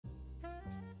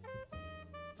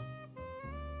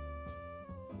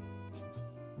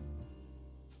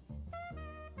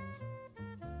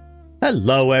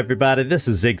Hello everybody, this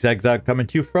is Zigzag coming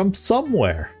to you from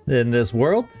somewhere in this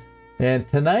world. And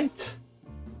tonight,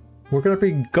 we're going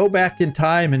to go back in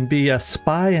time and be a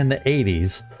spy in the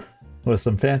 80s with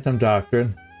some Phantom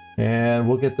Doctrine. And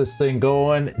we'll get this thing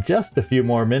going just a few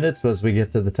more minutes as we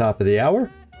get to the top of the hour.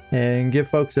 And give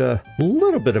folks a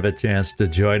little bit of a chance to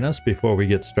join us before we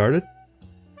get started.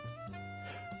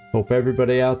 Hope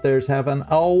everybody out there is having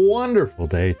a wonderful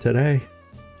day today.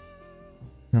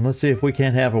 And let's see if we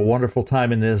can't have a wonderful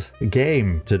time in this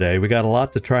game today. We got a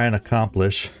lot to try and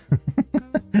accomplish.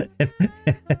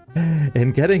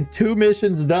 And getting 2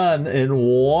 missions done in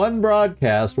one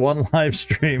broadcast, one live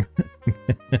stream.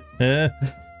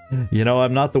 You know,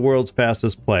 I'm not the world's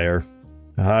fastest player.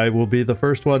 I will be the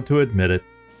first one to admit it.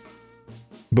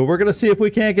 But we're going to see if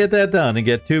we can't get that done and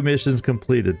get 2 missions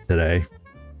completed today.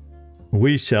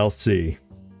 We shall see.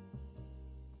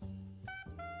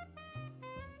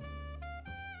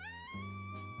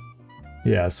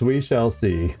 Yes, we shall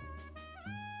see.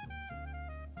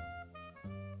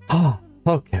 Oh,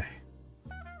 okay.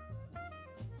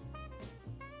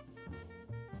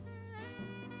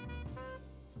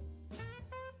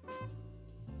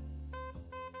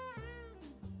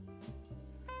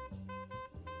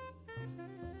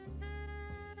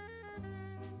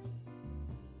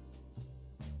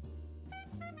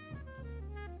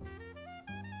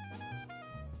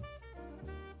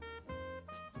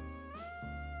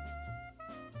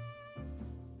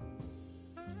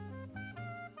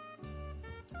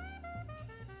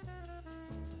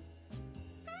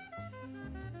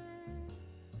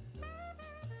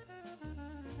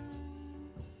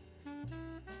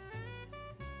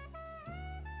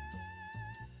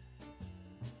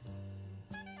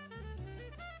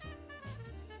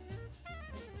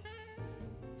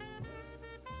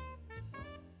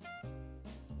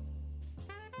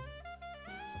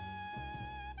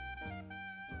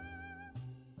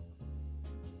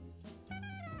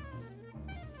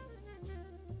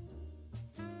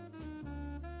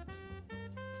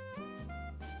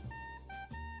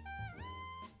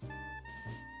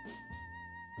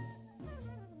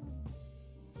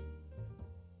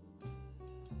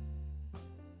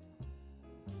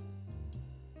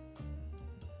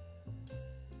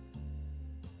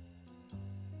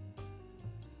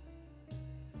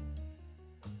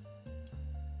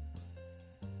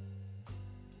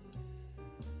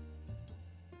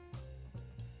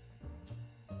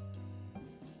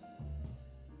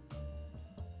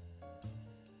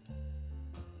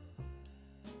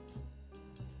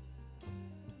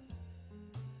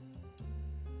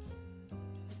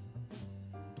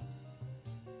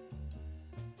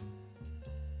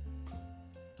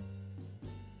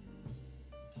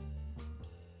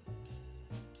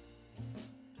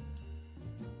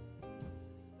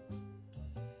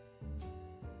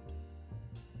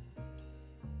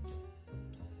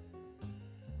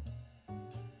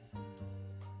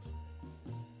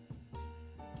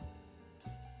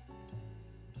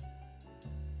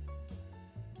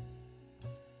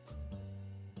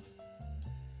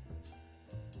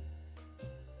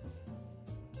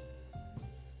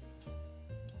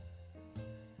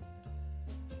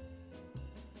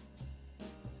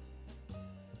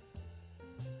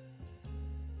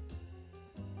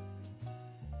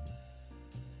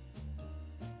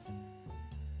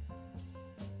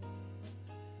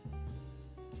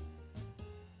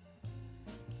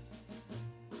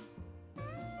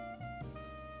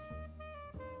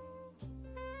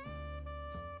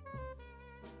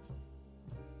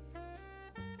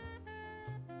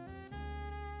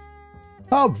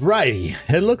 Alrighty,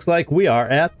 it looks like we are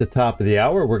at the top of the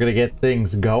hour. We're going to get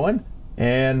things going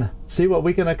and see what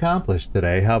we can accomplish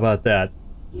today. How about that?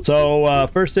 So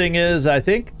first thing is, I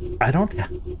don't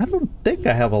think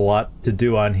I have a lot to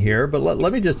do on here, but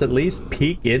let me just at least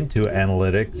peek into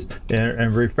analytics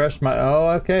and refresh my. Oh,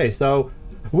 okay. So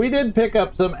we did pick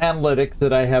up some analytics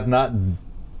that I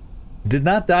did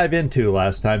not dive into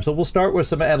last time. So we'll start with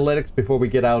some analytics before we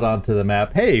get out onto the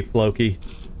map. Hey, Floki.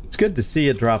 It's good to see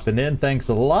you dropping in. Thanks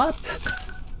a lot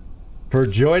for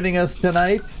joining us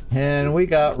tonight. And we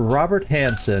got Robert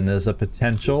Hansen as a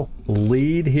potential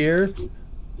lead here.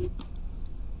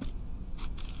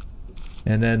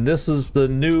 And then this is the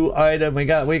new item. We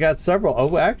got several.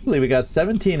 Oh, actually, we got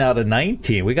 17 out of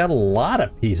 19. We got a lot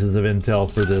of pieces of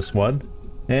intel for this one.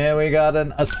 And we got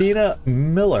an Athena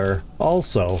Miller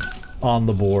also on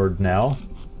the board now.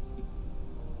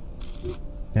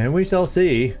 And we shall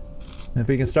see if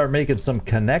we can start making some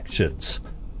connections.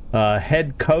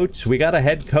 Head coach. We got a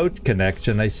head coach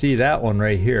connection. I see that one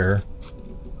right here.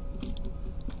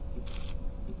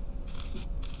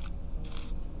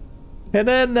 And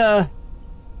then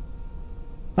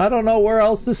I don't know where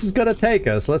else this is going to take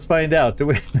us. Let's find out. Do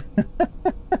we?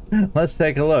 Let's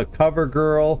take a look. Cover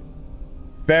Girl,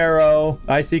 Pharaoh.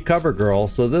 I see Cover Girl.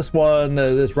 So this one,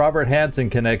 this Robert Hansen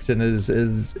connection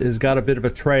is got a bit of a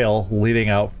trail leading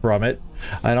out from it.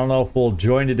 I don't know if we'll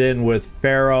join it in with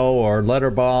Pharaoh or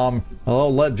Letterbomb.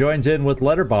 Oh, joins in with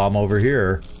Letterbomb over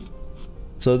here.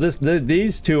 So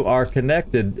these two are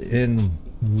connected in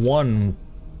one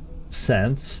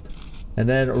sense. And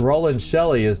then Roland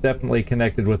Shelley is definitely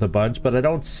connected with a bunch, but I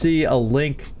don't see a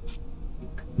link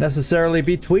necessarily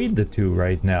between the two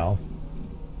right now.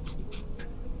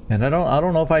 And I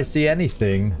don't know if I see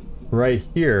anything right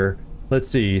here. Let's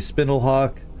see,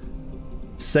 Spindlehawk,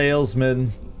 Salesman,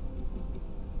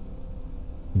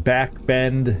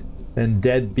 Backbend, and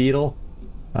Dead Beetle.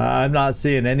 I'm not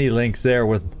seeing any links there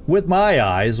with my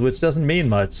eyes, which doesn't mean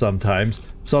much sometimes.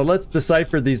 So let's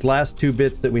decipher these last two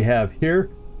bits that we have here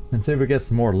and see if we get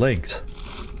some more links.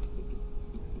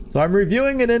 So I'm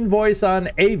reviewing an invoice on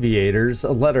Aviators,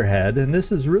 a letterhead, and this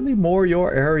is really more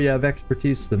your area of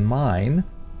expertise than mine.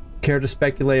 Care to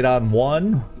speculate on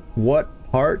one, what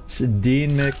parts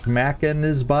Dean McMacken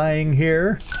is buying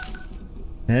here?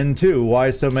 And two, why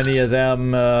so many of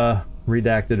them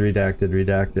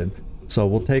redacted. So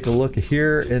we'll take a look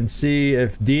here and see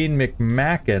if Dean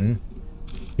McMacken,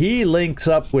 he links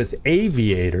up with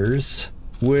Aviators,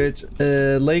 which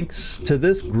links to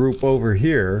this group over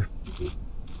here.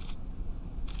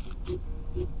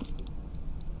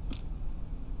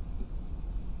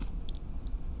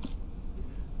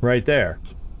 Right there.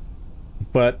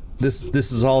 But this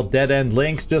is all dead-end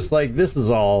links, just like this is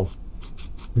all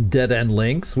dead-end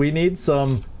links. We need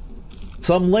some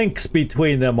links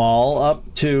between them all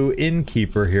up to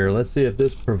Innkeeper here. Let's see if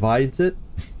this provides it.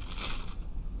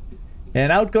 An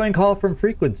outgoing call from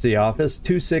Frequency Office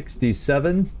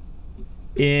 267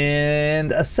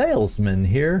 and a salesman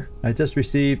here. I just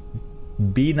received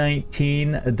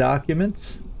B19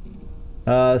 documents.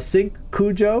 Sync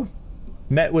Cujo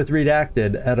met with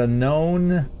Redacted at a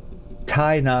known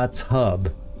Tie Knots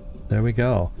hub. There we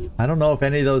go. I don't know if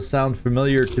any of those sound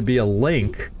familiar to be a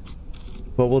link,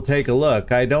 but we'll take a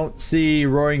look. I don't see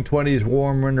Roaring Twenties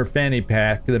Warm Winter Fanny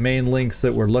Pack, the main links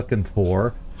that we're looking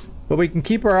for. But we can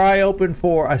keep our eye open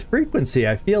for a Frequency.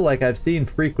 I feel like I've seen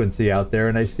Frequency out there,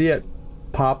 and I see it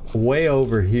pop way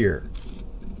over here.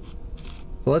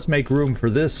 So let's make room for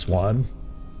this one.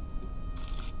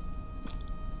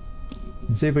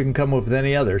 And see if we can come up with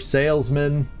any other.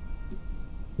 Salesman.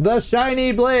 The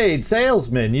Shiny Blade!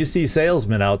 Salesman! You see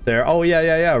Salesman out there. Oh,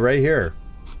 yeah, right here.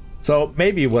 So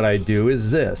maybe what I do is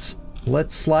this.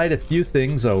 Let's slide a few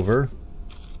things over.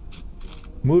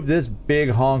 Move this big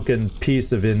honking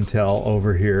piece of intel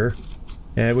over here.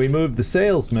 And we move the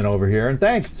Salesman over here. And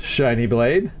thanks, Shiny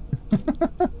Blade.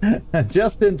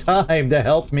 Just in time to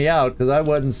help me out, because I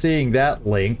wasn't seeing that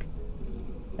link.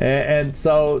 And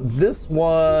so this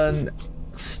one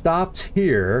stops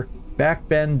here.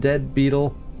 Backbend, Dead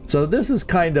Beetle. So this is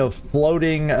kind of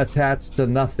floating attached to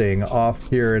nothing off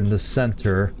here in the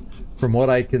center. From what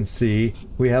I can see,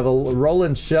 we have a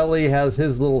Roland Shelley has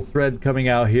his little thread coming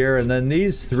out here, and then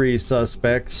these three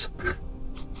suspects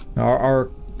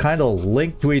are kind of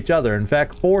linked to each other. In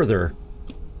fact, further,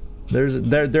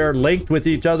 they're linked with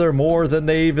each other more than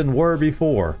they even were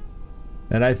before.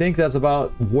 And I think that's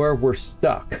about where we're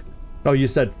stuck. Oh, you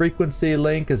said Frequency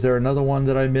link. Is there another one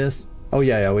that I missed? Oh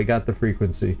yeah, we got the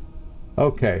Frequency.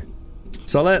 Okay,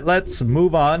 so let's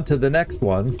move on to the next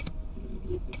one.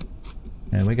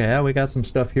 And we got some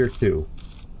stuff here too.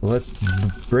 Let's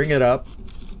bring it up.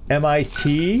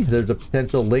 MIT, there's a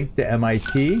potential link to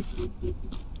MIT.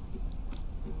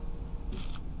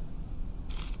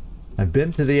 I've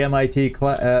been to the MIT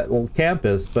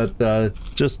campus, but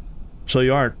just so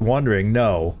you aren't wondering,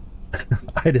 no.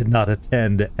 I did not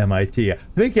attend MIT. I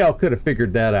think y'all could have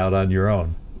figured that out on your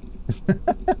own.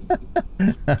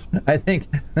 I think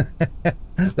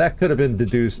that could have been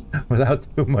deduced without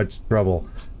too much trouble.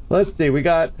 Let's see, we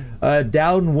got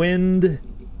Downwind,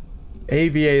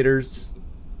 Aviators.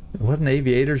 It wasn't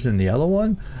Aviators in the other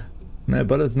one? No,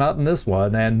 but it's not in this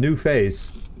one. And New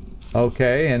Face.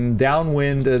 Okay, and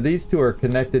Downwind, these two are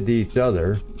connected to each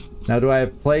other. Now, do I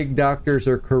have Plague Doctors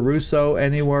or Caruso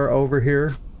anywhere over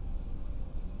here?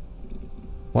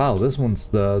 Wow, this one's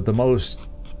the most...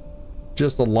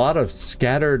 Just a lot of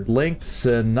scattered links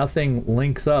and nothing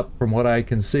links up from what I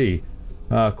can see.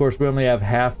 Of course, we only have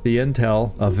half the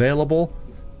intel available,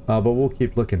 but we'll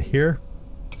keep looking here.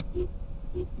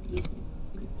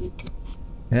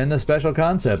 And the Special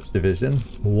Concepts Division,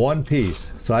 one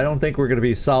piece. So I don't think we're going to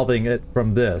be solving it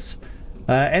from this.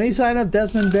 Any sign of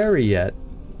Desmond Berry yet?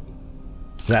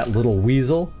 That little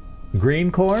weasel? Green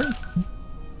corn?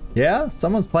 Yeah,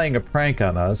 someone's playing a prank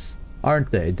on us,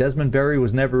 aren't they? Desmond Berry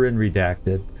was never in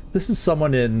Redacted. This is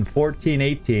someone in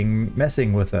 1418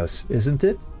 messing with us, isn't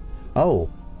it? Oh,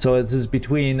 so this is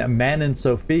between Man and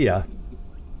Sophia.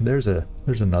 There's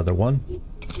another one.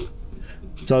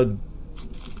 So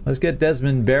let's get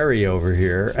Desmond Berry over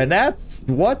here. And that's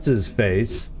what's his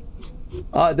face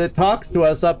that talks to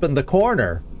us up in the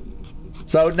corner.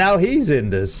 So now he's in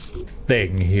this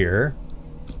thing here.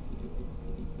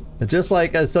 Just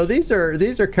like so these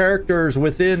are characters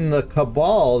within the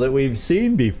Cabal that we've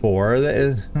seen before.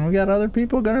 We got other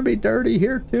people gonna be dirty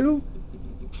here too.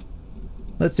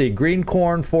 Let's see,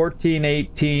 Greencorn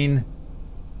 1418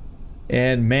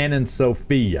 and Man and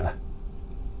Sophia.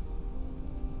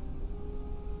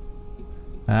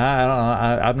 I don't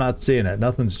know, I'm not seeing it.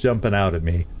 Nothing's jumping out at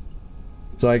me.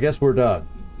 So I guess we're done.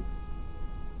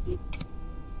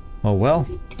 Oh well.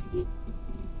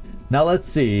 Now let's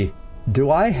see.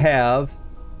 Do I have...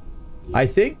 I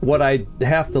think what I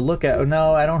have to look at...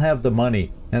 No, I don't have the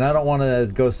money. And I don't want to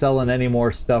go selling any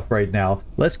more stuff right now.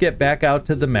 Let's get back out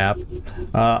to the map.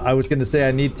 I was going to say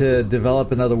I need to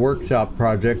develop another workshop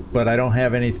project, but I don't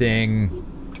have anything...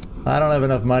 I don't have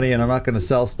enough money and I'm not going to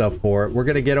sell stuff for it. We're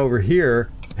going to get over here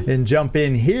and jump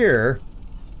in here.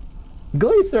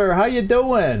 Gleaser, how you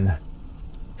doing?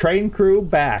 Train crew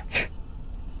back.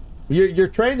 Your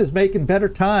train is making better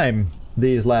time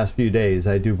these last few days,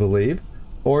 I do believe.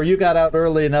 Or you got out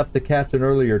early enough to catch an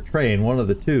earlier train, one of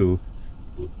the two.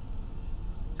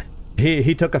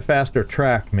 He took a faster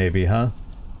track, maybe, huh?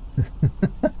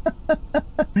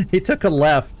 He took a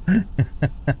left.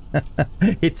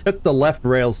 He took the left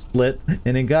rail split,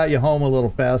 and he got you home a little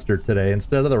faster today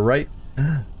instead of the right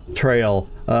trail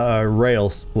rail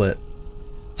split.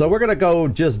 So we're gonna go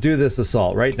just do this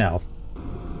assault right now.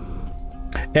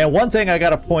 And one thing I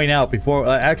gotta point out before,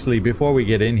 actually before we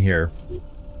get in here,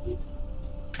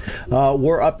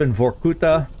 we're up in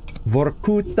Vorkuta,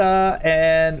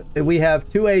 and we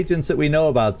have two agents that we know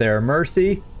about there,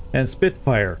 Mercy and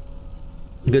Spitfire.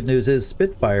 Good news is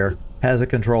Spitfire has a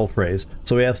control phrase,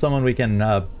 so we have someone we can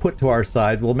put to our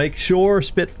side. We'll make sure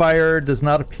Spitfire does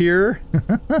not appear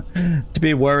to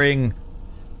be wearing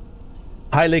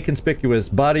highly conspicuous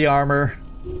body armor.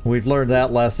 We've learned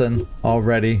that lesson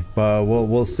already, but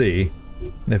we'll see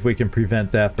if we can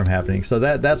prevent that from happening. So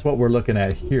that's what we're looking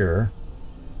at here.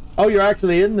 Oh, you're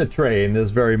actually in the train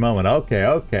this very moment. Okay,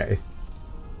 okay.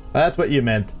 That's what you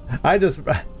meant. I just...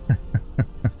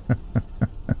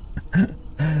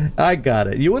 I got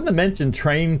it. You wouldn't have mentioned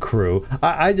train crew.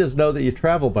 I just know that you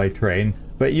travel by train,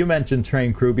 but you mentioned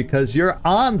train crew because you're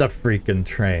on the freaking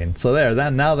train. So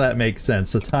there, now that makes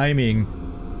sense. The timing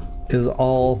is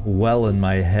all well in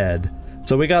my head.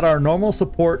 So we got our normal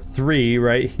support 3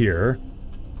 right here.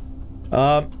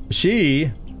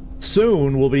 She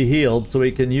soon will be healed so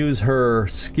we can use her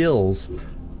skills,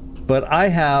 but I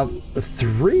have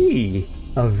 3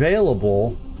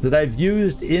 available that I've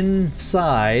used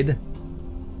inside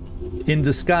in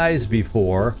disguise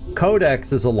before.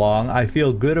 Codex is along. I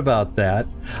feel good about that.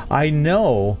 I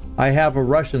know I have a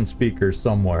Russian speaker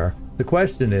somewhere. The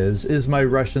question is my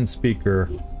Russian speaker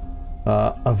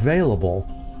available?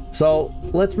 So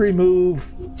let's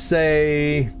remove,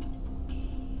 say,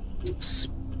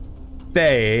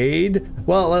 Spade.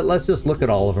 Well, let's just look at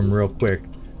all of them real quick.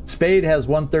 Spade has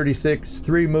 136,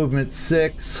 3 movement,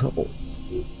 6.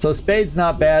 So Spade's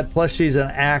not bad, plus she's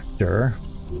an actor.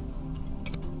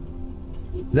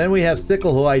 Then we have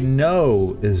Sickle, who I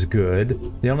know is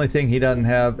good. The only thing he doesn't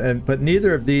have, but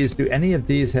neither of these, do any of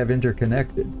these have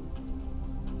interconnected?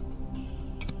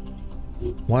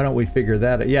 Why don't we figure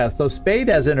that out? Yeah, so Spade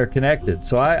has interconnected,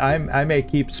 so I may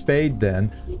keep Spade then,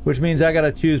 which means I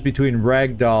gotta choose between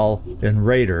Ragdoll and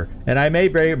Raider. And I may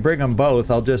bring them both.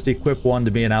 I'll just equip one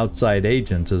to be an outside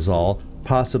agent is all.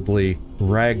 Possibly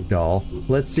Ragdoll.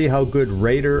 Let's see how good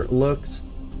Raider looks.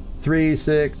 3,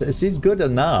 6, she's good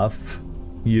enough,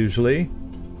 usually.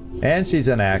 And she's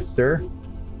an actor.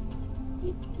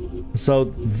 So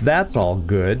that's all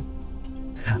good.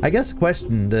 I guess the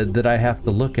question that I have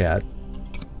to look at,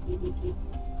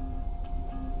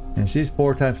 and she's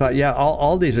 4 times 5. Yeah,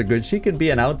 all these are good. She can be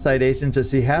an outside agent. Does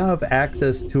she have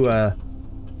access to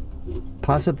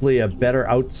possibly a better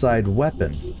outside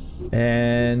weapon?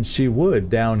 And she would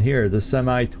down here, the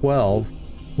Semi-12,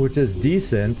 which is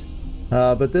decent.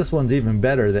 But this one's even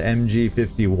better, the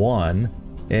MG51.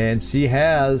 And she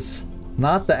has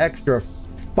not the extra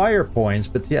fire points,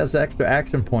 but she has the extra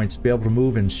action points to be able to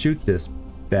move and shoot this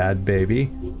bad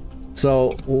baby.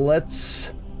 So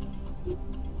let's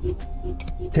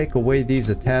take away these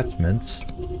attachments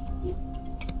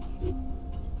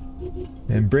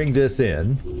and bring this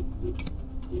in.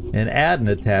 and add an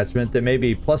attachment that may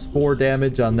be +4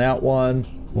 damage on that one,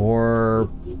 or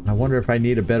I wonder if I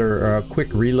need a better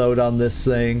quick reload on this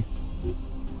thing.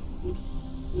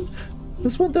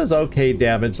 This one does okay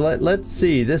damage. Let's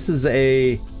see. This is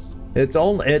a...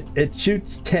 It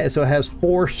shoots 10, so it has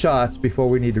 4 shots before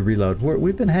we need to reload.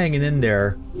 We've been hanging in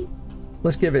there.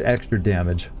 Let's give it extra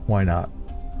damage. Why not?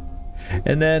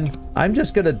 And then I'm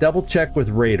just going to double check with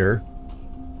Raider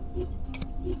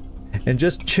and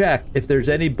just check if there's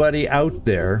anybody out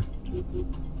there.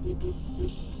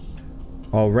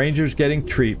 Oh, Ranger's getting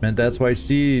treatment. That's why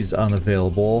she's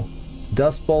unavailable.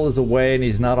 Dust Bowl is away and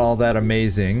he's not all that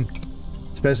amazing,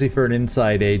 especially for an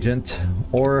inside agent.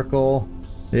 Oracle.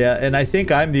 Yeah, and I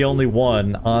think I'm the only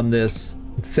one on this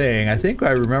thing. I think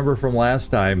I remember from last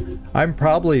time, I'm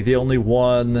probably the only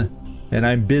one, and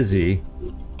I'm busy,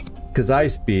 because I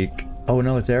speak... Oh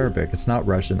no, it's Arabic. It's not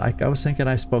Russian. I was thinking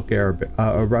I spoke Arabic,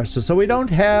 Russian. So we don't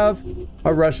have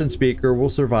a Russian speaker. We'll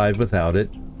survive without it.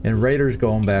 And Raider's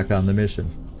going back on the mission.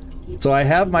 So I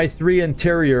have my 3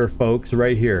 interior folks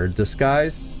right here.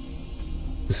 Disguise,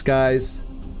 disguise,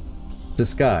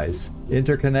 disguise.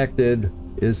 Interconnected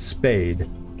is Spade.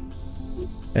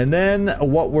 And then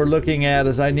what we're looking at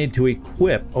is I need to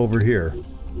equip over here.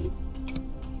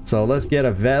 So let's get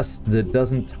a vest that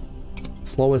doesn't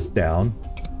slow us down.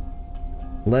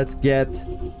 Let's get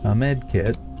a med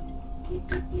kit.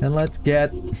 And let's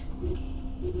get...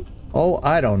 Oh,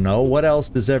 I don't know. What else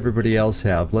does everybody else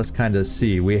have? Let's kind of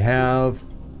see. We have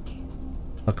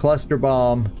a cluster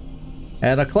bomb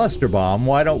and a cluster bomb.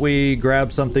 Why don't we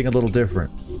grab something a little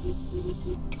different?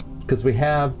 Because we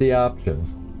have the option.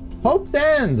 Hope's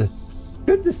End!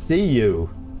 Good to see you.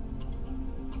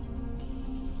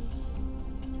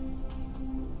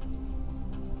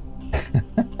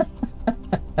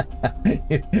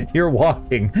 You're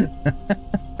walking.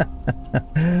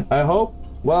 I hope.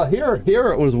 Well, here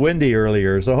it was windy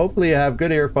earlier, so hopefully you have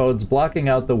good earphones blocking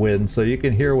out the wind so you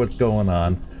can hear what's going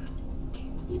on.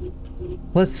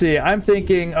 Let's see, I'm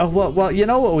thinking, oh, well, you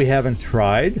know what we haven't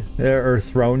tried or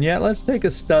thrown yet? Let's take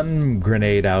a stun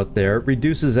grenade out there. It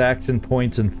reduces action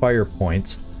points and fire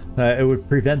points. It would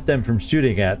prevent them from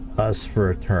shooting at us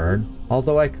for a turn.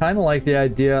 Although I kind of like the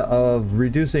idea of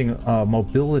reducing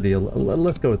mobility.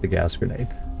 Let's go with the gas grenade.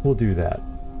 We'll do that.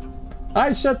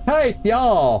 I shut tight,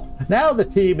 y'all. Now the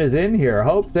team is in here.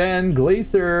 Hope's End,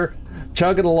 Gleaser,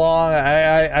 chugging along.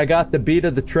 I got the beat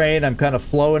of the train. I'm kind of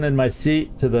flowing in my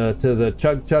seat to the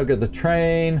chug of the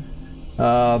train.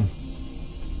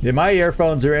 Yeah, my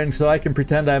earphones are in, so I can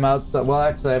pretend I'm outside. Well,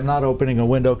 actually, I'm not opening a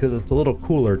window because it's a little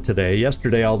cooler today.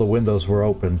 Yesterday, all the windows were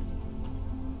open.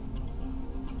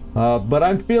 But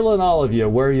I'm feeling all of you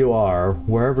where you are,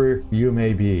 wherever you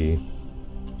may be.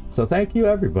 So thank you,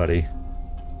 everybody,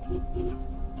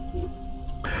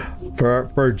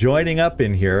 for joining up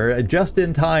in here just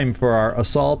in time for our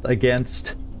assault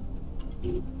against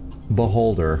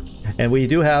Beholder. And we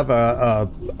do have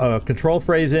a control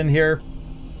phrase in here.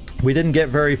 We didn't get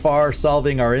very far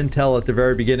solving our intel at the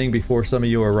very beginning before some of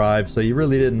you arrived, so you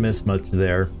really didn't miss much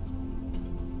there.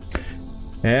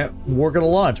 And we're going to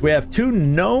launch. We have 2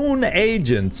 known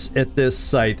agents at this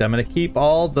site. I'm going to keep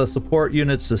all the support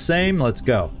units the same. Let's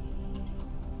go.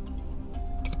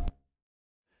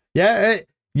 Yeah,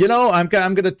 you know, I'm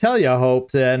going to tell you,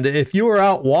 Hope, and if you were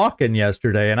out walking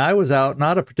yesterday, and I was out,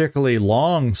 not a particularly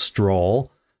long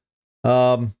stroll,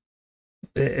 I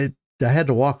had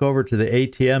to walk over to the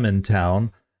ATM in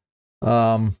town.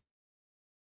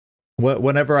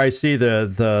 Whenever I see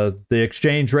the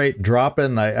exchange rate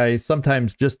dropping, I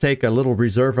sometimes just take a little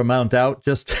reserve amount out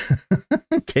just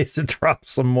in case it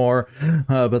drops some more.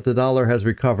 But the dollar has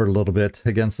recovered a little bit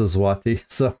against the zloty,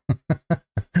 so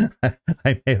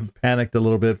I may have panicked a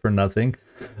little bit for nothing.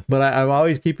 But I'm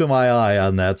always keeping my eye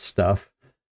on that stuff.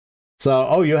 So,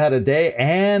 oh, you had a day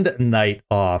and night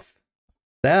off.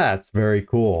 That's very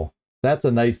cool. That's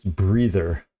a nice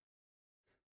breather.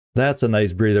 That's a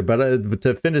nice breather. But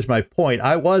to finish my point,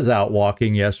 I was out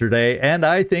walking yesterday, and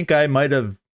I think I might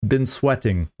have been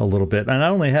sweating a little bit. And I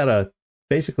only had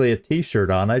basically a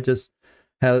t-shirt on. I just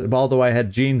had, although I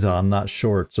had jeans on, not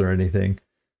shorts or anything.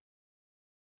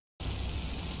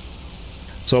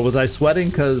 So was I sweating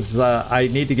because I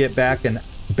need to get back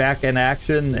in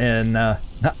action and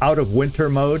out of winter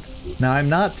mode? Now I'm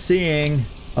not seeing.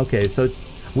 Okay, so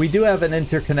we do have an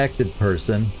interconnected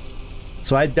person.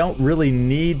 So I don't really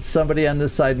need somebody on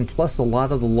this side, and plus a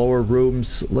lot of the lower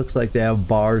rooms looks like they have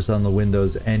bars on the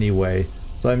windows anyway.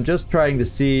 So I'm just trying to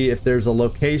see if there's a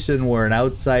location where an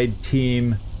outside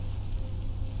team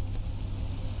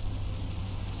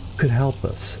could help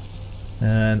us.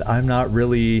 And I'm not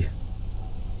really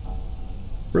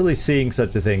really seeing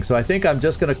such a thing. So I think I'm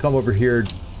just going to come over here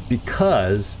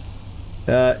because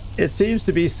it seems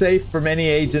to be safe from any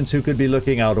agents who could be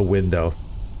looking out a window.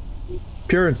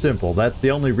 Pure and simple. That's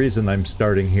the only reason I'm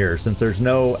starting here, since there's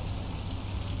no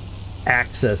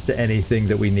access to anything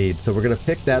that we need. So we're going to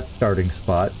pick that starting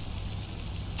spot.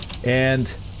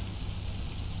 And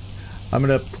I'm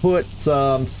going to put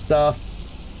some stuff.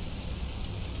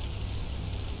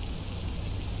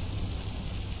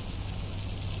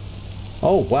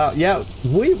 Oh, wow. Yeah,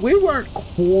 we weren't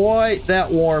quite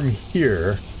that warm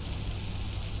here.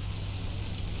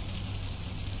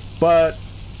 But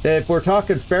if we're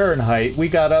talking Fahrenheit, we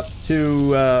got up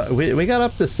to we got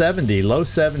up to 70, low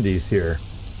 70s here.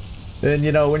 And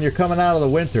you know, when you're coming out of the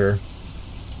winter,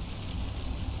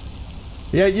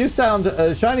 yeah, you sound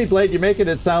Shiny Blade. You're making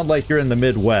it sound like you're in the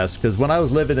Midwest, because when I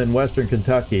was living in Western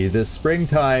Kentucky, this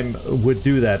springtime would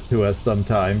do that to us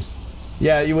sometimes.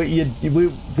 Yeah,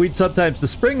 we'd sometimes, the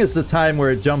spring is the time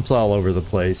where it jumps all over the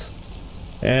place,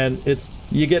 and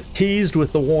you get teased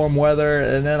with the warm weather,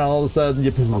 and then all of a sudden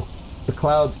the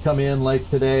clouds come in like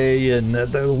today, and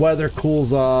the weather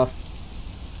cools off.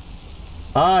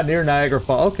 Ah, near Niagara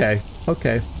Falls. Okay,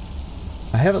 okay.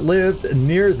 I haven't lived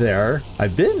near there.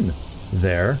 I've been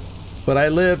there, but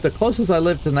the closest I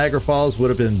lived to Niagara Falls would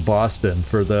have been Boston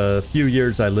for the few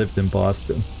years I lived in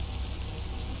Boston.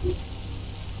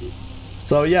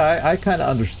 So yeah, I kind of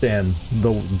understand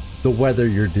the weather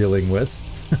you're dealing with.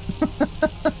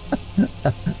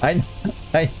 I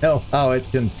know how it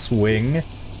can swing.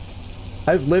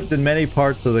 I've lived in many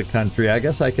parts of the country. I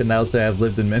guess I can now say I've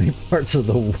lived in many parts of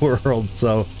the world,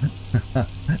 so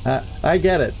I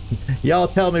get it. Y'all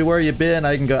tell me where you've been,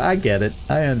 I can go, I get it.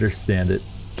 I understand it.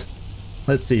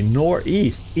 Let's see,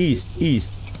 northeast,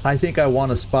 east. I think I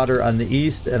want a spotter on the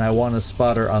east, and I want a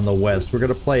spotter on the west. We're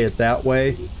going to play it that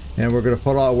way, and we're going to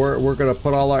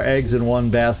put all our eggs in one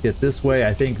basket this way.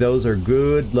 I think those are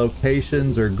good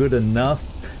locations, are good enough.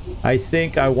 I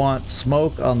think I want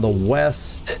smoke on the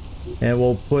west, and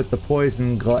we'll put the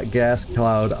poison gas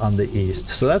cloud on the east.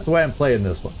 So that's the way I'm playing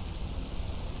this one.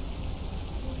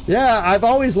 Yeah, I've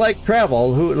always liked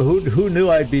travel. Who knew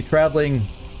I'd be traveling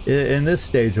in this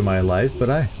stage of my life? But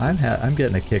I'm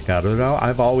getting a kick out of it.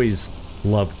 I've always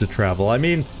loved to travel. I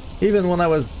mean, even when I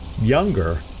was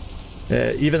younger,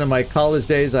 even in my college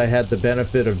days, I had the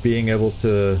benefit of being able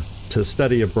to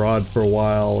study abroad for a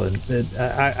while, and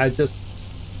I just,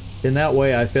 in that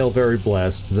way, I feel very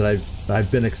blessed that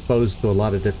I've been exposed to a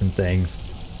lot of different things,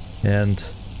 and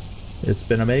it's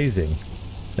been amazing.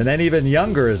 And then even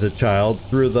younger as a child,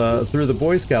 through the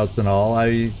Boy Scouts and all,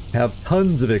 I have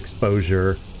tons of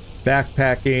exposure,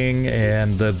 backpacking,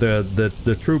 and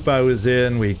the troop I was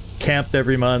in, we camped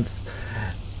every month,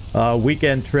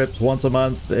 weekend trips once a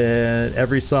month, and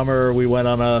every summer we went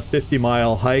on a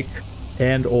 50-mile hike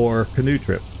and or canoe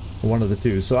trip, one of the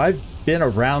two. So I've been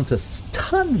around to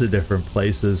tons of different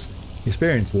places,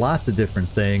 experienced lots of different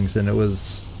things, and it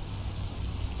was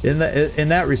in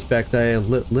that respect I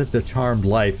lived a charmed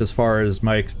life as far as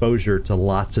my exposure to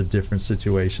lots of different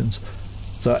situations.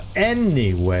 So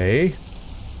anyway,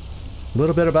 a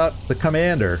little bit about the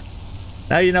commander.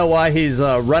 Now you know why he's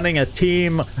running a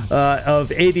team of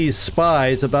 80s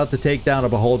spies about to take down a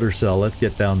beholder cell. Let's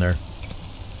get down there.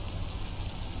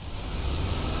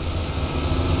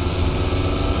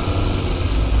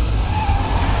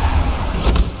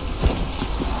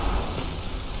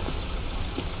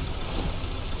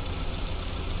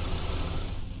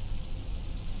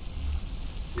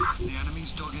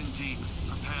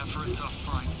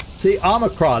 See,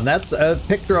 Omicron, that's a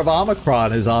picture of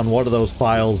Omicron is on one of those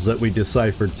files that we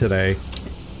deciphered today.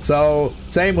 So,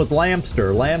 same with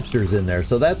Lamster. Lamster's in there.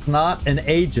 So that's not an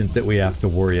agent that we have to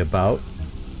worry about.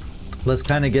 Let's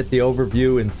kind of get the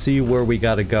overview and see where we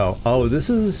got to go. Oh,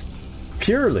 this is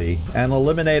purely and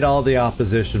eliminate all the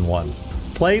opposition one.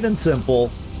 Plain and simple.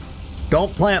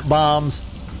 Don't plant bombs.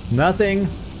 Nothing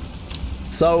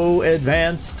so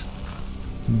advanced.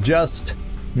 Just...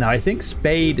 Now, I think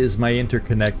Spade is my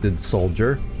interconnected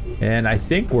soldier, and I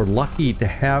think we're lucky to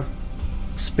have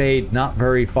Spade not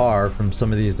very far from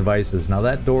some of these devices. Now,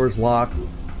 that door's locked.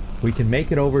 We can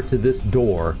make it over to this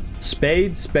door.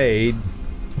 Spade,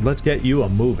 let's get you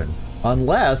a-moving.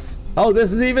 Unless... Oh,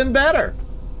 this is even better!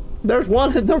 There's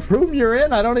one in the room you're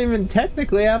in. I don't even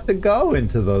technically have to go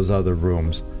into those other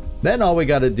rooms. Then all we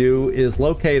got to do is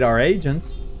locate our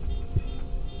agents,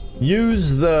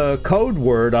 use the code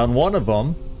word on one of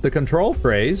them, the control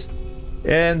phrase,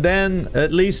 and then,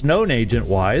 at least known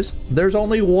agent-wise, there's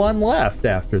only one left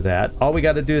after that. All we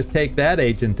got to do is take that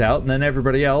agent out, and then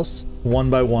everybody else, one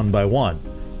by one by one.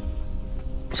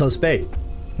 So Spade.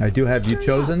 I do have you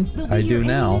chosen. I do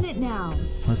now.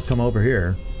 Let's come over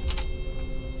here.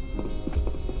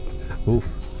 Oof.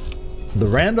 The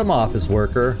random office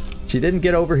worker. She didn't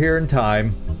get over here in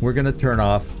time. We're gonna turn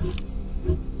off.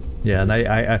 Yeah, and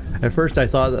I at first I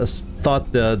thought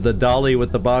the dolly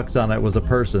with the box on it was a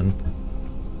person.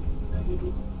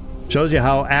 Shows you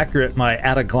how accurate my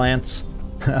at-a-glance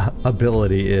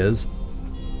ability is.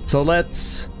 So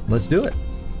let's do it.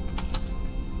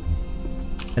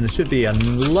 And it should be a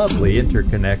lovely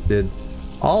interconnected.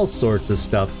 All sorts of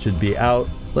stuff should be out.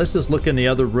 Let's just look in the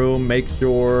other room, make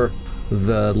sure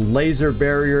the laser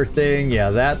barrier thing, yeah,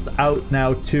 that's out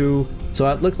now too. So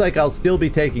it looks like I'll still be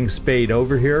taking Spade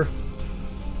over here.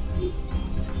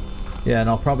 Yeah, and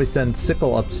I'll probably send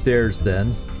Sickle upstairs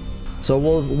then. So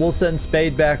we'll send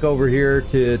Spade back over here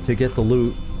to get the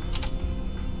loot.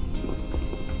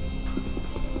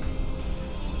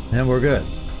 And we're good.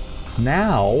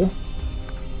 Now,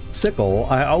 Sickle,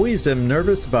 I always am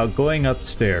nervous about going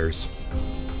upstairs.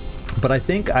 But I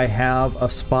think I have a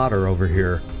spotter over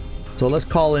here. So let's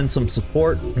call in some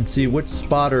support and see which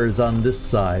spotter is on this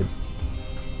side.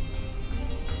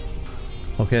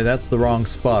 Okay, that's the wrong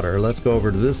spotter. Let's go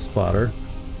over to this spotter.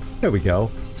 There we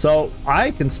go. So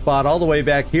I can spot all the way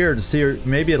back here to see,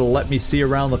 maybe it'll let me see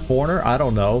around the corner. I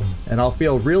don't know. And I'll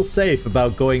feel real safe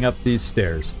about going up these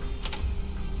stairs.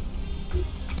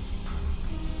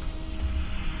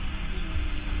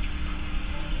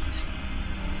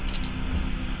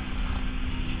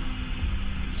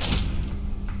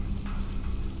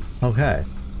 Okay,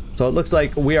 so it looks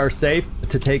like we are safe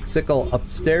to take Sickle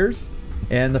upstairs.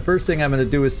 And the first thing I'm going to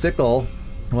do is Sickle.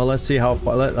 Well, let's see how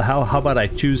about I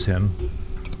choose him.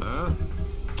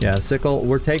 Yeah, Sickle,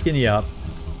 we're taking you up.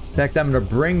 In fact, I'm going to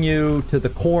bring you to the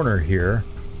corner here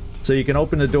so you can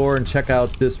open the door and check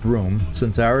out this room,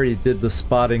 since I already did the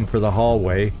spotting for the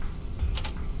hallway.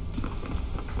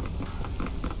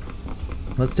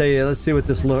 Let's see what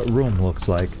this room looks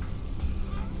like.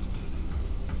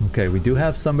 Okay, we do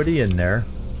have somebody in there,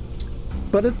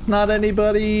 but it's not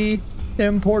anybody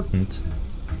important.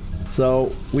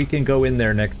 So we can go in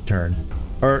there next turn.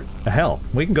 Or, hell,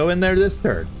 we can go in there this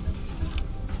turn.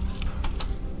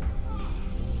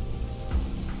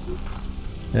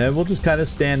 And we'll just kind of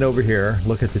stand over here,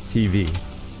 look at the TV.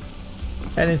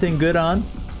 Anything good on?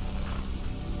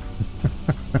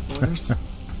 Orders?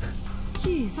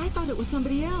 Jeez, I thought it was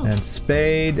somebody else. And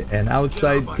Spade, an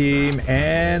outside team,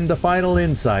 and the final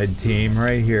inside team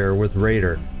right here with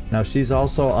Raider. Now she's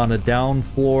also on a down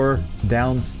floor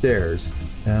downstairs.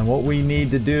 And what we need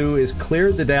to do is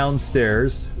clear the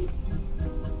downstairs.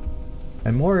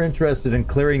 I'm more interested in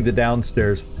clearing the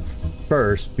downstairs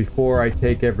first before I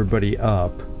take everybody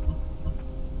up.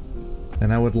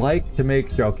 And I would like to make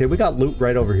sure... Okay, we got loot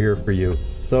right over here for you.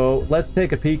 So let's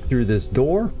take a peek through this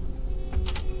door.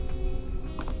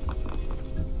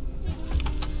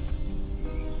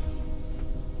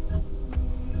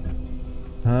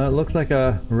 It looks like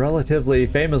a relatively,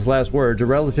 famous last words, a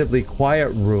relatively quiet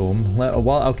room.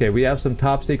 Well, okay, we have some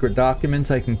top secret documents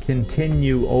I can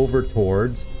continue over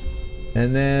towards.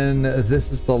 And then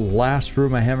this is the last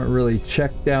room I haven't really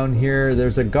checked down here.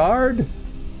 There's a guard,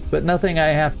 but nothing I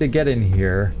have to get in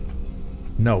here.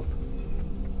 Nope.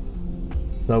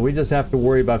 So we just have to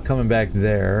worry about coming back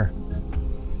there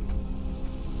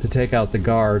to take out the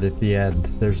guard at the end.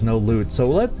 There's no loot. So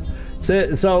let's...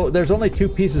 So there's only 2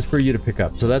 pieces for you to pick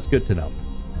up, so that's good to know.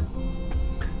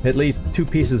 At least 2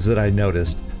 pieces that I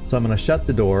noticed. So I'm going to shut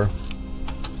the door.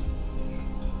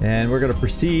 And we're going to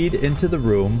proceed into the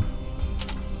room.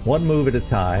 1 move at a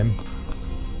time.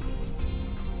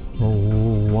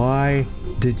 Oh, why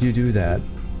did you do that?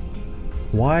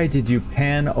 Why did you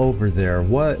pan over there?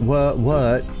 What?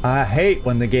 I hate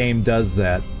when the game does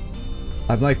that.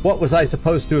 I'm like, what was I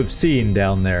supposed to have seen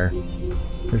down there?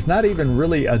 There's not even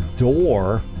really a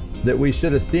door that we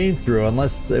should have seen through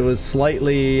unless it was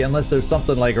slightly... Unless there's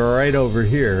something like right over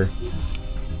here.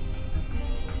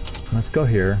 Let's go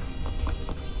here.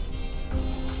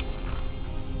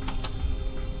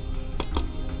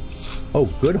 Oh,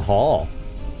 good haul.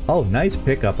 Oh, nice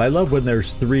pickup. I love when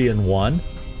there's 3 in 1.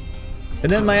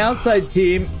 And then my outside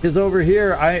team is over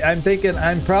here. I'm thinking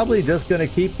I'm probably just going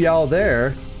to keep y'all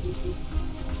there.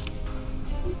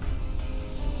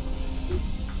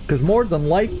 Because more than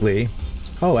likely...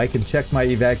 Oh, I can check my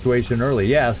evacuation early.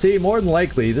 Yeah, see, more than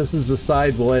likely, this is the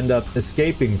side we'll end up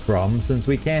escaping from, since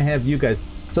we can't have you guys...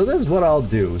 So this is what I'll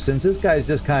do. Since this guy's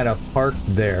just kind of parked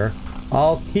there,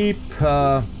 I'll keep...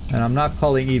 and I'm not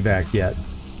calling evac yet.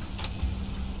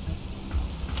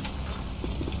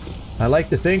 I like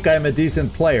to think I'm a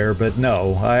decent player, but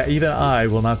no. Even I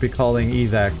will not be calling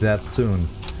evac that soon.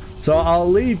 So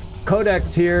I'll leave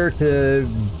codex here to,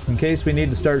 in case we need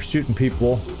to start shooting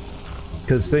people,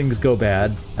 because things go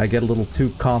bad. I get a little too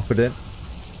confident,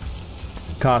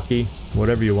 cocky,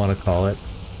 whatever you want to call it.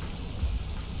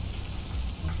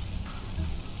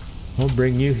 We'll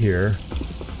bring you here.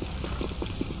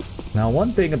 Now,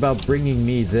 one thing about bringing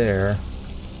me there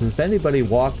is if anybody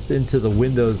walks into the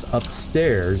windows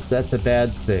upstairs, that's a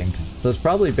bad thing. So it's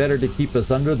probably better to keep us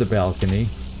under the balcony,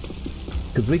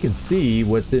 because we can see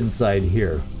what's inside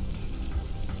here.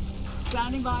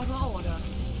 Standing by for orders.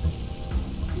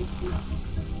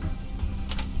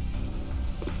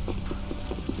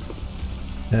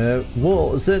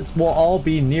 Since we'll all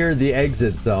be near the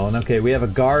exit zone, okay, we have a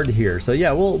guard here. So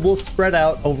yeah, we'll spread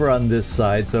out over on this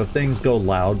side, so if things go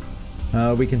loud,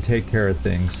 we can take care of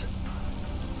things.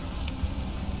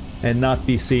 And not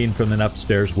be seen from an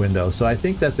upstairs window. So I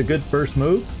think that's a good first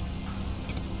move.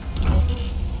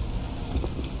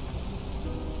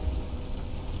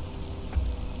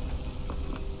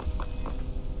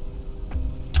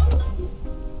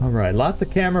 Alright, lots of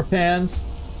camera pans,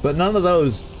 but none of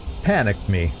those panicked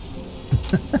me.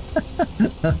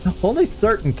 Only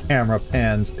certain camera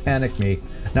pans panic me.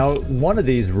 Now, one of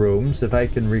these rooms, if I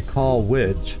can recall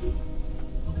which,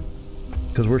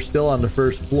 because we're still on the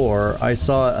first floor, I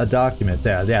saw a document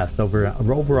there. Yeah, it's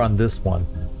over on this one.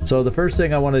 So the first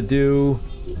thing I want to do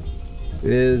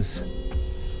is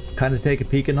kind of take a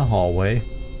peek in the hallway.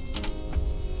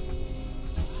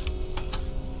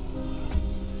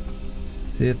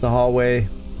 See if the hallway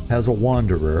has a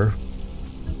wanderer.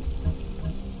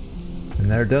 And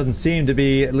there doesn't seem to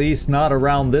be, at least not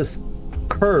around this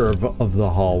curve of the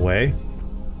hallway.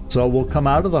 So we'll come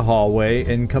out of the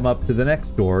hallway and come up to the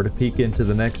next door to peek into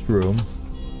the next room.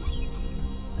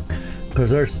 Because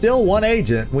there's still one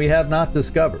agent we have not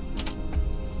discovered.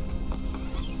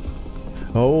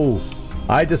 Oh,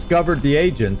 I discovered the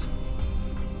agent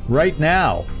right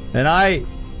now. And I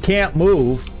can't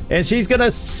move. And she's gonna...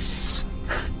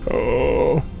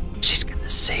 Oh, she's gonna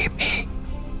see me.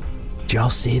 Did y'all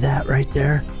see that right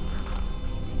there?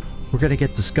 We're gonna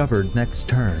get discovered next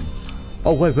turn.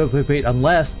 Oh, wait.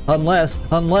 Unless.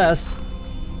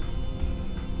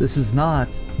 This is not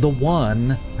the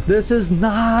one. This is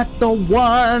not the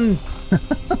one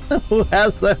who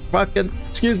has that fucking,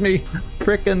 excuse me,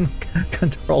 frickin'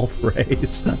 control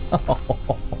phrase.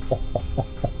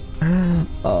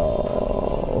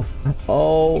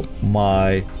 Oh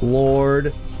my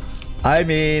lord. I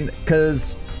mean,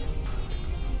 because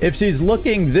if she's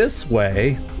looking this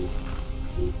way,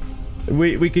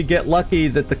 we could get lucky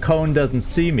that the cone doesn't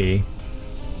see me.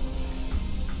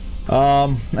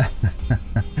 Do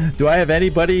I have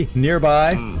anybody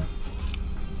nearby?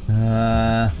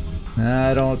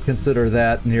 I don't consider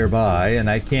that nearby, and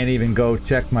I can't even go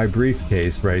check my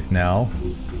briefcase right now.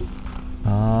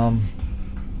 So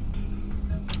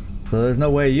there's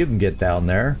no way you can get down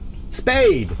there.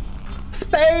 Spade!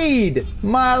 Spade!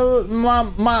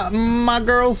 My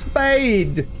girl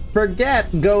Spade!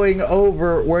 Forget going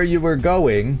over where you were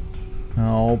going.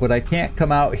 Oh, but I can't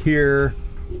come out here.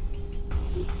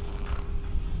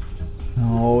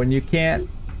 Oh, and you can't.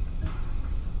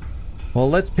 Well,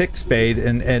 let's pick Spade,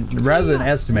 and rather than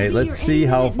estimate, let's see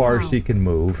how far she can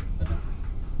move.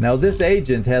 Now, this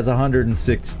agent has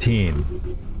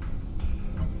 116.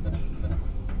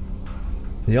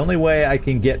 The only way I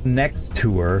can get next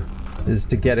to her is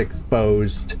to get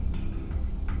exposed.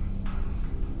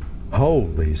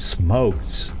 Holy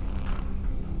smokes.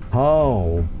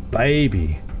 Oh,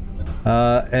 baby.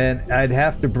 And I'd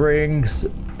have to bring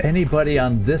anybody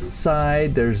on this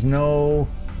side. There's no...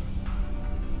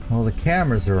 Well, the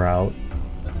cameras are out.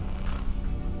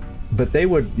 But they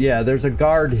would... Yeah, there's a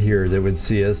guard here that would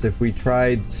see us if we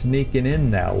tried sneaking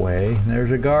in that way.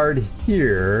 There's a guard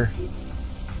here.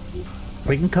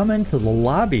 We can come into the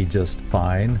lobby just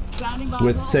fine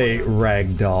with, say,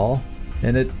 Ragdoll.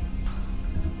 And it...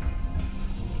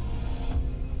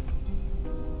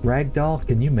 Ragdoll,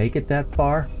 can you make it that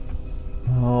far?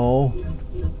 Oh.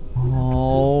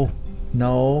 Oh.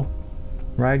 No.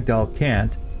 Ragdoll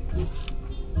can't.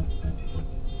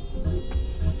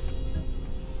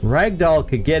 Ragdoll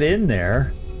could get in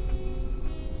there.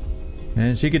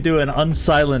 And she could do an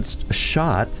unsilenced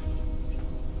shot.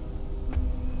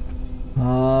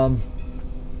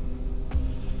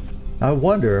 I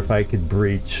wonder if I could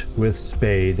breach with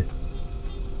Spade.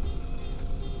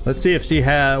 Let's see if she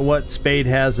what Spade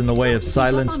has in the way of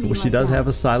silenced. She does have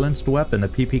a silenced weapon, a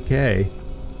PPK.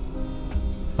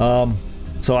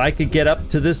 So I could get up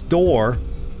to this door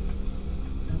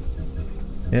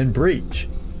and breach.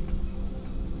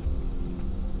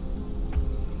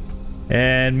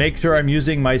 And make sure I'm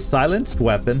using my silenced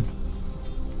weapon.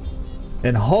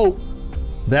 and hope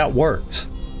that works.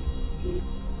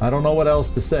 I don't know what else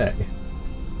to say.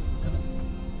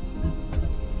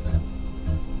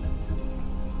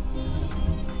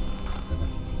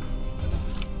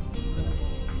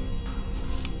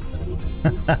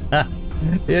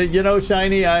 You know,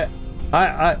 Shiny,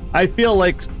 I feel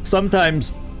like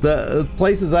sometimes the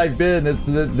places I've been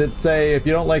that say if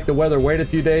you don't like the weather, wait a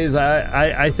few days.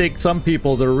 I think some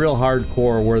people that are real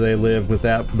hardcore where they live with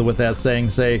that saying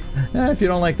say, if you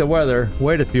don't like the weather,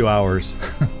 wait a few hours.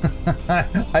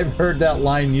 I've heard that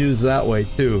line used that way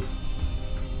too.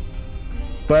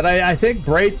 But I think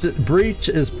breach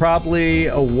is probably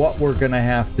what we're gonna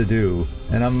have to do.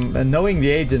 And knowing the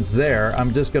agent's there,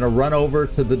 I'm just gonna run over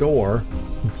to the door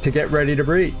to get ready to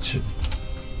breach.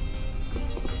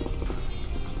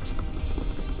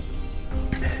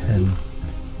 And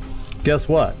guess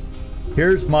what?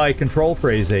 Here's my control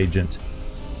phrase agent.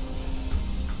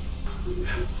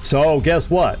 So guess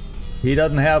what? He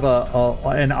doesn't have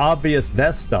an obvious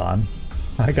vest on.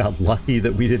 I got lucky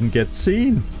that we didn't get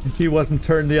seen. He wasn't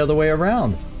turned the other way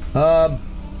around.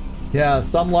 Yeah,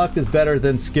 some luck is better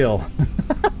than skill.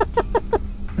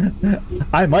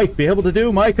 I might be able to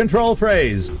do my control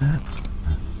phrase.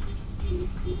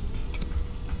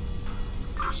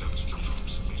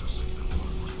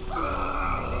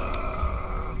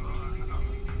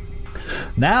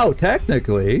 Now,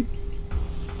 technically,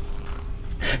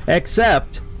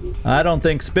 except I don't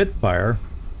think Spitfire.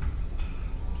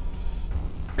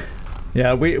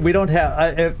 Yeah, we don't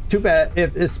have. Too bad.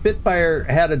 If Spitfire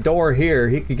had a door here,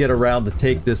 he could get around to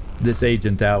take this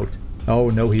agent out.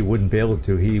 Oh no, he wouldn't be able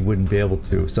to. He wouldn't be able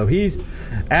to. So he's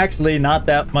actually not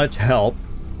that much help,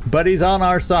 but he's on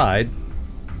our side.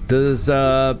 Does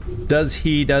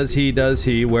he?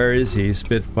 Where is he?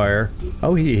 Spitfire.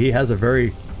 Oh, he has a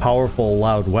very powerful,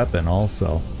 loud weapon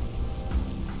also.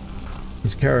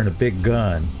 He's carrying a big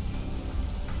gun.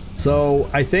 So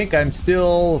I think I'm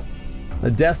still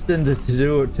destined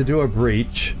to do a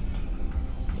breach,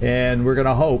 and we're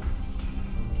gonna hope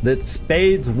that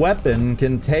Spade's weapon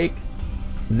can take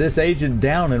this agent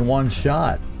down in one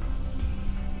shot.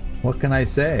 What can I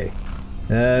say?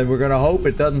 We're gonna hope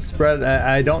it doesn't spread.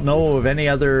 I don't know of any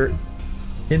other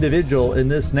individual in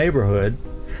this neighborhood,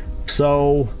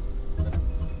 so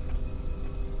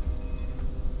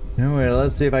anyway,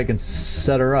 let's see if I can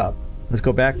set her up. Let's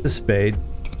go back to Spade.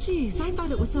 Jeez, I thought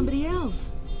it was somebody else.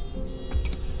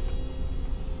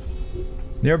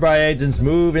 Nearby agents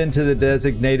move into the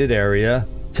designated area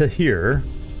to here.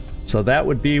 So that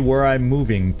would be where I'm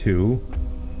moving to.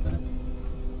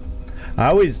 I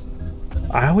always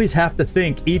have to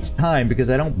think each time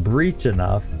because I don't breach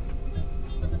enough.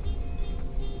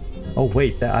 Oh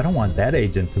wait, I don't want that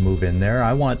agent to move in there.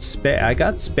 I want Spade. I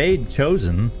got Spade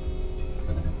chosen.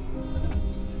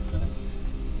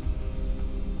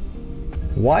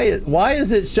 Why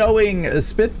is it showing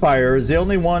Spitfire as the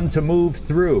only one to move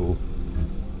through?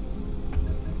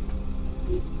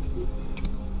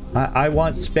 I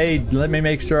want Spade. Let me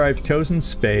make sure I've chosen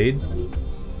Spade.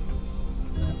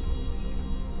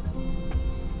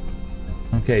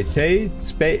 Okay,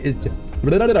 Spade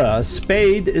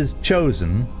is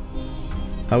chosen.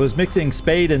 I was mixing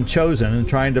Spade and chosen and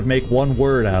trying to make one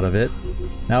word out of it.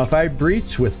 Now if I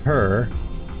breach with her,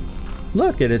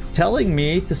 look, it's telling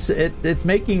me to. It's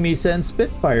making me send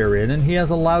Spitfire in, and he has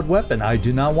a loud weapon. I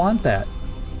do not want that.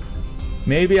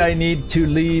 Maybe I need to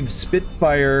leave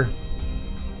Spitfire.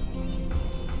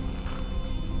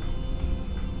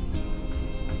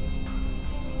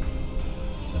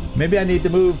 Maybe I need to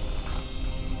move.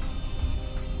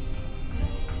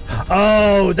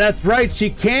 Oh, that's right, she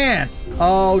can't.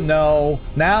 Oh no,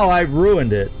 now I've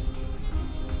ruined it.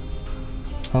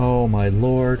 Oh my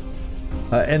lord.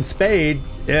 And Spade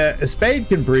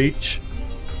can breach,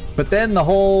 but then the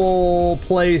whole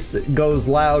place goes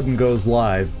loud and goes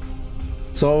live.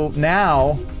 So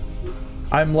now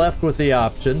I'm left with the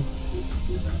option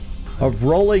of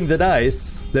rolling the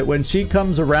dice that when she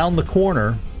comes around the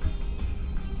corner,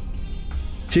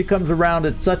 she comes around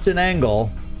at such an angle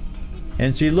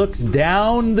and she looks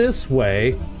down this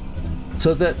way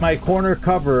so that my corner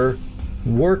cover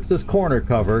works as corner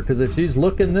cover, because if she's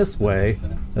looking this way,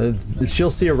 she'll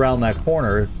see around that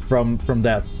corner from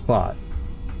that spot,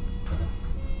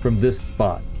 from this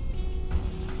spot.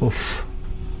 Oof.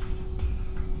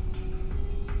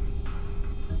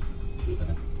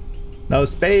 No,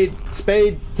 Spade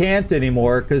can't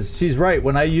anymore, because she's right.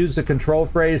 When I used the control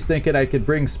phrase thinking I could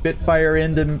bring Spitfire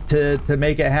in to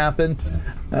make it happen,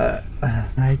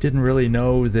 I didn't really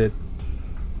know that.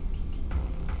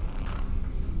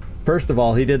 First of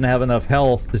all, he didn't have enough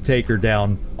health to take her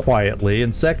down quietly,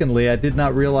 and secondly, I did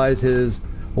not realize his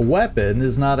weapon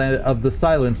is not of the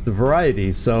silenced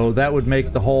variety, so that would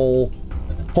make the whole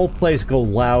place go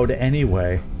loud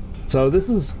anyway. So this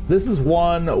is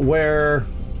one where,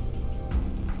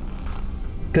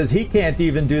 because he can't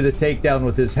even do the takedown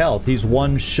with his health. He's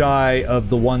one shy of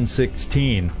the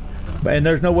 116, and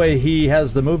there's no way he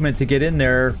has the movement to get in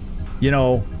there, you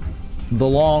know, the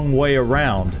long way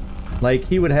around. Like,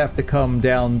 he would have to come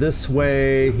down this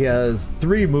way. He has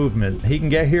 3 movement. He can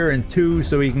get here in 2,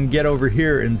 so he can get over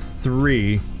here in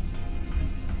 3.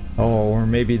 Oh, or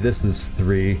maybe this is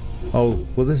 3. Oh,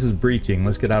 well, this is breaching.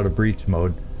 Let's get out of breach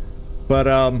mode. But,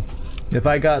 if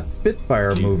I got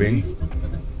Spitfire moving...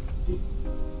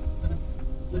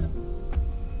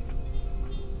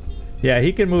 Yeah,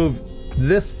 he can move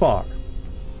this far.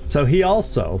 So he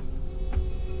also...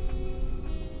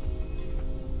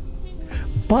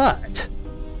 But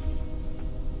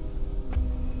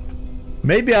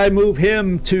maybe I move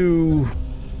him to...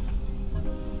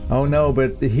 Oh no,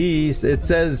 but it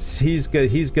says he's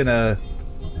gonna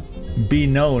be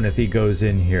known if he goes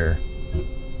in here.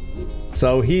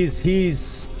 So he's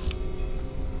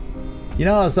you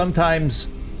know how sometimes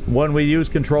when we use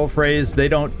control phrase they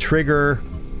don't trigger,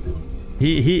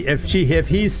 if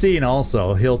he's seen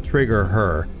also, he'll trigger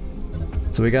her.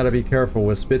 So we got to be careful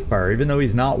with Spitfire, even though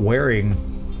he's not wearing...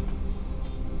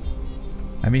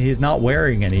 I mean, he's not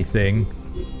wearing anything.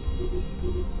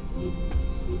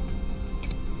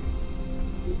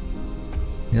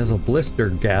 He has a blister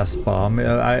gas bomb.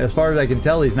 As far as I can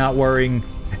tell, he's not wearing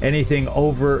anything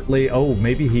overtly... Oh,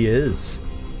 maybe he is.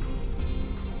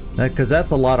 Because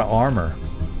that's a lot of armor.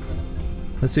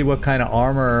 Let's see what kind of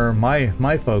armor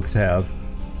my folks have.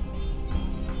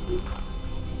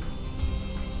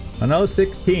 I know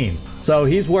 16. So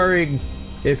he's wearing...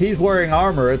 If he's wearing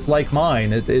armor, it's like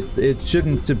mine. It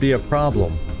shouldn't be a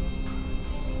problem.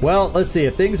 Well, let's see.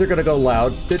 If things are going to go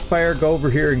loud, Spitfire, go over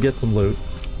here and get some loot.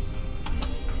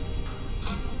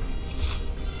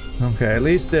 Okay, at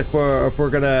least if we're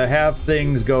going to have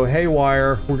things go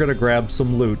haywire, we're going to grab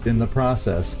some loot in the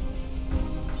process.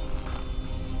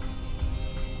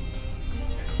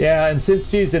 Yeah, and since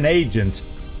she's an agent,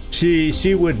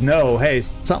 she would know, hey,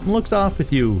 something looks off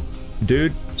with you,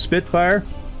 dude. Spitfire?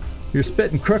 You're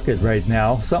spitting crooked right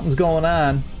now. Something's going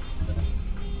on.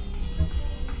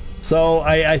 So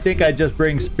I think I just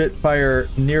bring Spitfire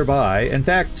nearby. In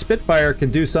fact, Spitfire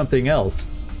can do something else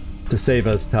to save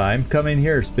us time. Come in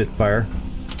here, Spitfire.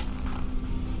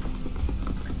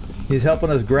 He's helping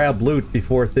us grab loot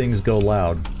before things go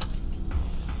loud.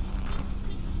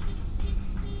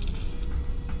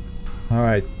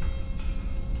 Alright.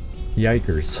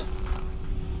 Yikers.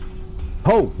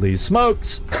 Holy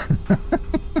smokes!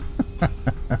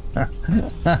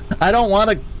 I don't want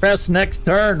to press next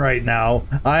turn right now.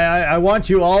 I want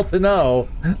you all to know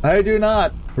I do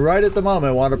not, right at the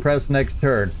moment, want to press next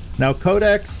turn. Now,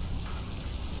 Codex.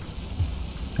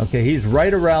 Okay, he's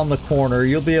right around the corner.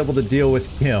 You'll be able to deal with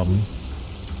him.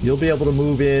 You'll be able to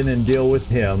move in and deal with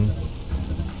him.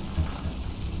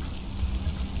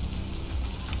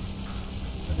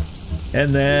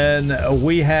 And then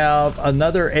we have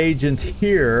another agent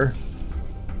here.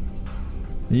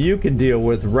 You can deal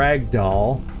with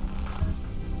Ragdoll.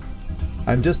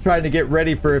 I'm just trying to get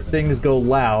ready for if things go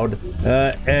loud.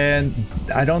 And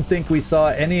I don't think we saw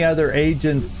any other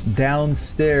agents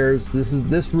downstairs.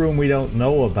 This room we don't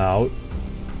know about.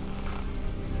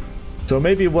 So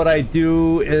maybe what I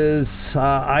do is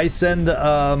I send,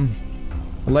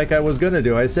 like I was gonna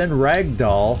do, I send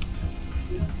Ragdoll.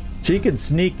 She can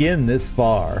sneak in this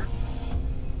far.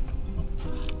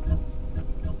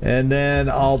 And then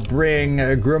I'll bring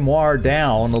Grimoire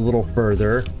down a little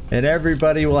further, and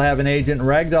everybody will have an agent.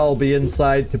 Ragdoll will be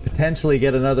inside to potentially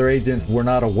get another agent we're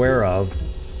not aware of.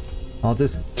 I'll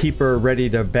just keep her ready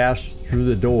to bash through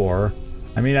the door.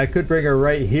 I mean, I could bring her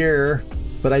right here,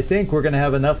 but I think we're going to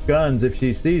have enough guns if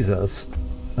she sees us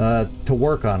to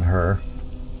work on her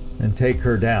and take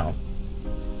her down.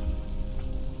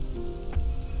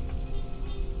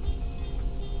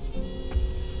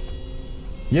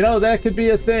 You know, that could be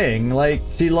a thing. Like,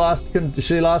 she lost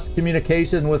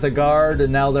communication with a guard,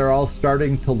 and now they're all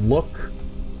starting to look.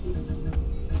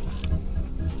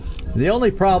 The only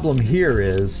problem here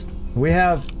is we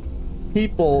have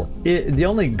people. The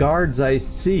only guards I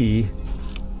see.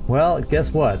 Well,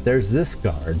 guess what? There's this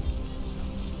guard,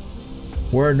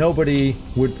 where nobody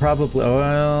would probably.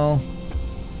 Well,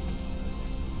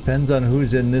 depends on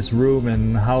who's in this room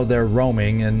and how they're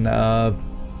roaming, and.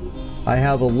 I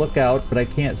have a lookout, but I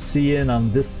can't see in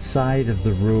on this side of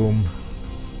the room.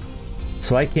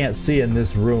 So I can't see in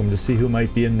this room to see who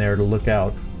might be in there to look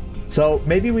out. So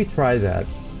maybe we try that.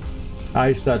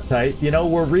 Eyes shut tight. You know,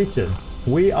 we're reaching.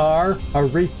 We are a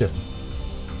reaching.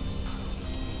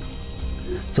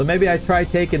 So maybe I try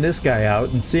taking this guy out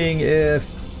and seeing if,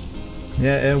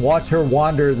 yeah, and watch her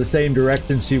wander the same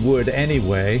direction she would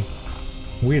anyway.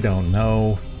 We don't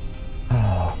know.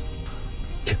 Oh.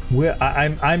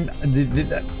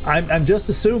 I'm just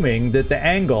assuming that the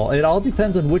angle, it all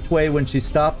depends on which way when she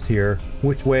stops here,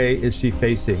 which way is she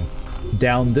facing.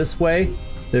 Down this way,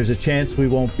 there's a chance we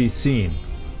won't be seen.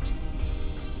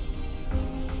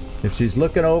 If she's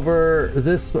looking over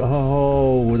this,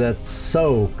 oh, that's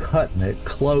so cutting it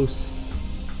close.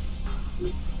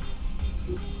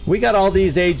 We got all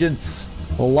these agents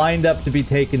lined up to be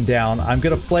taken down. I'm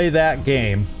gonna play that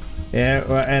game,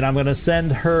 and I'm gonna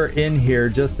send her in here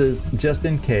just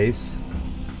in case.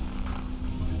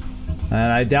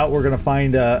 And I doubt we're gonna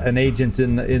find an agent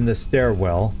in the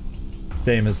stairwell.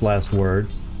 Famous last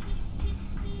words.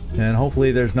 And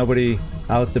hopefully there's nobody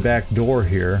out the back door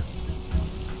here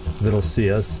that'll see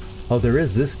us. Oh, there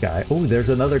is this guy. Oh, there's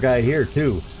another guy here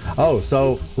too. Oh,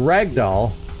 so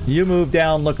Ragdoll, you move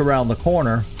down, look around the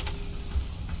corner.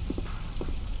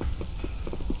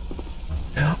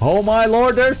 Oh my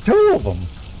lord, there's two of them.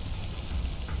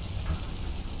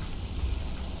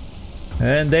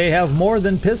 And they have more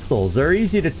than pistols. They're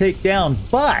easy to take down,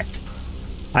 but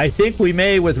I think we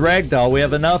may, with Ragdoll, we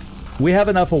have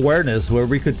enough awareness where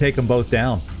we could take them both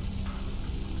down.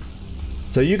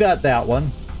 So you got that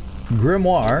one.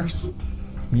 Grimoire,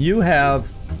 you have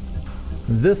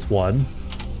this one.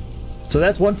 So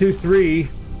that's 1, 2, 3,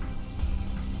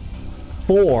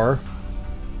 4,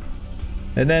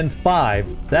 and then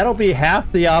 5. That'll be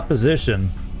half the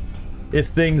opposition if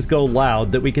things go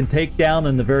loud that we can take down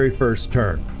in the very first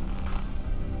turn.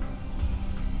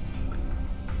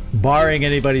 Barring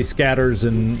anybody scatters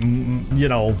and, you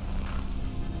know,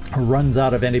 runs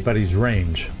out of anybody's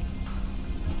range.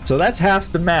 So that's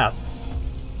half the map.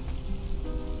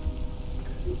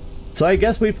 So I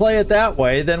guess we play it that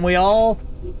way. Then we all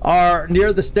are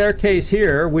near the staircase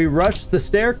here. We rush the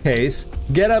staircase,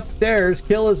 get upstairs,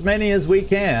 kill as many as we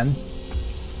can.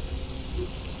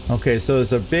 Okay, so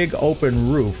there's a big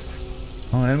open roof.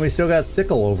 Oh, and we still got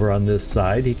Sickle over on this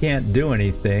side. He can't do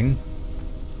anything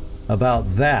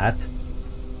about that.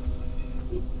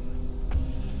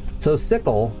 So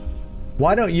Sickle,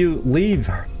 why don't you leave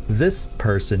this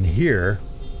person here?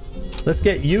 Let's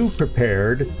get you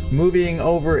prepared, moving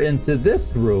over into this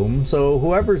room, so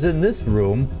whoever's in this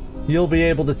room, you'll be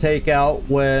able to take out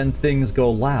when things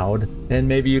go loud, and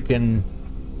maybe you can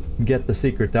get the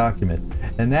secret document.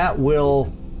 And that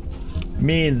will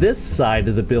mean this side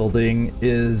of the building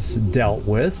is dealt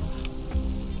with.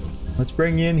 Let's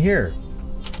bring you in here.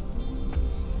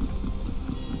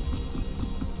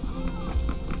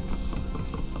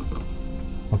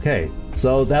 Okay,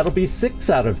 so that'll be 6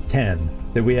 out of 10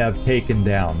 that we have taken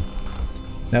down.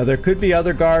 Now there could be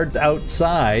other guards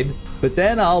outside, but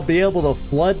then I'll be able to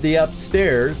flood the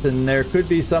upstairs, and there could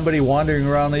be somebody wandering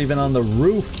around even on the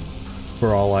roof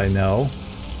for all I know.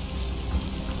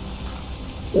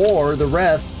 Or the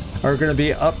rest are going to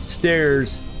be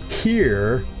upstairs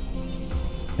here,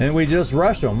 and we just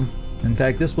rush them. In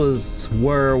fact, this was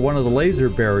where one of the laser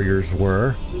barriers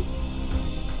were.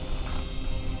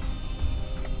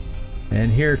 And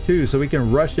here too, so we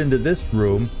can rush into this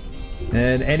room,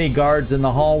 and any guards in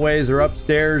the hallways or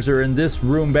upstairs or in this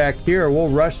room back here, we'll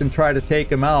rush and try to take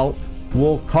them out.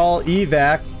 We'll call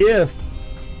evac if,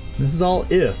 this is all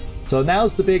if, so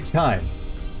now's the big time.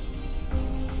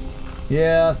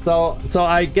 Yeah, so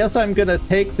I guess I'm gonna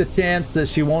take the chance that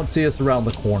she won't see us around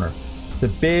the corner. The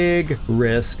big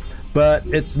risk, but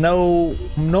it's no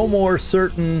more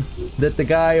certain that the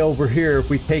guy over here, if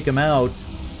we take him out,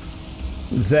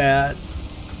 that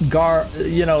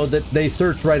that they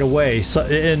search right away. So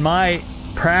in my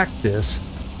practice,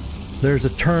 there's a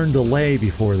turn delay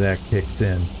before that kicks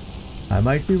in. I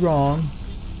might be wrong,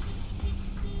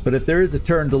 but if there is a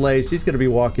turn delay, she's going to be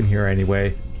walking here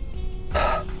anyway.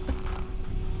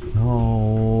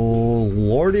 Oh,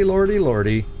 lordy, lordy,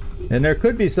 lordy. And there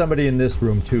could be somebody in this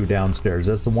room too, downstairs.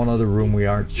 That's the one other room we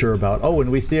aren't sure about. Oh, and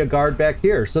we see a guard back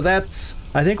here. So that's,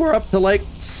 I think we're up to like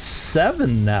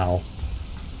 7 now.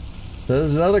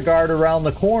 There's another guard around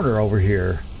the corner over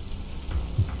here,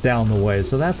 down the way.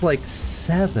 So that's like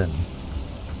 7.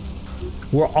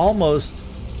 We're almost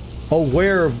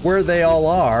aware of where they all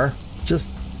are,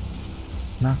 just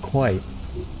not quite.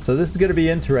 So this is going to be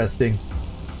interesting.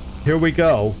 Here we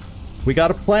go. We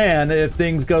got a plan if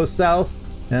things go south,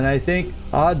 and I think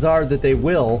odds are that they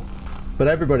will. But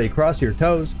everybody, cross your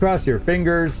toes, cross your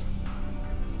fingers,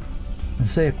 and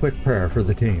say a quick prayer for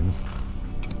the team.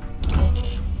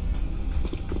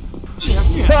 Check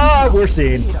Ah, we're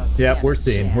seen. Yep, we're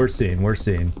seen. We're seen. We're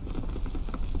seen.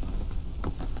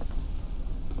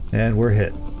 And we're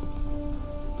hit.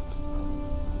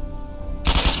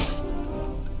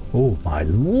 Oh my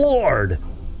lord!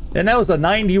 And that was a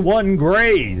 91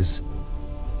 graze!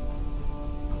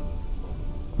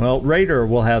 Well, Raider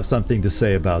will have something to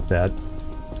say about that.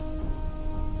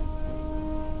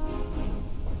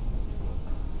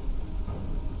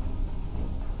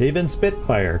 Even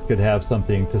Spitfire could have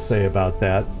something to say about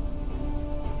that.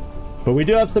 But we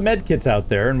do have some medkits out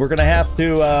there, and we're going to have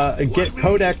to get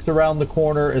Codex around the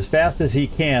corner as fast as he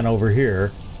can over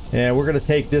here. And we're going to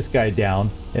take this guy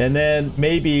down. And then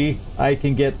maybe I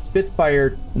can get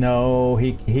Spitfire. No,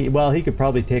 well, he could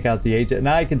probably take out the agent.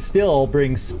 Now I can still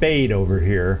bring Spade over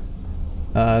here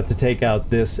to take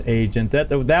out this agent.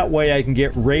 That way I can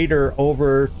get Raider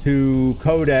over to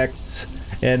Codex.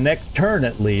 And next turn,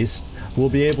 at least, we'll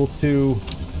be able to...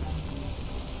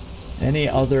 Any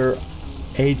other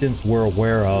agents we're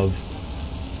aware of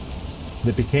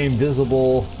that became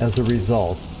visible as a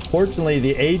result. Fortunately,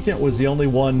 the agent was the only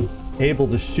one able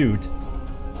to shoot.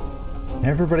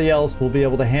 Everybody else will be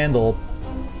able to handle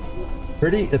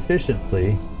pretty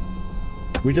efficiently.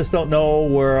 We just don't know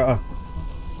where,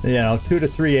 2 to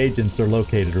 3 agents are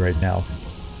located right now.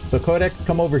 So Codex,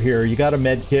 come over here. You got a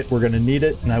med kit. We're going to need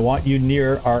it, and I want you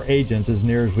near our agent as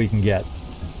near as we can get.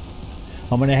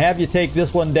 I'm going to have you take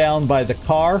this one down by the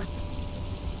car.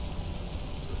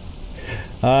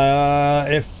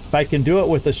 If I can do it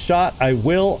with a shot, I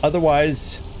will.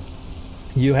 Otherwise,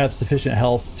 you have sufficient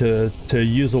health to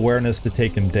use awareness to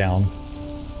take him down.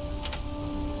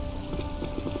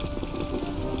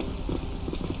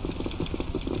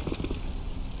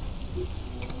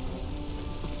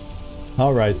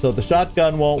 Alright, so the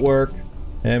shotgun won't work,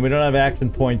 and we don't have action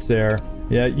points there.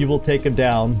 Yeah, you will take him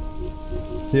down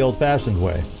the old-fashioned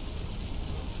way.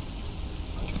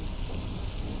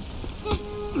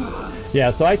 Yeah,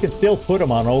 so I can still put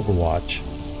him on Overwatch.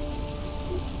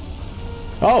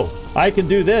 Oh, I can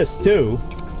do this too.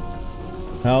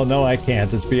 Oh, no, I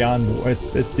can't. It's beyond...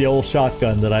 It's the old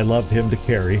shotgun that I love him to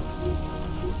carry.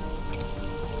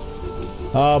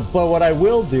 But what I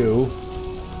will do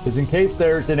is, in case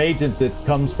there's an agent that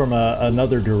comes from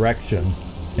another direction.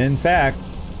 In fact,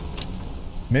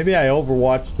 maybe I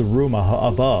overwatch the room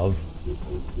above,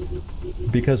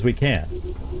 because we can.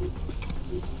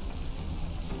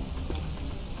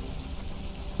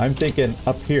 I'm thinking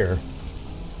up here.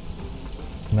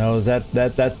 No, is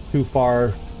that's too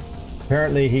far.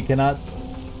 Apparently he cannot.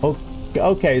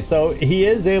 Okay, so he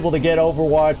is able to get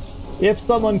Overwatch. If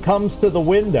someone comes to the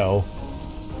window,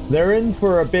 they're in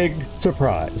for a big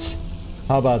surprise.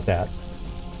 How about that?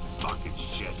 Fucking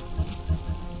shit.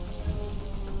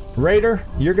 Raider,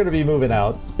 you're going to be moving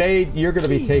out. Spade, you're going to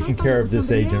be taking care of this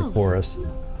agent for us.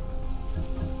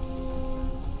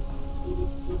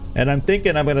 And I'm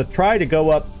thinking I'm going to try to go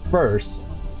up first,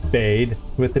 Spade,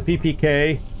 with the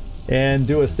PPK and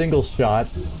do a single shot,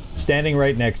 standing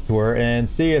right next to her, and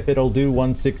see if it'll do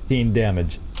 116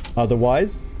 damage.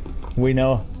 Otherwise, we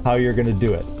know how you're going to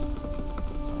do it.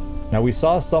 Now, we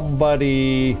saw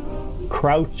somebody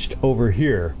crouched over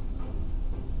here.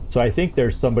 So I think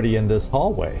there's somebody in this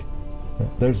hallway.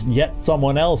 There's yet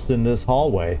someone else in this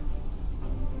hallway.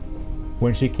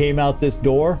 When she came out this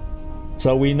door,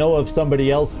 so we know of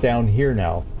somebody else down here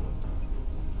now.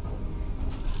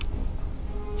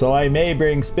 So I may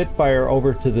bring Spitfire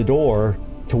over to the door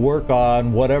to work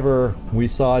on whatever we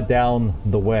saw down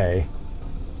the way.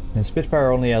 And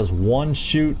Spitfire only has one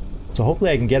shoot, so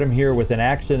hopefully I can get him here with an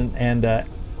action and a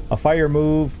fire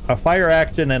move, a fire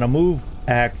action and a move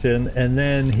action, and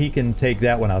then he can take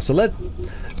that one out. So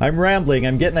I'm rambling,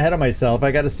 I'm getting ahead of myself.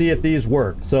 I got to see if these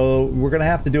work. So we're going to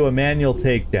have to do a manual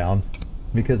takedown,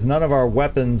 because none of our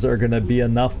weapons are going to be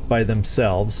enough by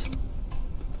themselves.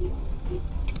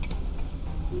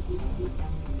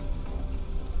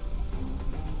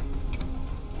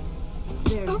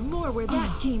 There's more where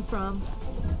that came from.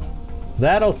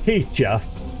 That'll teach ya.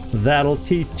 That'll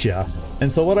teach ya.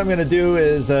 And so what I'm going to do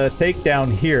is take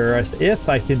down here, if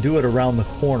I can do it around the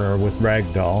corner with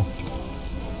Ragdoll.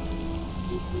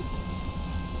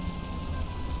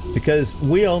 Because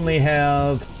we only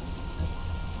have...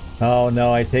 Oh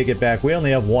no, I take it back. We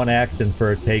only have one action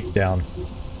for a takedown.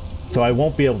 So I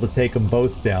won't be able to take them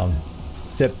both down.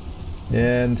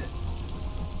 And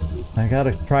I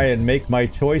gotta try and make my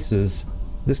choices.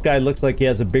 This guy looks like he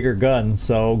has a bigger gun,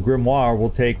 so Grimoire will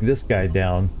take this guy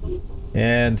down.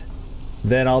 And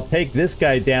then I'll take this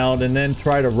guy down and then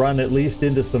try to run at least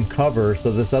into some cover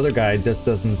so this other guy just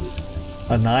doesn't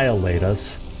annihilate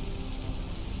us.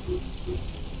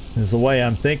 Is the way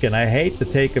I'm thinking. I hate to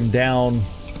take him down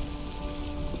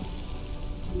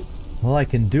Well, I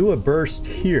can do a burst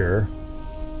here.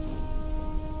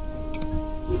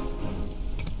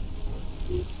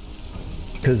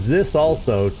 Because this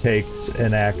also takes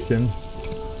an action.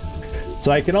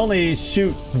 So I can only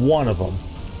shoot one of them.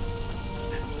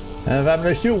 And if I'm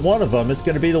going to shoot one of them, it's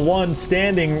going to be the one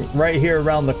standing right here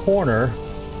around the corner.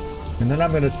 And then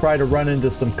I'm going to try to run into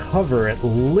some cover at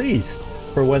least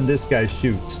for when this guy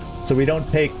shoots. So we don't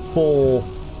take full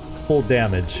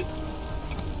damage.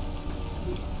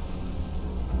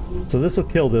 So this will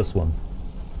kill this one.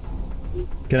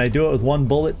 Can I do it with one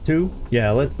bullet too?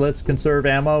 Yeah, let's conserve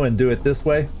ammo and do it this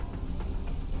way.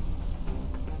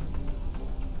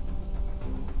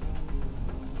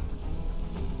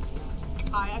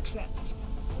 I accept.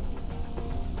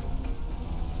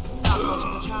 Not much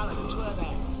of a challenge, were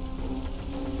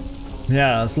they?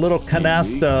 Yeah, this little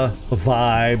canasta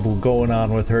vibe going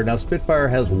on with her. Now Spitfire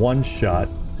has one shot,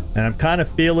 and I'm kind of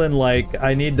feeling like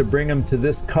I need to bring him to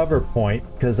this cover point,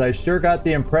 because I sure got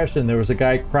the impression there was a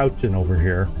guy crouching over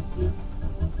here.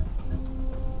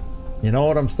 You know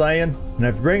what I'm saying? And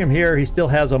if I bring him here, he still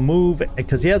has a move,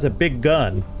 because he has a big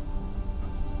gun.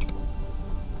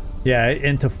 Yeah,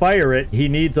 and to fire it, he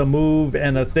needs a move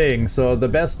and a thing. So the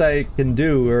best I can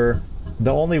do, or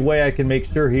the only way I can make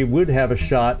sure he would have a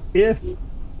shot, if,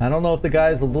 I don't know if the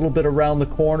guy's a little bit around the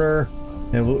corner,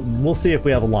 and we'll see if we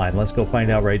have a line. Let's go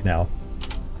find out right now.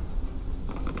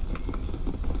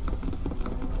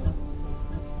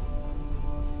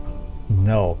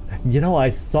 No. You know, I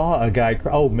saw a guy,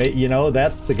 oh, you know,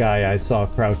 that's the guy I saw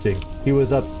crouching. He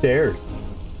was upstairs.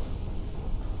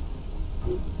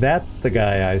 That's the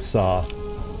guy I saw.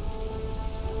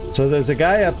 So there's a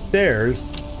guy upstairs,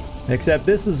 except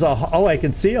this is a... Oh, I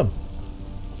can see him.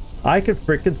 I can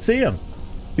freaking see him.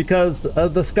 Because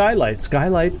of the skylights.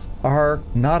 Skylights are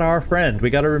not our friend. We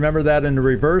got to remember that in the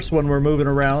reverse when we're moving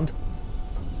around.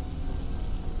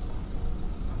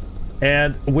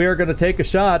 And we're going to take a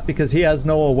shot because he has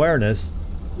no awareness.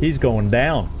 He's going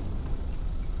down.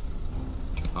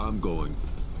 I'm going.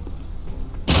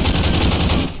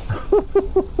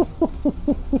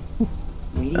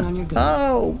 Waiting on your gun.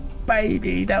 Oh,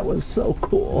 baby, that was so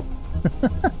cool.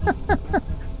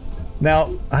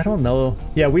 Now, I don't know.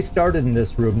 Yeah, we started in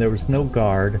this room. There was no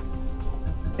guard.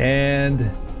 And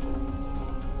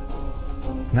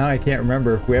now I can't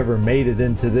remember if we ever made it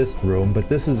into this room, but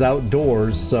this is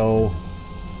outdoors, so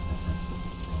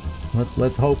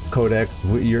let's hope, Codex,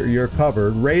 you're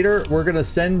covered. Raider, we're going to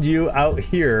send you out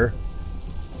here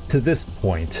to this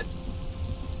point.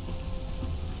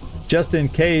 Just in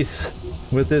case,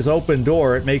 with this open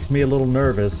door, it makes me a little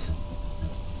nervous.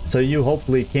 So you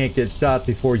hopefully can't get shot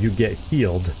before you get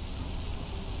healed.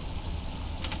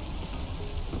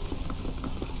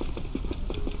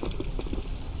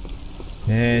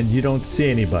 And you don't see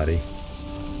anybody.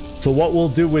 So what we'll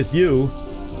do with you,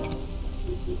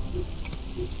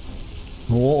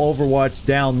 we'll overwatch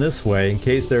down this way in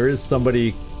case there is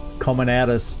somebody coming at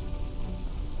us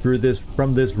through this,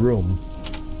 from this room.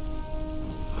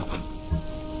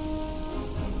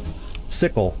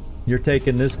 Sickle, you're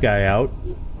taking this guy out.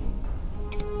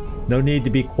 No need to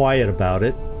be quiet about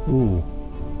it. Ooh.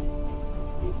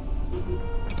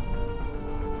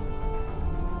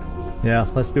 Yeah,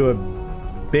 let's do a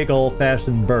big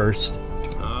old-fashioned burst.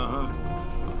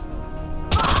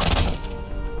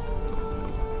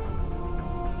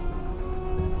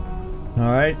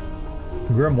 Alright.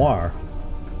 Grimoire.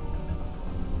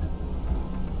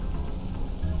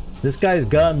 This guy's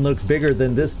gun looks bigger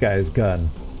than this guy's gun.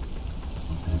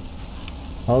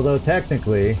 Although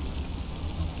technically,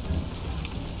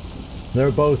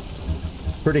 they're both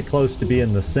pretty close to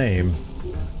being the same.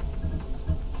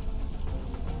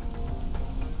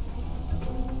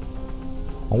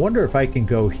 I wonder if I can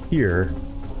go here.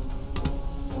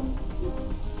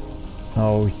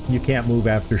 Oh, you can't move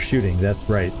after shooting, that's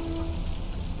right.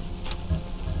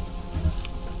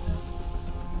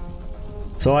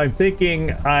 So I'm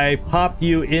thinking I pop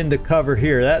you into cover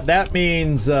here. That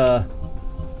means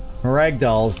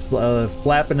Ragdoll's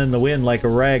flapping in the wind like a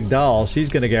rag doll. She's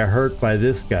gonna get hurt by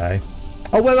this guy.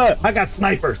 Oh, wait, I got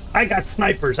snipers. I got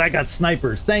snipers.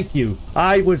 Thank you.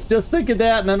 I was just thinking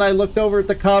that, and then I looked over at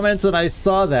the comments and I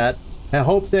saw that. At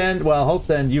Hope's End, well, Hope's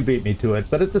End, you beat me to it.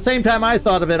 But at the same time I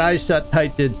thought of it, I Shut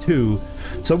Tight did too.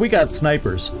 So we got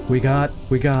snipers. We got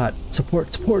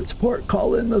support.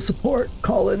 Call in the support.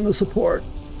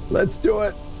 Let's do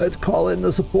it. Let's call in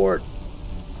the support.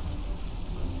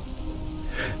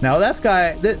 Now that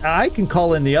guy, I can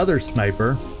call in the other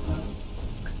sniper.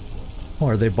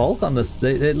 Or are they both on this?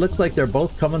 It looks like they're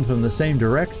both coming from the same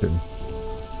direction.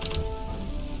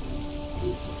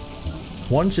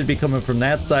 One should be coming from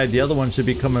that side, the other one should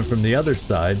be coming from the other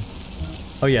side.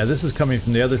 Oh yeah, this is coming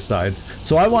from the other side.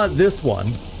 So I want this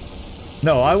one.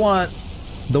 No, I want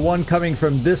the one coming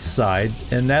from this side,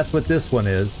 and that's what this one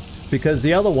is, because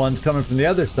the other one's coming from the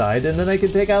other side, and then I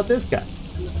can take out this guy.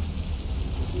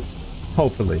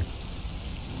 Hopefully.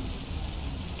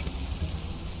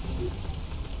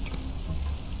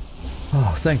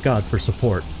 Oh, thank God for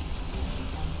support.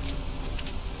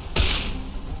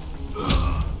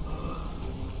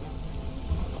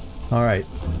 Alright,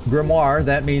 Grimoire,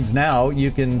 that means now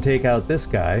you can take out this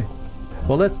guy.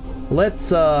 Well, let's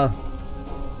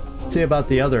see about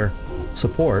the other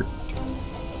support.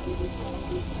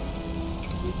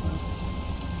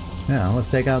 Yeah, let's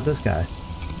take out this guy.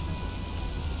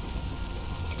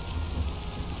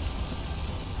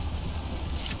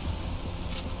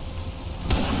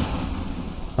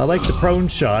 I like the prone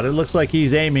shot. It looks like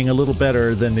he's aiming a little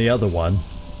better than the other one.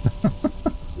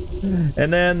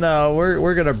 And then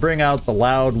we're gonna bring out the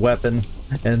loud weapon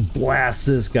and blast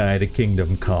this guy to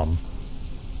Kingdom Come.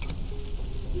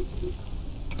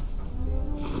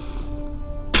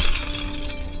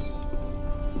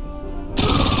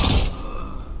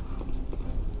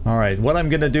 Alright, what I'm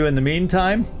gonna do in the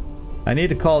meantime, I need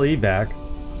to call evac.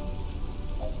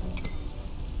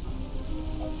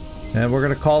 And we're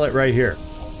gonna call it right here.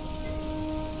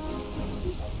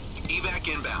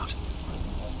 Evac inbound.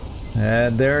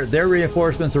 And their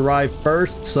reinforcements arrive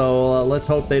first, so let's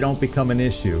hope they don't become an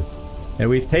issue. And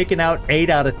we've taken out 8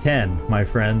 out of 10, my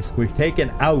friends. We've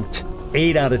taken out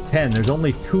 8 out of 10. There's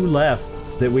only 2 left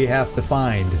that we have to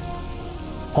find.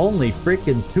 Only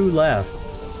freaking 2 left.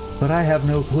 But I have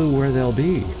no clue where they'll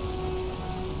be.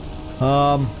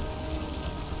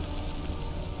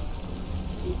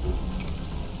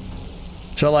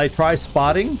 Shall I try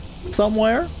spotting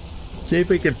somewhere? See if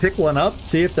we can pick one up?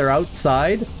 See if they're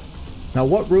outside? Now,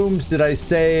 what rooms did I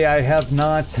say I have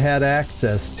not had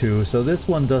access to? So this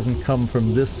one doesn't come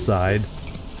from this side.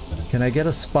 Can I get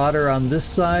a spotter on this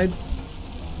side?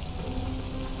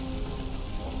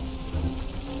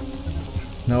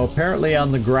 No, apparently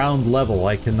on the ground level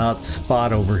I cannot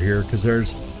spot over here because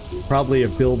there's probably a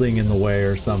building in the way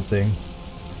or something.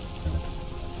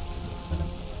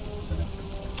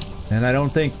 And I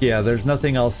don't think, yeah, there's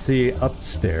nothing I'll see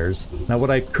upstairs. Now what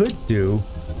I could do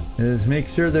is make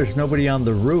sure there's nobody on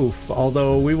the roof,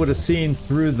 although we would have seen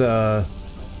through the...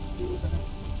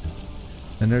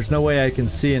 And there's no way I can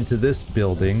see into this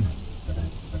building.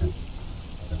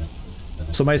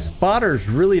 So my spotters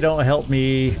really don't help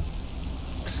me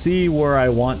see where I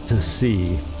want to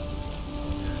see.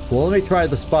 Well, let me try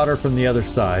the spotter from the other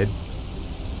side.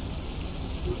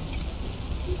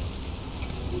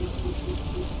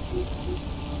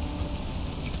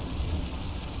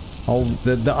 Oh,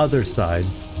 the other side.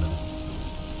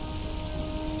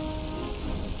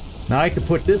 Now I can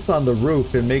put this on the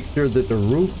roof and make sure that the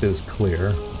roof is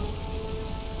clear.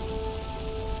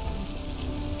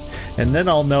 And then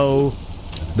I'll know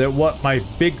that what my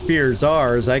big fears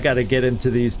are is I got to get into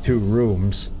these 2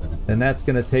 rooms. And that's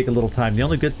going to take a little time. The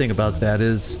only good thing about that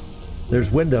is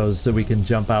there's windows that we can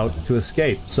jump out to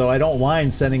escape. So I don't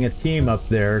mind sending a team up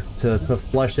there to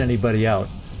flush anybody out.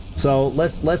 So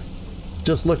let's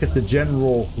just look at the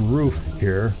general roof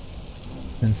here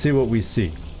and see what we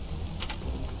see.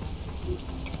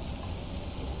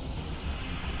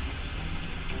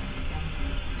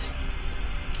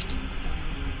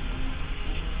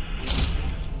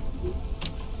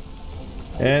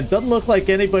 And it doesn't look like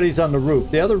anybody's on the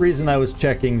roof. The other reason I was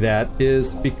checking that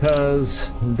is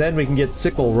because then we can get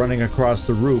Sickle running across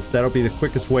the roof. That'll be the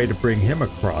quickest way to bring him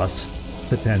across,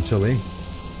 potentially.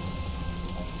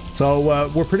 So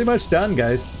we're pretty much done,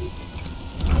 guys.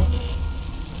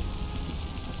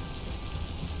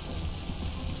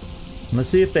 Let's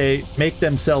see if they make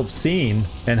themselves seen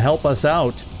and help us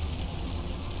out,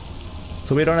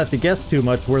 so we don't have to guess too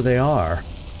much where they are.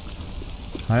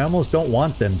 I almost don't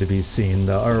want them to be seen,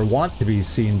 though, or want to be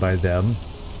seen by them.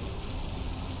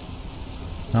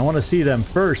 I want to see them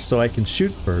first so I can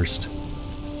shoot first.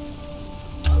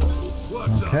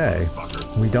 Okay,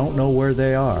 we don't know where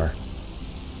they are.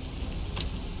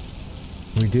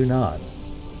 We do not.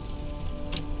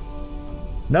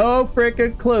 No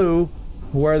freaking clue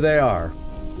where they are.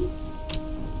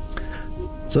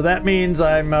 So that means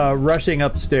I'm rushing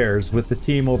upstairs with the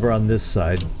team over on this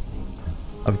side.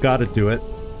 I've got to do it.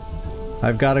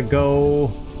 I've got to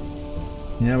go...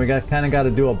 You know, we kind of got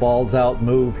to do a balls out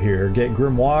move here. Get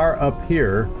Grimoire up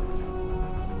here.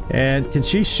 And can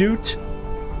she shoot?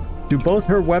 Do both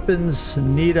her weapons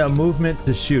need a movement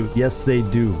to shoot? Yes, they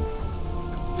do.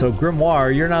 So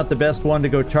Grimoire, you're not the best one to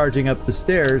go charging up the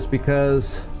stairs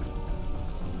because...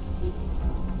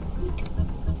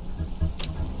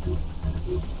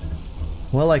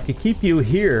 Well, I could keep you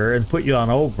here and put you on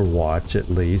Overwatch at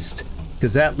least,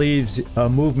 because that leaves a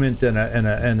movement and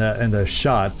a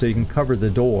shot, so you can cover the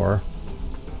door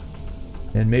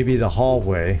and maybe the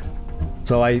hallway.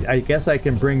 So I guess I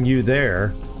can bring you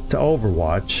there to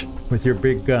Overwatch with your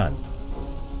big gun.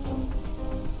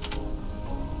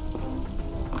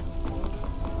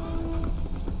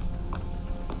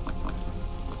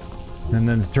 And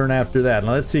then the turn after that.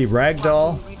 Now let's see,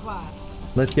 Ragdoll.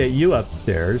 Let's get you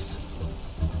upstairs.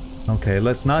 Okay,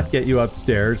 let's not get you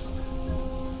upstairs.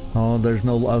 Oh, there's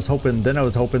no... I was hoping there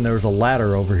was a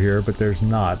ladder over here, but there's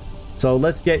not. So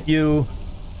let's get you...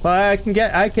 Well, I can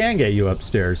get you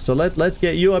upstairs. So let's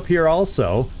get you up here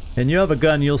also. And you have a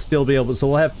gun, you'll still be able to... So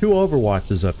we'll have 2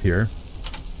 Overwatches up here.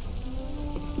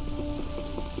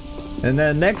 And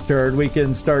then next turn, we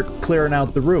can start clearing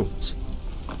out the rooms.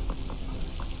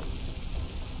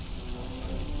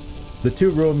 The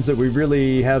 2 rooms that we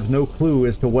really have no clue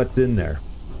as to what's in there.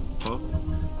 Huh?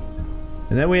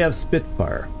 And then we have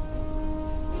Spitfire.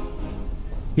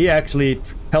 He actually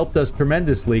helped us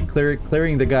tremendously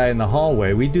clearing the guy in the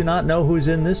hallway. We do not know who's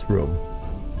in this room.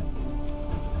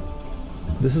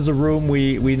 This is a room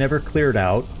we never cleared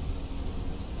out.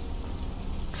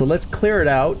 So let's clear it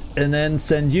out and then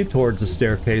send you towards the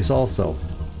staircase also.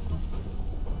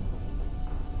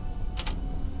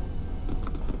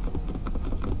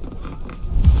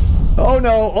 Oh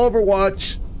no,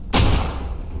 Overwatch!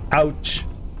 Ouch.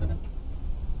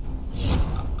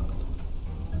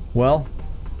 Well,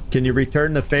 can you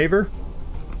return the favor?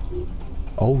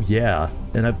 Oh yeah,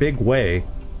 in a big way.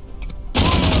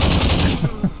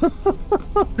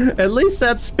 At least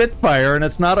that's Spitfire and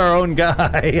it's not our own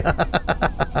guy.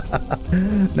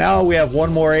 Now we have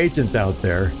 1 more agent out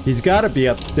there. He's got to be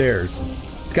upstairs.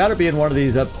 It's got to be in one of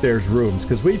these upstairs rooms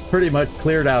because we've pretty much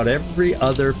cleared out every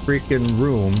other freaking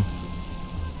room.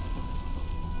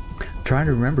 Trying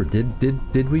to remember,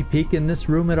 did we peek in this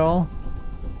room at all?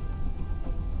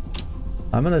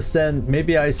 I'm gonna send,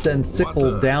 maybe I send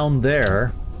Sickle down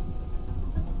there.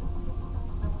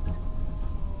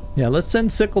 Yeah, let's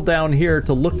send Sickle down here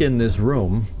to look in this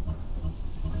room.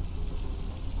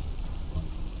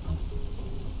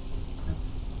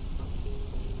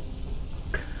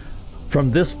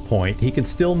 From this point, he can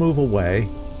still move away.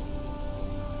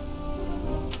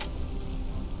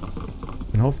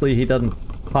 And hopefully he doesn't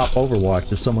pop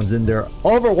Overwatch if someone's in there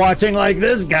overwatching like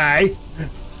this guy.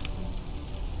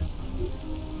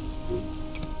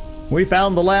 We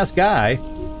found the last guy,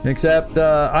 except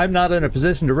I'm not in a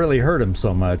position to really hurt him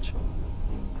so much.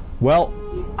 Well,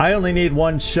 I only need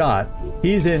 1 shot.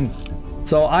 He's in,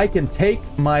 so I can take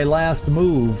my last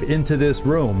move into this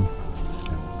room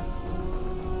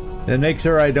and make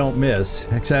sure I don't miss,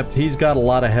 except he's got a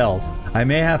lot of health. I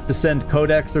may have to send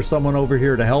Codex or someone over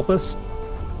here to help us.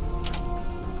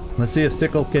 Let's see if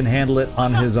Sickle can handle it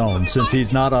on his own, since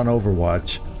he's not on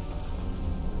Overwatch.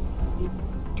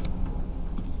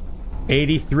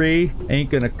 83 ain't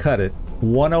gonna cut it.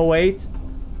 108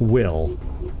 will.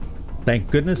 Thank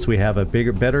goodness we have a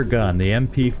bigger, better gun, the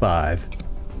MP5.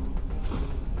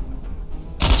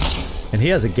 And he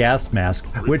has a gas mask,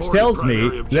 which tells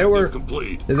me there were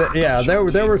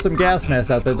some gas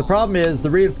masks out there. The problem is the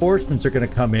reinforcements are going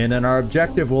to come in and our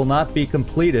objective will not be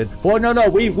completed. Well, no,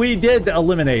 we did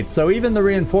eliminate, so even the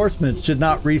reinforcements should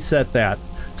not reset that.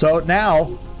 So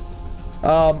now,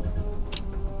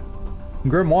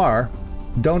 Grimoire,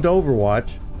 don't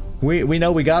Overwatch. We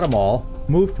know we got them all.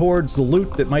 Move towards the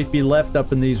loot that might be left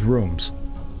up in these rooms.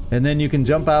 And then you can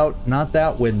jump out, not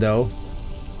that window.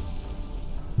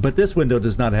 But this window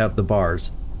does not have the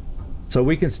bars. So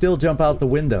we can still jump out the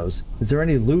windows. Is there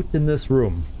any loot in this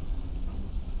room?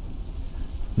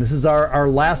 This is our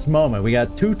last moment. We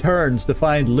got 2 turns to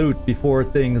find loot before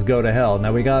things go to hell.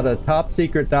 Now we got a top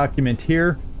secret document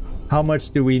here. How much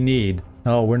do we need?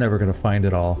 Oh, we're never going to find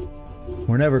it all.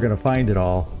 We're never going to find it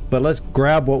all. But let's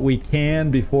grab what we can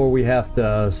before we have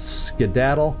to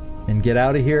skedaddle and get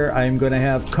out of here. I'm going to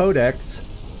have Codex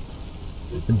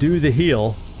do the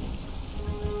heal.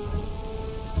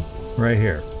 Right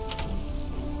here.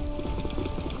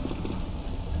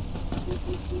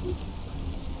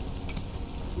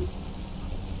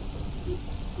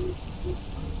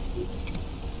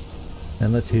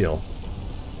 And let's heal.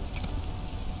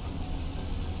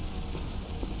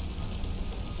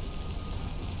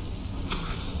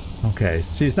 Okay,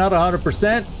 she's not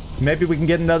 100%. Maybe we can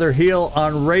get another heal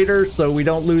on Raider so we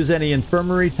don't lose any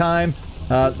infirmary time.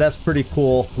 That's pretty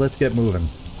cool. Let's get moving.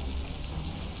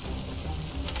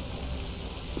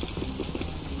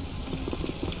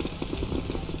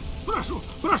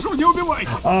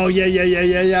 Oh,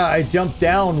 yeah. I jumped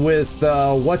down with,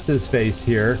 what's-his-face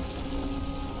here.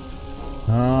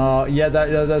 Oh, yeah,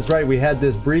 that's right. We had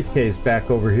this briefcase back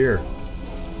over here.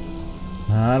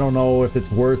 I don't know if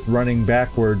it's worth running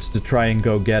backwards to try and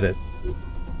go get it.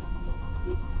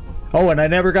 Oh, and I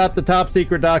never got the top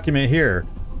secret document here.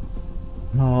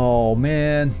 Oh,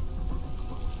 man.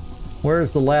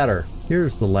 Where's the ladder?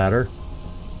 Here's the ladder.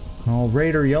 Oh,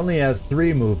 Raider, you only have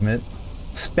 3 movement.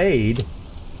 Spade.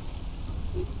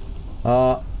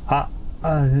 Am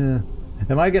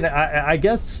I gonna... I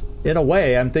guess, in a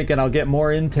way, I'm thinking I'll get more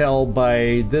intel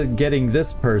by getting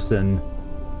this person,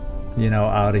 you know,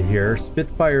 out of here.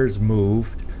 Spitfire's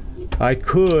moved. I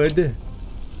could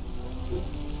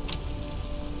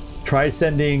try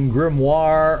sending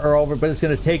Grimoire or over, but it's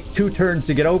going to take 2 turns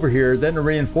to get over here. Then the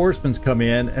reinforcements come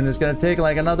in, and it's going to take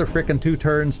like another frickin' 2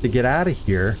 turns to get out of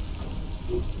here.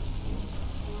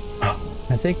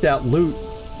 I think that loot...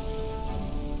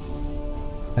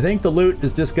 I think the loot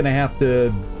is just going to have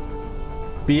to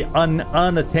be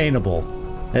unattainable.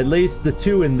 At least the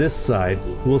 2 in this side.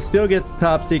 We'll still get the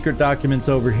top secret documents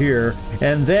over here.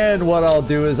 And then what I'll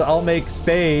do is I'll make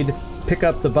Spade pick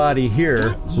up the body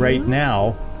here right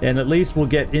now. And at least we'll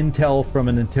get intel from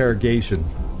an interrogation.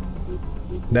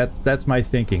 That's my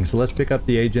thinking. So let's pick up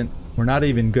the agent. We're not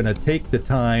even going to take the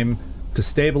time to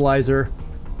stabilize her.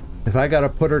 If I got to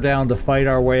put her down to fight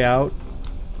our way out,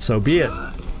 so be it.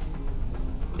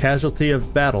 Casualty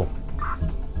of battle.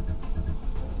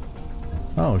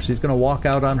 Oh, she's gonna walk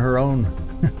out on her own.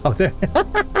 Oh, there.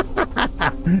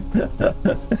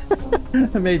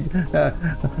 I made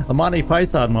a Monty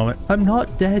Python moment. I'm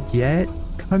not dead yet.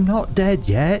 I'm not dead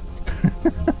yet.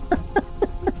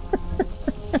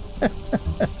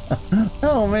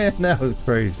 Oh man, that was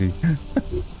crazy.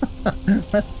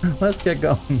 Let's get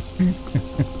going.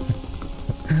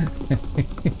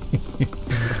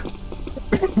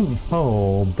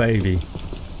 Oh baby.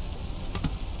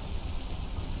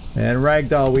 And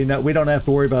Ragdoll, we don't have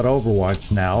to worry about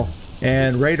Overwatch now.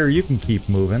 And Raider, you can keep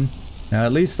moving. Now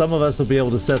at least some of us will be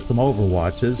able to set some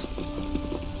Overwatches.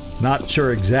 Not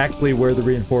sure exactly where the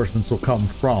reinforcements will come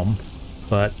from,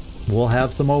 but we'll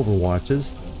have some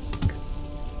Overwatches.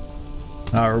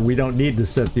 Or we don't need to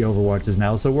set the Overwatches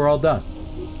now, so we're all done.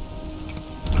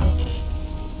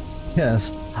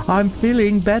 Yes, I'm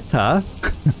feeling better.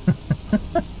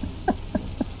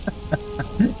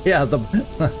 Yeah,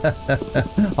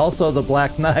 also the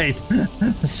Black Knight.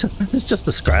 It's just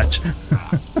a scratch.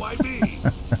 Why me?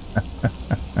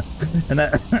 And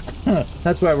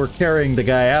that's why we're carrying the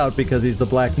guy out, because he's the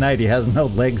Black Knight. He has no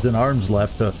legs and arms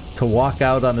left to walk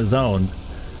out on his own.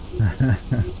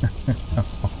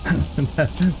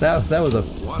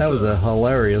 that was a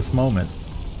hilarious moment.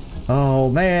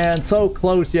 Oh man, so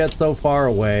close yet so far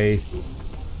away.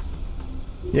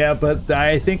 Yeah, but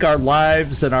I think our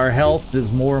lives and our health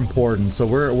is more important, so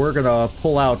we're gonna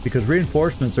pull out because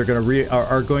reinforcements are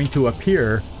going to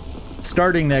appear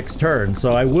starting next turn.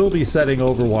 So I will be setting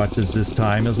Overwatches this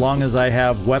time, as long as I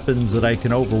have weapons that I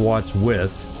can Overwatch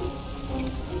with.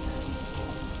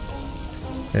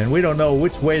 And we don't know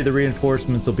which way the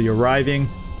reinforcements will be arriving.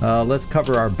 Let's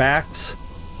cover our backs.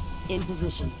 In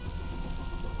position.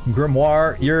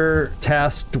 Grimoire, you're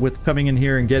tasked with coming in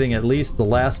here and getting at least the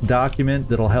last document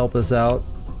that'll help us out.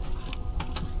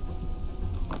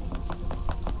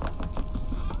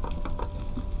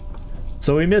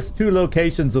 So we missed 2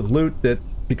 locations of loot that,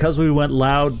 because we went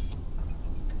loud,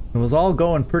 it was all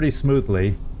going pretty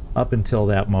smoothly up until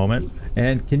that moment.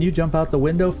 And can you jump out the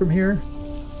window from here?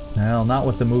 Well, not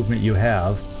with the movement you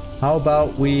have. How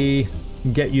about we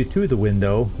get you to the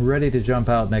window, ready to jump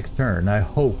out next turn? I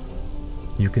hope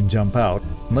you can jump out.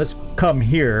 Let's come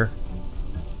here,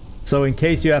 so in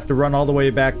case you have to run all the way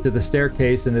back to the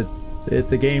staircase and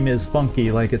the game is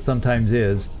funky like it sometimes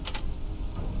is,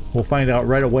 we'll find out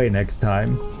right away next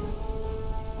time.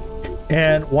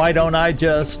 And why don't I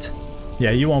just...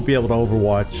 Yeah, you won't be able to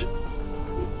Overwatch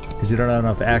because you don't have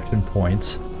enough action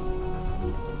points.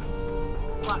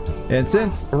 And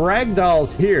since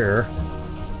Ragdoll's here,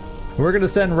 we're gonna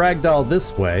send Ragdoll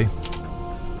this way.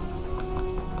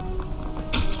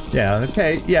 Yeah,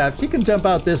 okay, yeah, if you can jump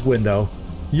out this window,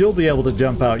 you'll be able to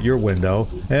jump out your window.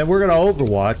 And we're gonna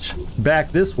Overwatch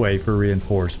back this way for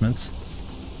reinforcements.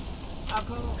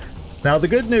 Now the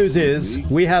good news is,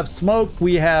 we have smoke,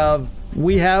 we have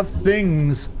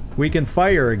things we can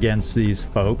fire against these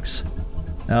folks.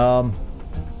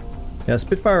 Yeah,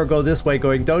 Spitfire will go this way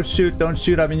going, don't shoot,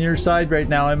 I'm on your side right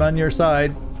now, I'm on your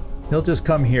side. He'll just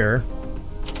come here.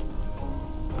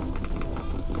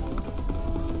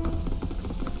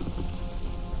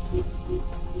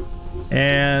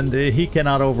 And he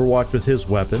cannot Overwatch with his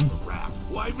weapon.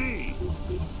 Why me?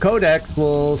 Codex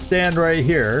will stand right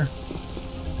here.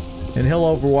 And he'll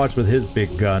overwatch with his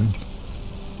big gun.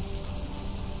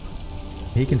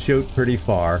 He can shoot pretty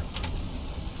far.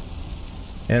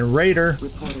 And Raider,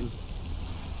 Reporting.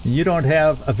 you don't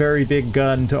have a very big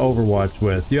gun to overwatch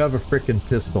with. You have a frickin'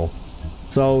 pistol.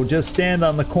 So just stand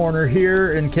on the corner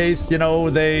here in case, you know,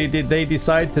 they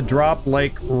decide to drop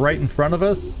like right in front of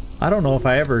us. I don't know if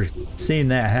I ever seen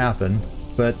that happen,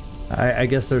 but I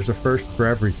guess there's a first for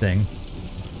everything.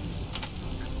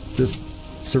 Just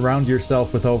surround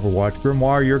yourself with Overwatch.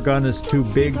 Grimoire, your gun is too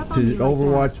big to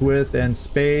overwatch with, and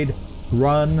Spade,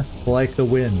 run like the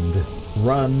wind.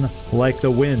 Run like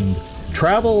the wind.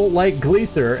 Travel like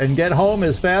Gleaser and get home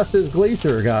as fast as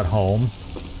Gleaser got home.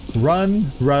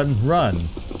 Run, run, run.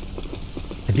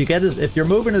 If you're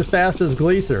moving as fast as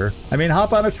Gleaser, I mean,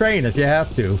 hop on a train if you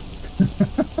have to.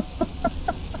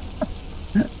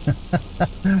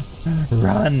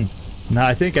 Run. Now,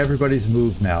 I think everybody's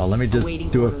moved now. Let me just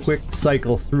do a quick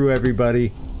cycle through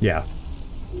everybody. Yeah.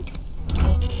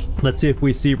 Let's see if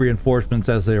we see reinforcements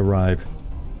as they arrive.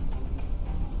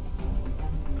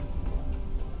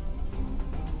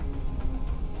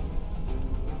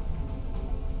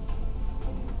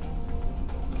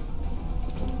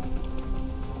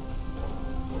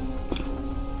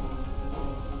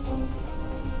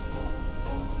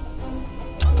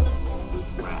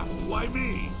 Why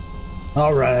me?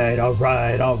 All right, all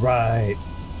right, all right.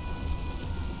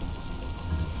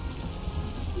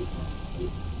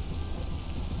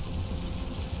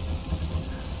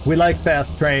 We like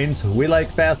fast trains. We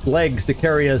like fast legs to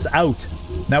carry us out.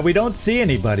 Now, we don't see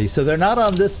anybody, so they're not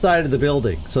on this side of the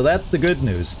building. So that's the good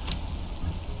news.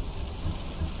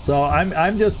 So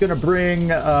I'm just going to bring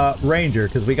Ranger,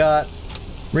 because we got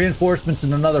reinforcements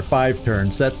in another 5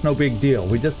 turns. That's no big deal.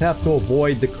 We just have to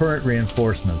avoid the current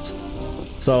reinforcements.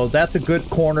 So that's a good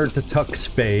corner to tuck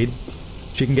Spade.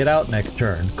 She can get out next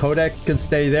turn. Codex can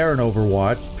stay there and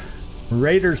overwatch.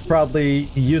 Raider's probably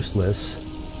useless.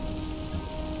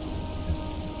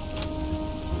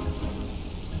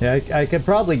 Yeah, I could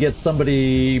probably get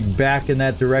somebody back in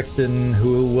that direction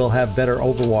who will have better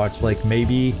overwatch, like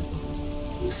maybe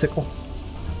Sickle.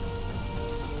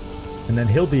 And then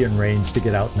he'll be in range to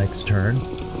get out next turn.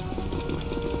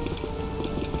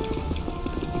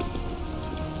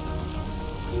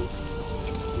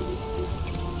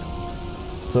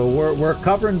 So we're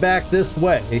covering back this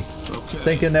way,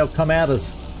 thinking they'll come at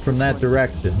us from that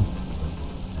direction.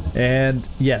 And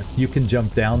yes, you can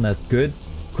jump down, that's good.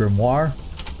 Grimoire.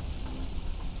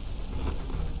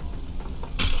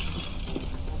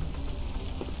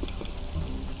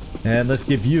 And let's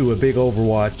give you a big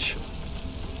overwatch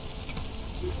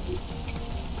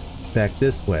back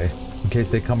this way, in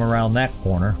case they come around that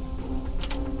corner.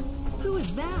 Who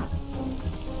is that?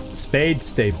 Spade,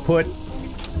 stay put.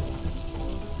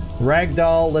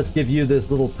 Ragdoll, let's give you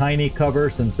this little tiny cover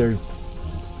since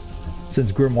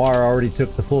Grimoire already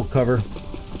took the full cover.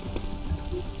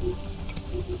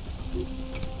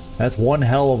 That's one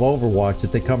hell of Overwatch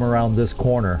if they come around this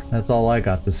corner. That's all I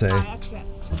got to say. I accept.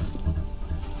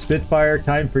 Spitfire,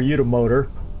 time for you to motor.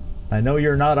 I know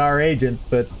you're not our agent,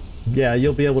 but yeah,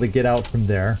 you'll be able to get out from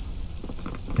there.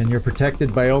 And you're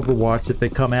protected by Overwatch if they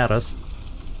come at us.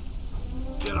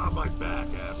 Get on my back,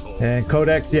 asshole. And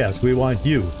Codex, yes, we want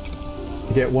you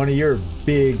to get one of your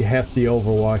big, hefty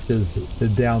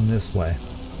Overwatches down this way.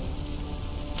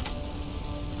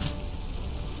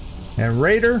 And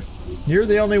Raider, you're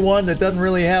the only one that doesn't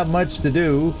really have much to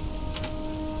do.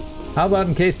 How about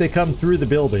in case they come through the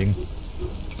building,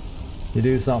 you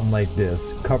do something like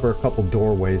this. Cover a couple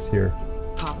doorways here.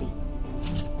 Copy.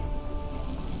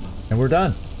 And we're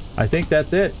done. I think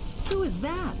that's it. Who is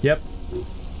that? Yep.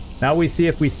 Now we see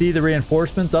if we see the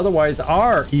reinforcements. Otherwise,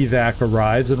 our evac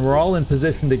arrives and we're all in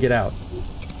position to get out.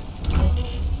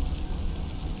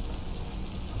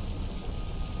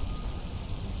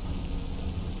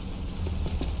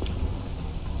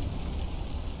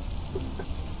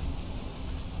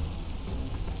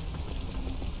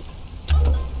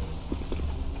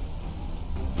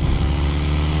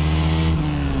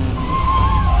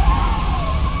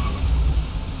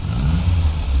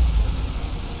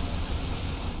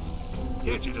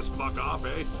 Can't you just fuck off,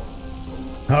 eh?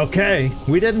 Okay,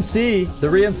 we didn't see the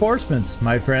reinforcements,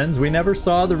 my friends. We never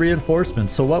saw the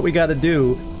reinforcements. So what we got to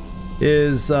do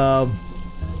is, I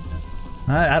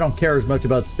don't care as much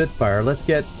about Spitfire. Let's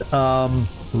get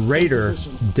Raider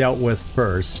dealt with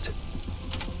first.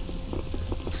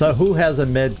 So who has a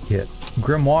med kit?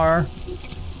 Grimoire,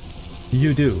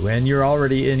 you do, and you're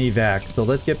already in evac. So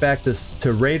let's get back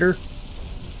to Raider.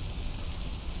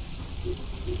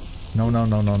 No, no,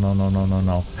 no, no, no, no, no, no,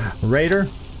 no. Raider,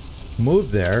 move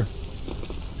there.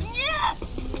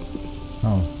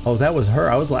 Oh. Oh, that was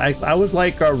her. I was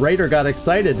like Raider got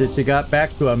excited that she got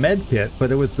back to a med kit,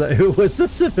 but it was the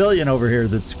civilian over here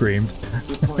that screamed.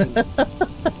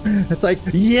 It's like,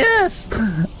 yes,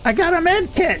 I got a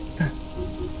med kit.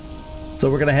 So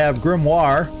we're gonna have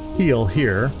Grimoire heal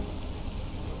here.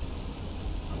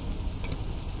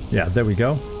 Yeah, there we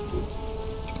go.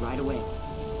 Right away.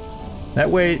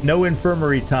 That way, no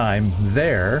infirmary time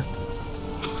there.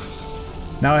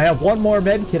 Now I have one more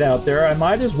med kit out there. I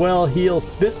might as well heal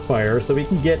Spitfire so we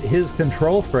can get his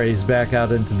control phrase back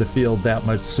out into the field that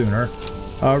much sooner.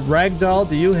 Ragdoll,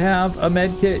 do you have a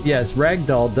med kit? Yes,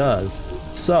 Ragdoll does.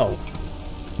 So,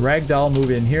 Ragdoll,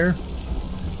 move in here.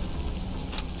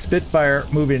 Spitfire,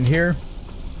 move in here.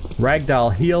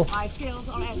 Ragdoll, heal. My skills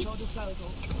are at your disposal.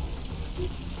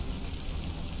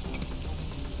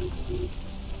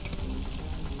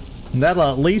 And that'll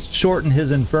at least shorten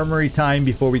his infirmary time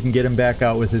before we can get him back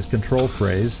out with his control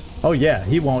phrase. Oh yeah,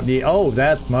 he won't need... Oh,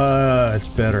 that's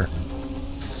much better.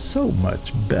 So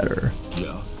much better.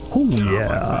 Yeah. Oh Get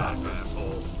yeah. off my back,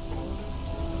 asshole.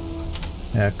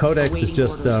 Yeah, Codex is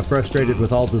just frustrated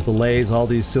with all the delays, all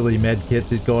these silly med kits.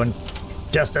 He's going,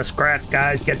 just a scratch,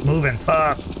 guys, get moving,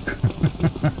 fuck.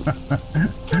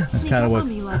 That's kind of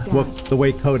what the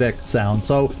way Codex sounds.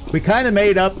 So we kind of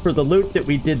made up for the loot that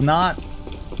we did not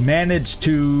manage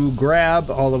to grab,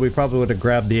 although we probably would have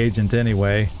grabbed the agent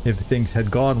anyway if things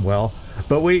had gone well.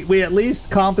 But we at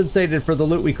least compensated for the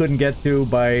loot we couldn't get to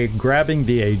by grabbing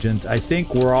the agent. I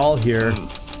think we're all here.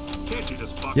 Can't you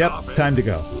just fuck Yep, off, eh? time to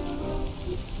go.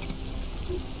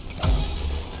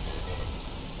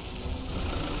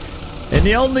 And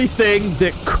the only thing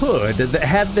that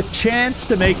had the chance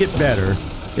to make it better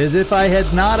is if I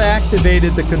had not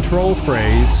activated the control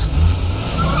phrase.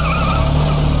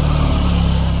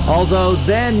 Although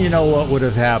then, you know what would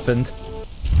have happened?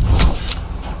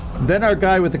 Then our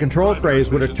guy with the control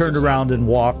phrase would have turned around and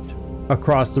walked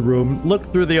across the room,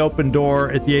 looked through the open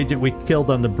door at the agent we killed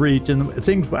on the breach, and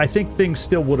I think things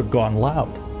still would have gone loud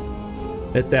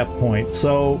at that point.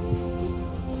 So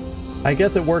I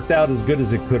guess it worked out as good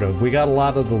as it could have. We got a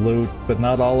lot of the loot, but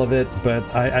not all of it, but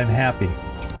I'm happy.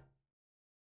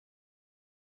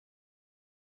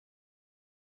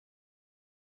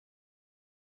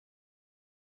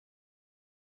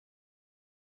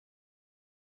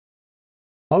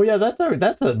 Oh yeah, that's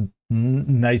a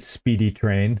nice speedy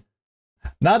train.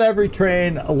 Not every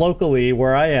train locally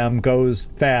where I am goes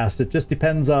fast. It just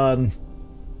depends on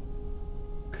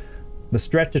the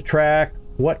stretch of track,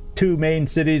 what two main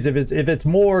cities. If it's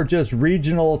more just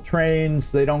regional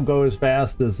trains, they don't go as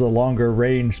fast as the longer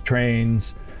range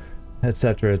trains,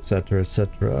 etc., etc.,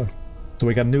 etc. So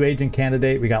we got a new agent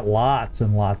candidate. We got lots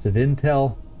and lots of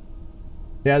intel.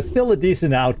 Yeah, it's still a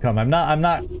decent outcome. I'm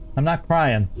not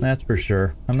crying, that's for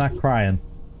sure. I'm not crying.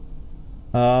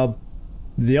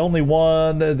 The only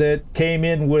one that came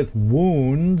in with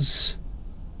wounds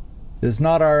is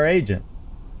not our agent.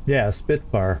 Yeah,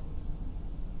 Spitfire.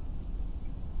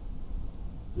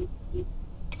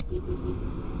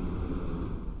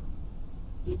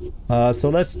 So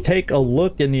let's take a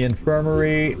look in the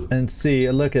infirmary and see.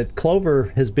 Look at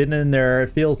Clover has been in there, it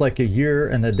feels like a year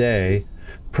and a day.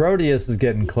 Proteus is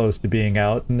getting close to being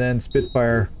out, and then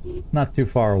Spitfire not too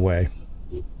far away.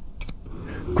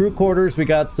 Crew quarters, we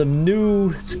got some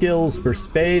new skills for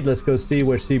Spade. Let's go see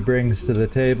what she brings to the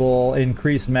table.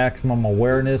 Increase maximum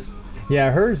awareness. Yeah,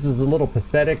 hers is a little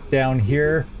pathetic down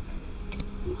here.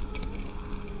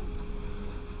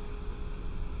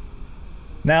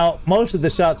 Now, most of the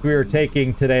shots we were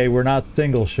taking today were not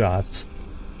single shots.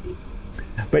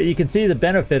 But you can see the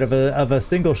benefit of a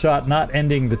single shot not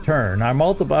ending the turn.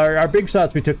 Our big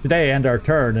shots we took today end our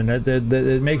turn, and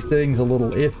it makes things a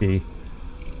little iffy.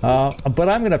 But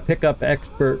I'm going to pick up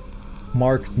Expert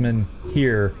Marksman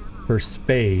here for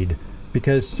Spade,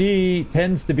 because she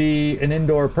tends to be an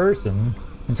indoor person,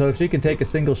 and so if she can take a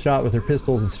single shot with her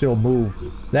pistols and still move,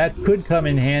 that could come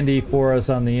in handy for us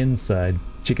on the inside.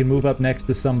 She can move up next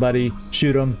to somebody,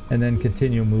 shoot them, and then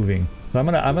continue moving. So I'm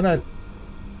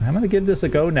gonna give this a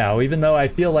go now, even though I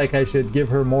feel like I should give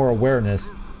her more awareness.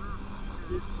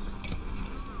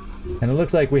 And it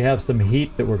looks like we have some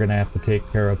heat that we're gonna have to take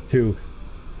care of too.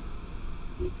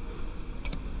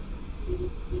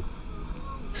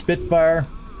 Spitfire,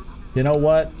 you know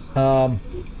what?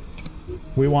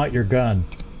 We want your gun.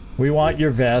 We want your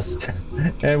vest.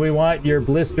 And we want your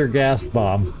blister gas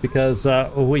bomb, because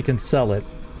we can sell it.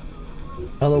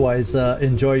 Otherwise,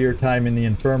 enjoy your time in the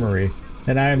infirmary.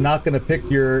 And I am not going to pick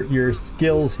your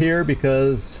skills here,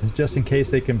 because just in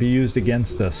case they can be used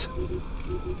against us.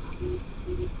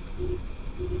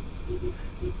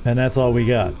 And that's all we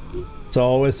got.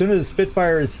 So as soon as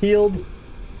Spitfire is healed,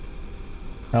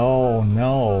 Oh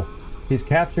no. He's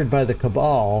captured by the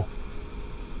Cabal.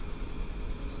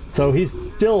 So he's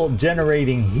still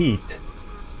generating heat.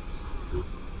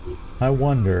 I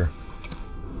wonder.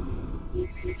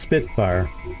 Spitfire.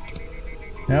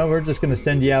 No, we're just gonna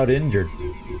send you out injured.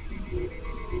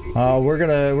 We're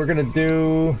gonna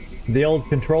do the old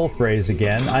control phrase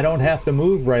again. I don't have to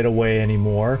move right away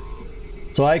anymore,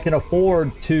 so I can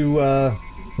afford to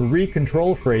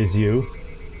re-control phrase you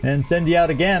and send you out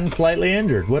again slightly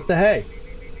injured. What the heck?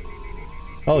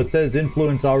 Oh, it says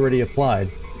influence already applied.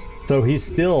 So he's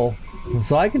still...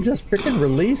 So I can just freaking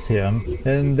release him,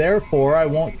 and therefore I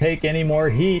won't take any more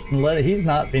heat and let it... He's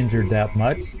not injured that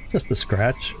much. Just a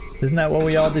scratch. Isn't that what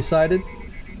we all decided?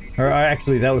 Or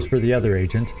actually, that was for the other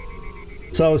agent.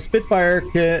 So Spitfire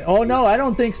can... Oh no, I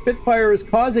don't think Spitfire is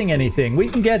causing anything. We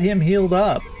can get him healed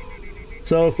up.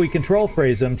 So if we control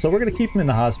phrase him, so we're going to keep him in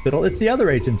the hospital. It's the other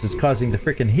agents that's causing the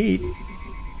freaking heat.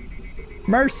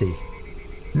 Mercy.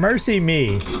 Mercy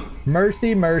me.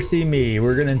 Mercy, mercy me.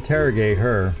 We're going to interrogate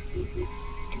her.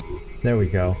 There we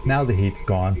go. Now the heat's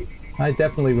gone. I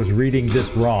definitely was reading this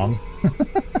wrong.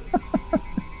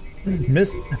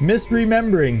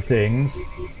 Misremembering things.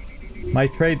 My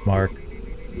trademark.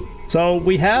 So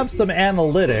we have some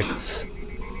analytics.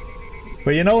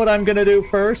 But you know what I'm going to do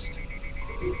first?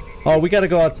 Oh, we got to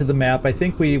go out to the map. I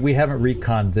think we haven't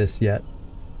reconned this yet.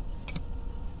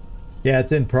 Yeah,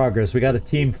 it's in progress. We got a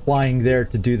team flying there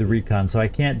to do the recon, so I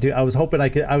can't do... I was hoping I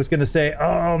could... I was going to say,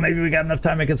 oh, maybe we got enough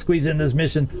time I can squeeze in this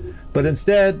mission. But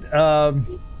instead,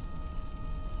 oh,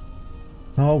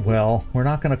 well, we're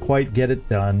not going to quite get it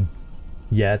done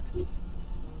yet.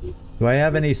 Do I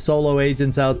have any solo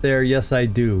agents out there? Yes, I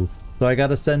do. So I got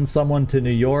to send someone to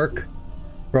New York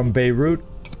from Beirut.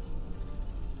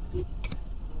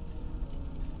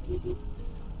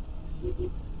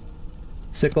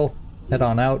 Sickle, head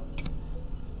on out.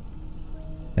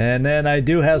 And then I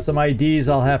do have some IDs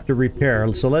I'll have to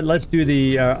repair. So let's do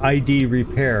the ID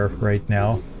repair right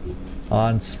now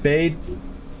on Spade.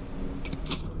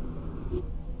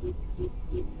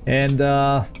 And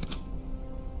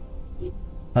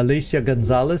Alicia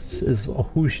Gonzalez is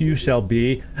who you shall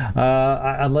be.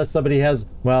 Unless somebody has...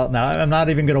 Well, now I'm not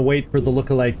even going to wait for the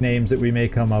lookalike names that we may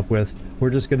come up with. We're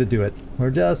just going to do it. We're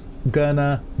just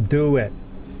gonna do it.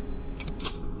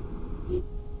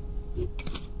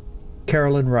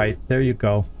 Carolyn Wright. There you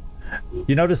go.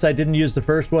 You notice I didn't use the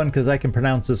first one because I can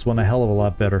pronounce this one a hell of a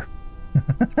lot better.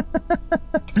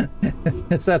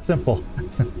 It's that simple.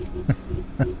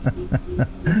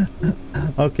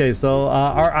 Okay, so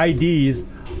our IDs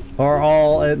are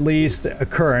all at least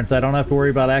current. I don't have to worry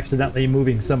about accidentally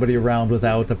moving somebody around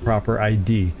without a proper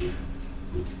ID.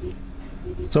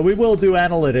 So we will do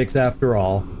analytics after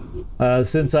all,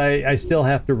 since I still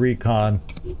have to recon.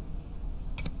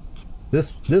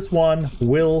 This one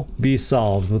will be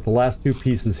solved with the last two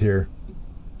pieces here.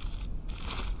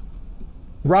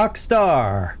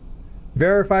 Rockstar!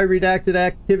 Verify redacted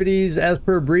activities as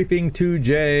per briefing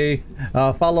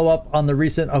 2J. Follow up on the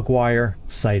recent Aguirre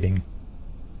sighting.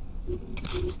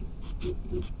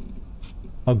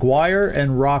 Aguirre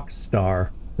and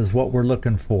Rockstar is what we're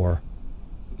looking for.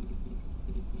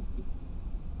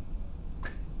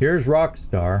 Here's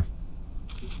Rockstar.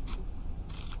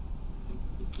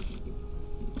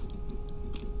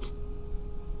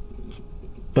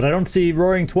 But I don't see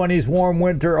Roaring 20s, Warm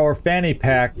Winter, or Fanny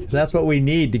Pack. That's what we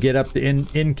need to get up to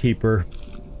Innkeeper.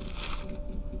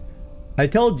 I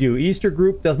told you, Easter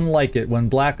Group doesn't like it when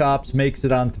Black Ops makes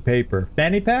it onto paper.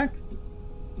 Fanny Pack?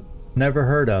 Never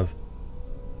heard of.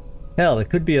 Hell, it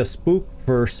could be a spook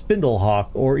for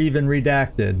Spindlehawk or even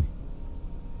Redacted.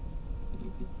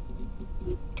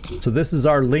 So this is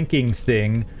our linking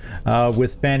thing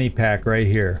with Fanny Pack right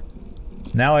here.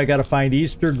 Now I gotta find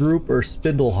Easter Group or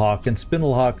Spindlehawk, and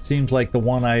Spindlehawk seems like the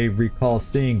one I recall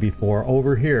seeing before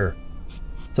over here.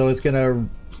 So it's gonna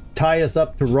tie us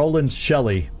up to Roland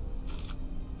Shelley.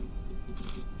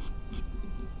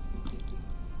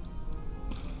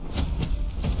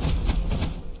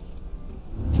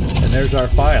 And there's our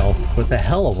file with a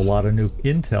hell of a lot of new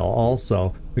intel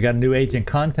also. We got a new agent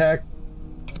contact.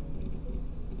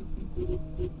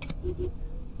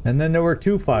 And then there were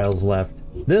 2 files left.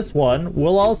 This one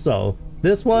will also...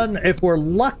 This one, if we're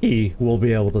lucky, we'll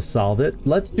be able to solve it.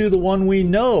 Let's do the one we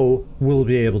know we'll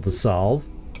be able to solve.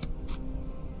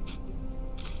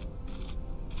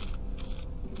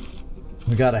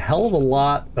 We got a hell of a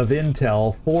lot of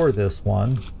intel for this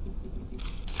one.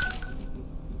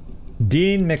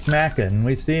 Dean McMacken.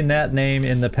 We've seen that name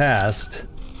in the past.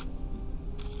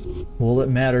 Will it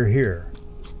matter here?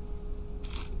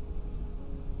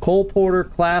 Cole Porter,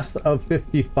 class of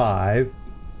 55.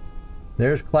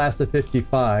 There's class of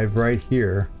 55 right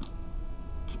here.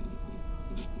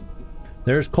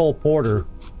 There's Cole Porter.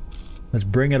 Let's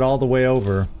bring it all the way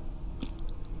over.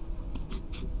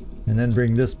 And then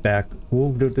bring this back. Ooh,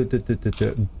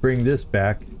 bring this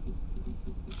back.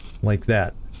 Like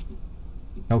that.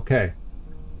 Okay.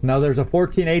 Now there's a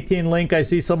 1418 link I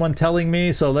see someone telling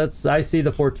me, so I see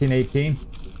the 1418.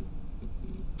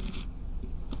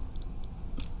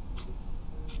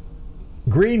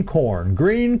 Green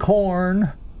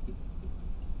corn.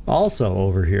 Also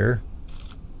over here.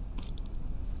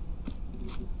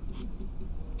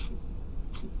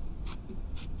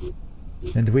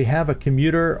 And do we have a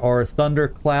commuter or a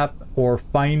thunderclap or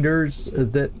finders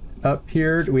that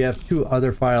appeared? We have two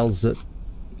other files that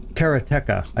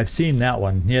Karateka. I've seen that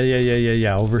one.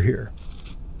 Yeah, over here.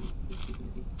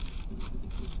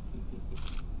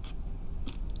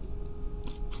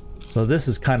 So this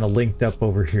is kind of linked up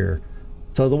over here.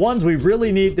 So the ones we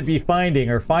really need to be finding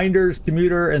are finders,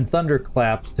 commuter, and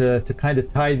thunderclap to kind of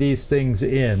tie these things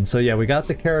in. So yeah, we got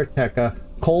the Karateka.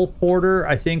 Cole Porter,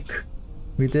 I think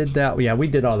we did that. Yeah, we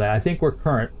did all that. I think we're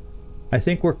current.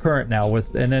 Now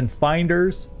with, and then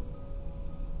finders.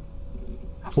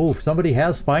 Oh, somebody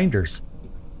has finders.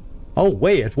 Oh,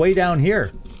 wait, it's way down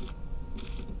here.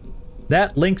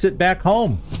 That links it back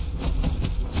home.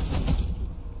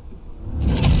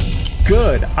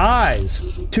 Good eyes.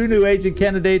 2 new agent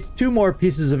candidates, 2 more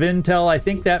pieces of intel. I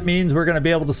think that means we're going to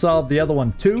be able to solve the other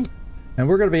one too. And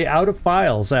we're going to be out of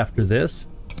files after this.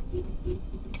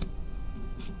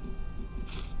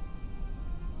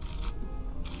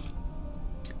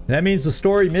 That means the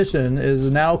story mission is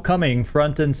now coming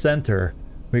front and center.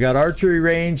 We got archery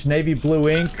range, navy blue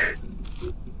ink,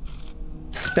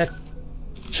 Spetsnaz.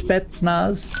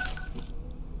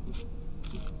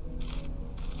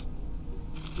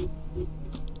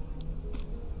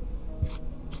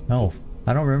 No,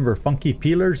 I don't remember funky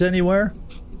peelers anywhere.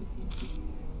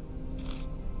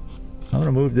 I'm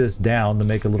gonna move this down to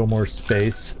make a little more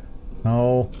space.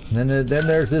 Oh, and then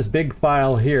there's this big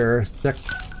file here,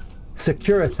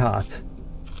 Securitat.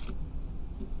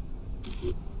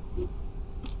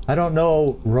 I don't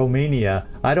know Romania.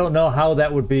 I don't know how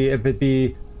that would be, if it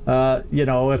be, you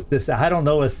know, if this, I don't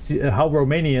know how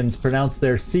Romanians pronounce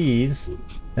their C's,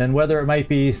 and whether it might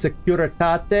be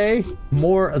Securitate,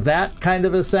 more that kind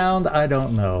of a sound, I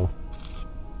don't know.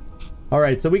 All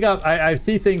right, so we got, I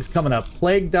see things coming up.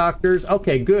 Plague doctors,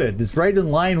 okay, good. It's right in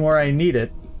line where I need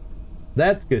it.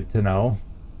 That's good to know.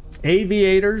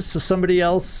 Aviators, so somebody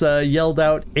else yelled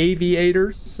out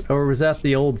aviators, or was that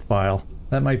the old file?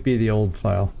 That might be the old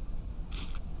file.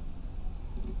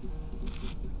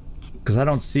 Because I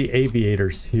don't see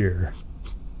aviators here.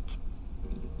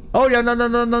 Oh yeah,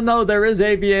 no, there is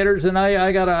aviators, and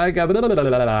I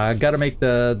gotta make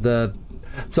the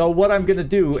so what I'm gonna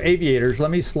do, aviators,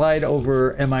 let me slide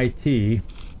over MIT.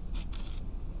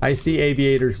 I see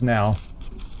aviators now.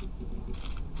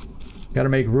 Gotta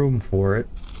make room for it.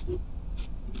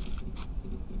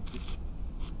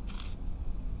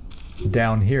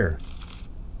 Down here.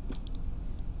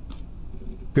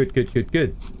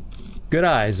 Good. Good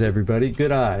eyes, everybody.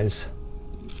 Good eyes.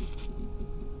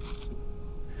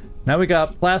 Now we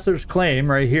got Placer's Claim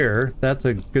right here. That's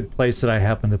a good place that I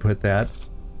happen to put that.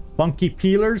 Funky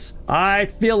Peelers. I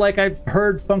feel like I've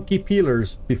heard Funky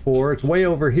Peelers before. It's way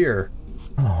over here.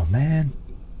 Oh, man.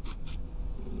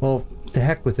 Well, to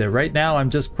heck with it. Right now, I'm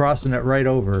just crossing it right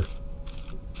over.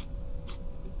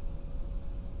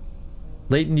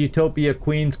 Latent Utopia,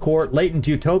 Queen's Court. Latent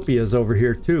Utopia's over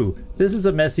here too. This is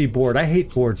a messy board. I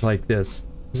hate boards like this.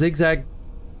 Zigzag,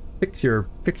 fix your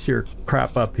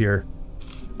crap up here.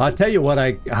 I'll tell you what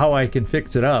how I can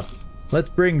fix it up. Let's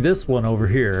bring this one over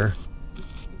here.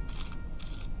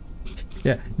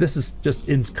 Yeah, this is just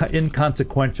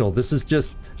inconsequential. This is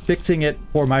just fixing it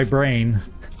for my brain.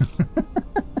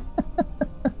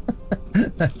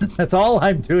 That's all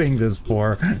I'm doing this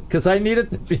for, because I need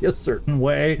it to be a certain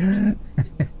way.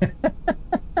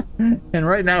 And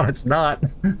right now it's not.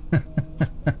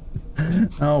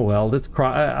 Oh well, let's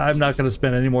cry. I'm not going to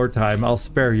spend any more time. I'll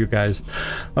spare you guys.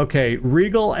 Okay,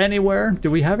 Regal anywhere?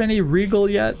 Do we have any Regal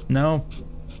yet? No.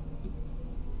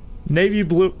 Navy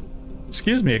blue.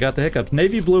 Excuse me, I got the hiccups.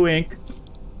 Navy blue ink.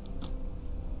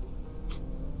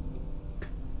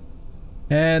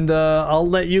 And I'll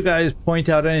let you guys point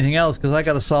out anything else, because I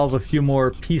got to solve a few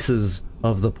more pieces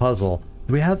of the puzzle.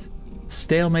 Do we have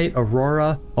Stalemate,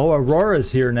 Aurora? Oh, Aurora's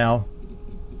here now.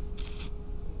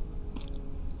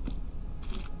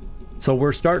 So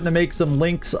we're starting to make some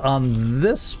links on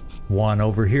this one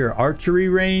over here. Archery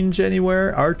range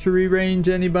anywhere? Archery range,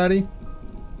 anybody?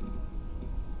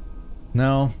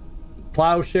 No.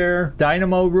 Plowshare,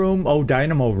 Dynamo Room. Oh,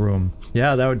 Dynamo Room.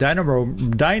 Yeah, that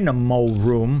Dynamo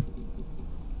Room.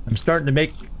 I'm starting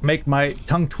to make my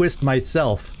tongue twist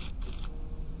myself.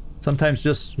 Sometimes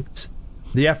just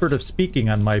the effort of speaking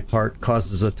on my part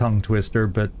causes a tongue twister,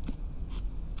 but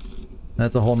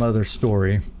that's a whole nother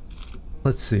story.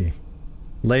 Let's see.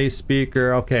 Lay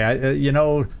speaker. Okay, you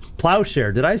know,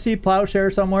 Plowshare. Did I see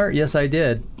Plowshare somewhere? Yes, I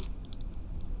did.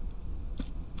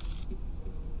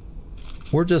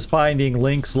 We're just finding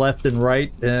links left and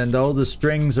right, and oh, the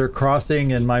strings are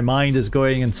crossing and my mind is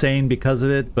going insane because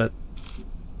of it, but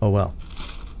oh well.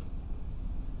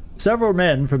 Several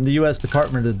men from the U.S.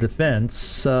 Department of Defense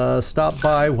stopped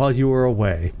by while you were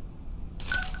away.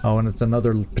 Oh, and it's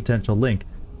another potential link.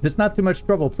 If it's not too much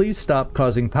trouble, please stop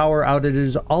causing power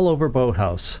outages all over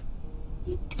Boathouse.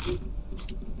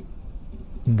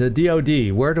 The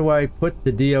DOD. Where do I put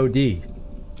the DOD?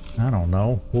 I don't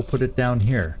know. We'll put it down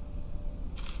here.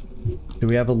 Do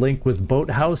we have a link with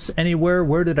Boathouse anywhere?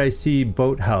 Where did I see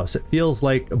Boathouse? It feels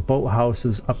like Boathouse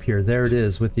is up here. There it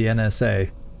is with the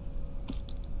NSA.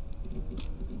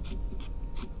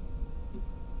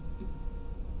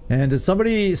 And did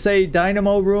somebody say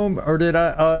Dynamo Room, or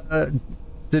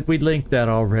did we link that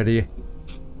already?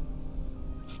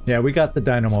 Yeah, we got the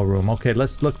Dynamo Room. Okay,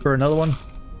 let's look for another one.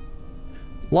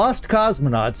 Lost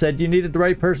Cosmonaut said you needed the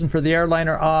right person for the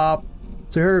airliner.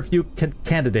 So here are a few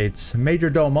candidates. Major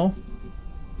Domo.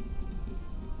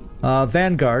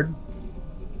 Vanguard.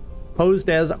 Posed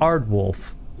as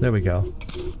Ardwolf. There we go.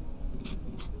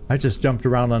 I just jumped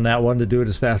around on that one to do it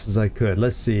as fast as I could.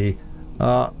 Let's see.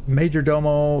 Major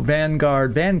Domo,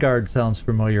 Vanguard. Vanguard sounds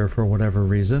familiar for whatever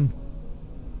reason.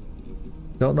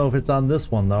 Don't know if it's on this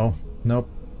one though. Nope.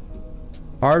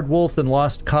 Ardwolf and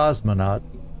Lost Cosmonaut.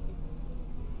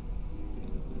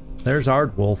 There's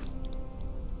Ardwolf.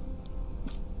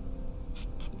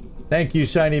 Thank you,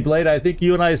 Shiny Blade. I think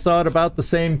you and I saw it about the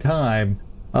same time.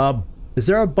 Is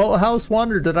there a Boathouse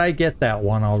one, or did I get that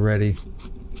one already?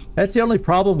 That's the only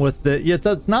problem with the...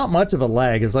 It's not much of a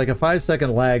lag. It's like a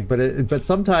 5-second lag, but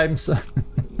sometimes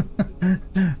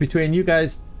between you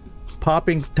guys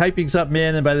typing something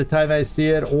in, and by the time I see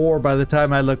it, or by the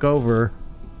time I look over,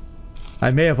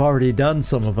 I may have already done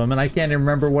some of them, and I can't even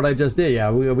remember what I just did.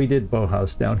 Yeah, we did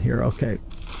Boathouse down here. Okay.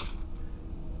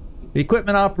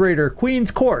 Equipment operator,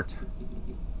 Queen's Court.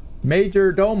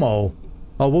 Major Domo.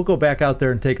 Oh, we'll go back out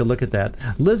there and take a look at that.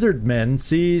 Lizardmen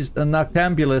seized the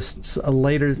Noctambulists'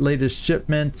 latest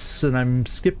shipments, and I'm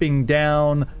skipping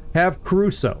down. Have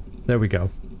Caruso. There we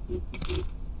go.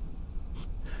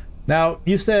 Now,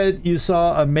 you said you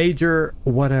saw a major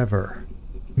whatever.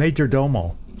 Major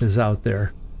Domo is out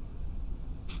there.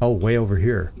 Oh, way over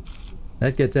here.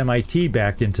 That gets MIT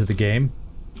back into the game.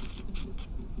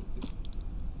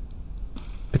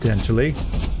 Potentially.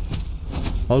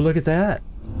 Oh, look at that.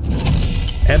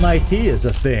 MIT is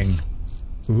a thing.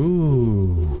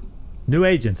 Ooh. New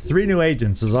agent. 3 new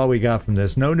agents is all we got from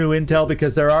this. No new intel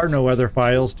because there are no other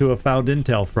files to have found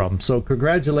intel from. So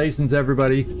congratulations,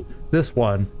 everybody. This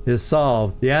one is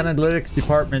solved. The analytics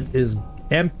department is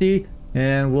empty,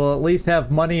 and we'll at least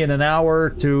have money in an hour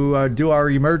to do our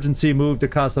emergency move to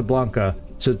Casablanca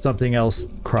should something else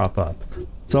crop up.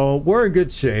 So we're in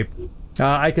good shape.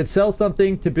 I could sell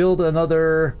something to build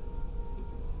another...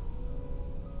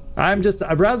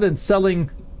 rather than selling,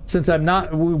 since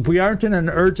we aren't in an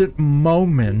urgent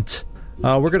moment,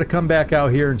 we're going to come back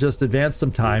out here and just advance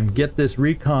some time, get this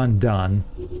recon done.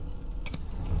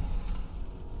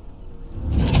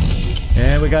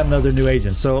 And we got another new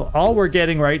agent. So all we're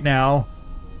getting right now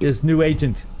is new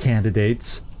agent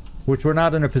candidates, which we're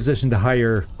not in a position to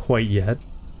hire quite yet.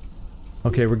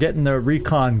 Okay, we're getting the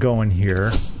recon going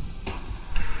here.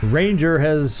 Ranger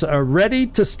has ready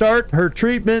to start her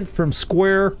treatment from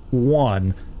square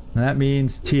one. That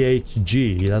means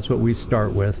THG. That's what we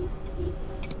start with.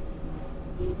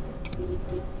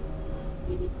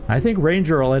 I think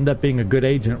Ranger will end up being a good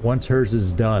agent once hers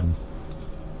is done.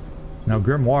 Now,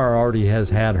 Grimoire already has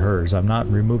had hers. I'm not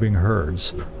removing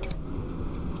hers.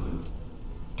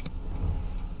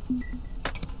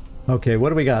 Okay, what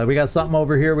do we got? We got something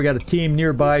over here. We got a team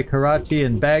nearby, Karachi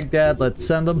and Baghdad. Let's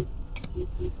send them.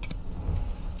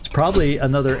 It's probably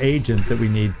another agent that we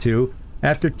need to.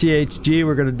 After THG,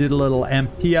 we're going to do the little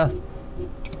Ampia.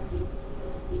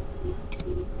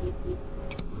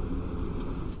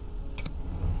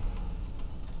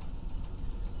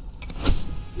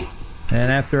 And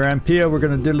after Ampia, we're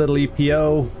going to do a little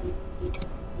EPO.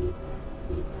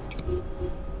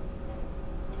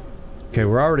 Okay,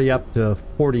 we're already up to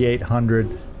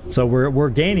 4,800, so we're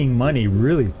gaining money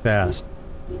really fast.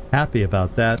 Happy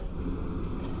about that.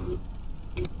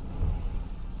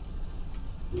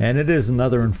 And it is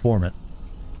another informant.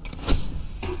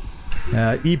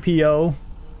 EPO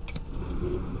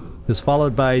is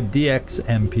followed by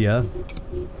DXMPF.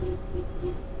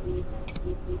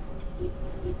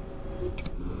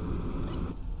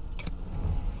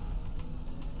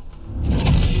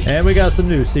 And we got some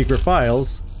new secret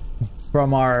files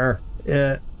from our,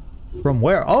 from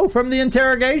where? Oh, from the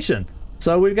interrogation.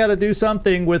 So we've got to do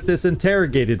something with this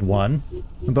interrogated one.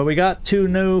 But we got 2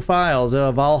 new files,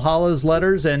 Valhalla's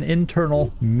letters and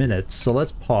internal minutes. So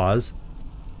let's pause.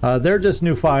 They're just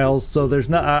new files, so there's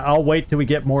not. I'll wait till we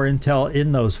get more intel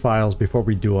in those files before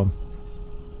we do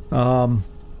them.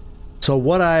 So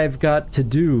what I've got to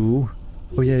do...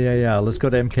 Oh, yeah. Let's go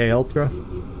to MK Ultra.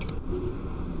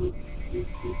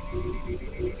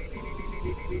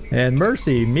 And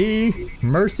mercy me,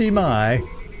 mercy my.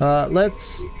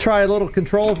 Let's try a little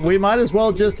control. We might as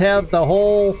well just have the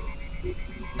whole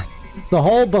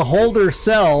beholder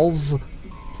cells,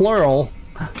 plural,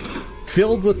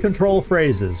 filled with control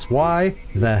phrases. Why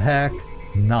the heck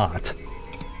not?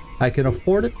 I can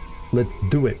afford it. Let's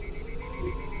do it.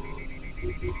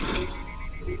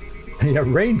 Yeah,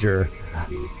 Ranger.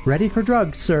 Ready for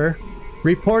drugs, sir.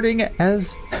 Reporting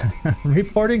as...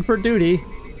 reporting for duty.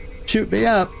 Shoot me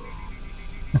up.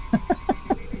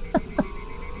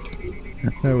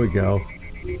 There we go.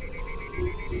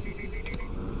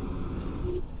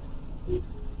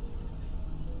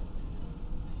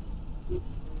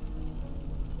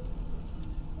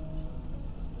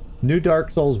 New Dark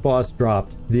Souls boss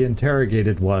dropped. The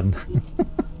interrogated one.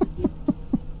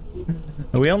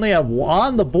 We only have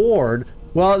on the board.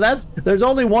 Well, there's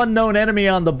only one known enemy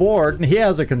on the board, and he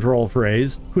has a control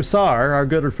phrase. Hussar, our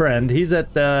good friend, he's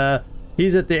at the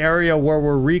area where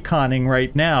we're reconning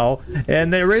right now,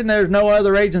 and the reason there's no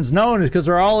other agents known is because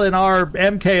they're all in our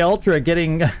MK Ultra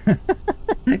getting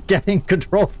getting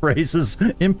control phrases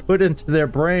input into their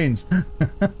brains.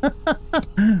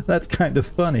 That's kind of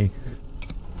funny.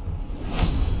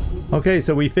 Okay,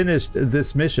 so we finished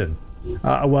this mission.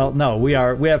 Well, no, we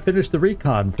have finished the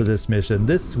recon for this mission.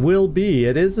 This will be,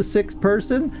 it is a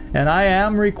 6-person, and I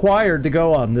am required to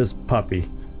go on this puppy.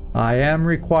 I am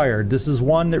required. This is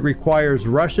one that requires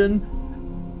Russian.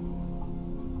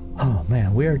 Oh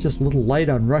man, we are just a little light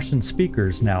on Russian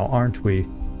speakers now, aren't we?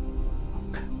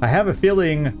 I have a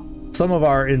feeling some of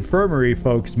our infirmary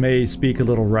folks may speak a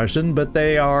little Russian, but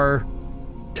they are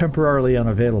temporarily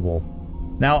unavailable.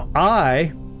 Now,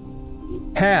 I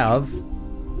have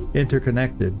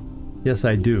interconnected. Yes,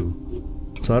 I do.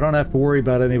 So I don't have to worry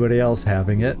about anybody else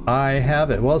having it. I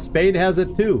have it. Well, Spade has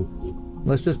it too.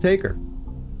 Let's just take her.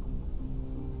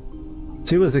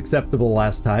 She was acceptable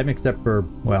last time, except for,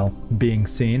 well, being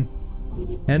seen.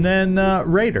 And then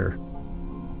Raider.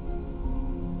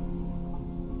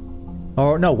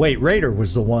 Oh, no, wait, Raider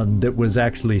was the one that was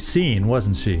actually seen,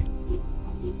 wasn't she?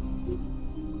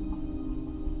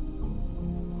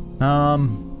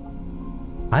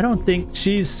 I don't think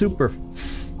she's super...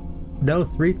 No,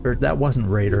 that wasn't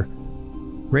Raider.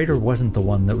 Raider wasn't the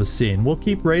one that was seen. We'll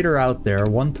keep Raider out there,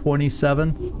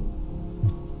 127.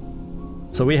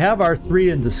 So we have our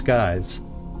 3 in disguise.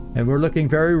 And we're looking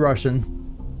very Russian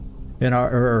in our...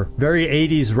 or very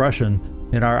 80s Russian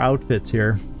in our outfits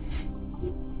here.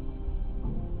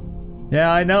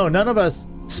 Yeah, I know, none of us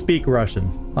speak Russian,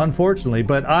 unfortunately,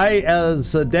 but I,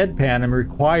 as a deadpan, am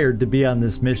required to be on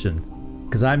this mission.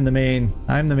 Because I'm the main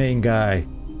guy.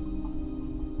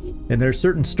 And there's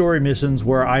certain story missions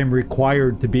where I'm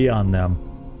required to be on them.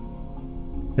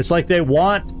 It's like they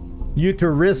want you to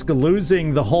risk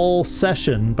losing the whole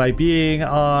session by being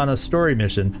on a story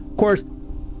mission. Of course,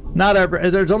 not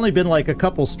ever. There's only been like a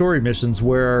couple story missions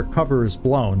where cover is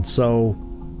blown, so...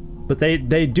 But they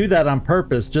do that on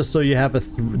purpose, just so you have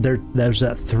there's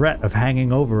that threat of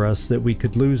hanging over us that we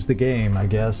could lose the game, I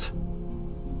guess.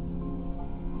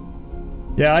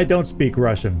 Yeah, I don't speak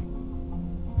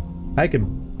Russian. I can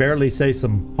barely say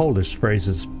some Polish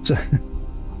phrases.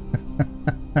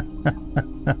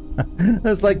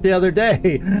 That's like the other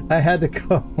day. I had to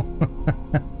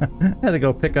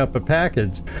go pick up a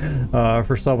package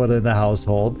for someone in the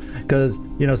household, because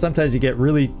you know sometimes you get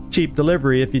really cheap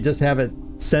delivery if you just have it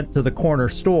sent to the corner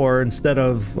store instead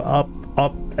of up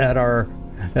at our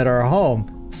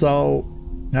home. So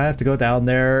I have to go down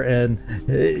there, and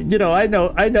you know, I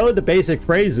know the basic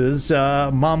phrases,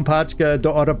 "Mam pachka do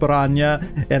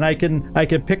odebrania," and I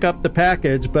can pick up the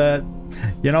package, but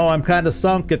you know, I'm kind of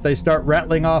sunk if they start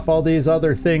rattling off all these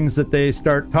other things that they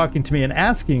start talking to me and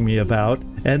asking me about.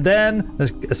 And then,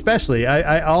 especially,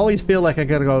 I always feel like I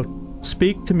gotta go,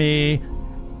 speak to me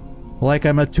like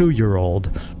I'm a 2-year-old.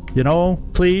 You know,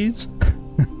 please?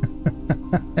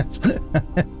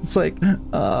 It's like,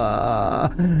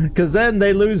 because then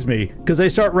they lose me, because they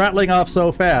start rattling off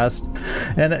so fast,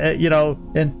 and you know,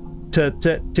 and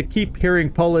to keep hearing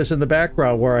Polish in the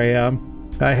background where I am,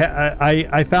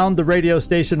 I found the radio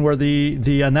station where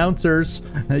the announcers,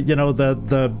 you know,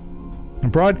 the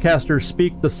broadcasters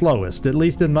speak the slowest, at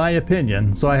least in my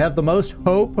opinion. So I have the most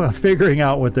hope of figuring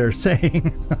out what they're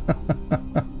saying.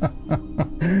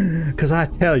 Because I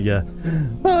tell you,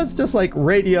 well, it's just like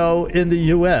radio in the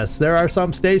US. There are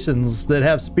some stations that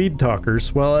have speed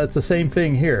talkers. Well, it's the same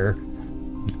thing here.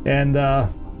 And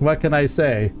what can I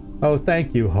say? Oh,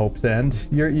 thank you, Hope's End.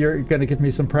 You're going to give me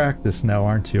some practice now,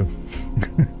 aren't you?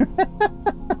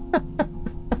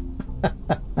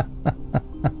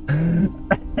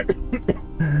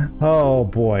 Oh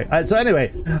boy. So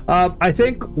anyway, I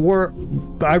think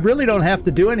I really don't have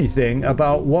to do anything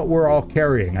about what we're all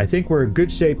carrying. I think we're in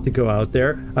good shape to go out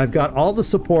there. I've got all the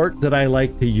support that I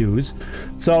like to use.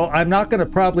 So I'm not going to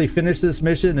probably finish this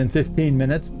mission in 15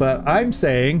 minutes, but I'm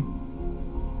saying,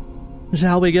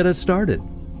 shall we get it started?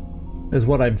 Is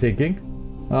what I'm thinking.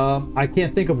 I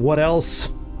can't think of what else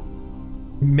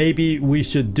maybe we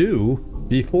should do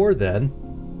before then.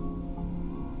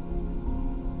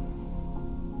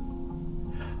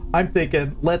 I'm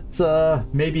thinking, let's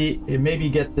maybe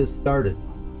get this started.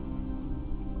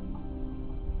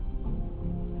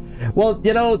 Well,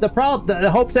 you know, the problem, the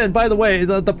Hope said, by the way,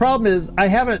 the problem is I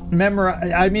haven't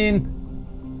memorized. I mean,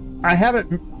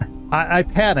 I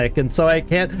panic, and so I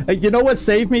can't. You know what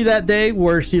saved me that day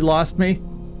where she lost me?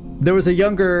 There was a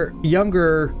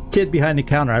younger kid behind the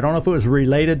counter. I don't know if it was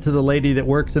related to the lady that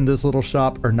works in this little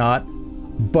shop or not,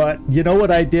 but you know what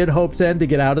I did, Hope's End, to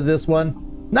get out of this one?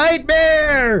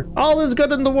 Nightmare! All is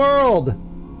good in the world.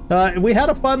 We had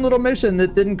a fun little mission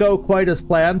that didn't go quite as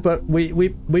planned, but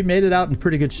we made it out in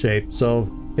pretty good shape,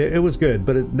 so it was good.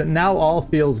 But now all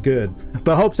feels good.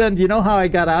 But Hope's End, you know how I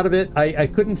got out of it? I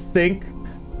couldn't think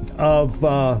of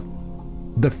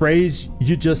the phrase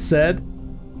you just said,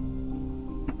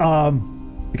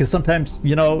 because sometimes,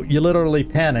 you know, you literally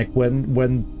panic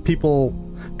when people,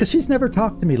 because she's never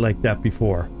talked to me like that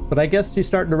before. But I guess she's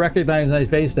starting to recognize my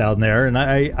face down there, and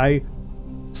I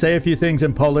say a few things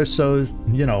in Polish, so,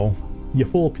 you know, you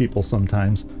fool people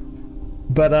sometimes.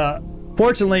 But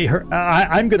fortunately,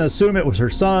 I'm going to assume it was her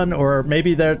son, or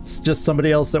maybe that's just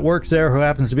somebody else that works there who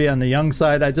happens to be on the young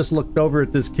side. I just looked over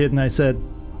at this kid and I said,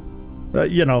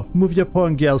 you know, mówcie po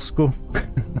angielsku.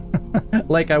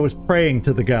 Like I was praying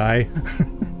to the guy.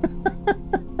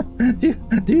 Do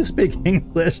you speak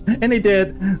English? And he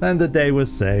did, and the day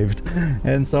was saved.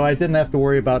 And so I didn't have to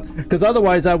worry about, because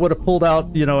otherwise I would have pulled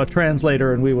out, you know, a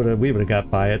translator, and we would have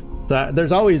got by it. So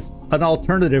there's always an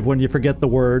alternative when you forget the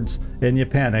words and you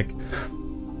panic.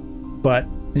 But,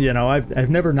 you know, I've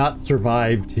never not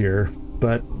survived here.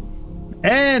 But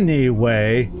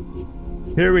anyway,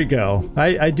 here we go.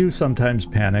 I do sometimes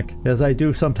panic, as I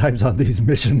do sometimes on these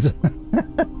missions.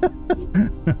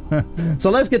 So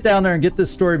let's get down there and get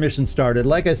this story mission started.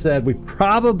 Like I said, we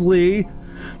probably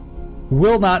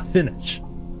will not finish.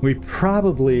 We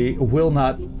probably will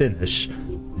not finish.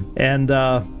 And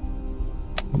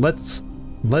let's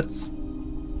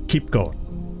keep going.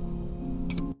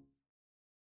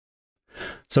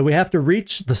 So we have to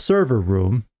reach the server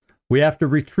room. We have to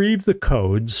retrieve the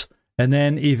codes and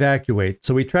then evacuate.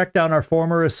 So we track down our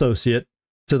former associate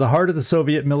to the heart of the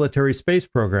Soviet military space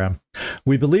program.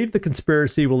 We believe the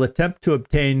conspiracy will attempt to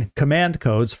obtain command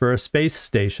codes for a space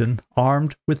station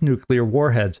armed with nuclear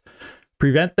warheads.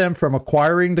 Prevent them from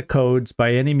acquiring the codes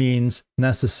by any means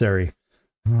necessary.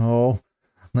 Oh,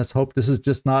 let's hope this is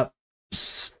just not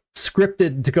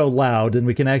scripted to go loud and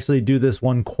we can actually do this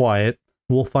one quiet.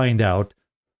 We'll find out.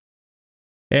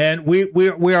 And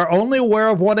we are only aware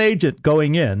of one agent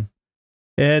going in.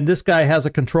 And this guy has a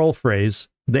control phrase,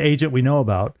 the agent we know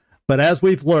about. But as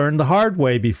we've learned the hard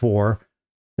way before,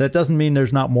 that doesn't mean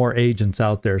there's not more agents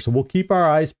out there. So we'll keep our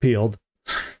eyes peeled.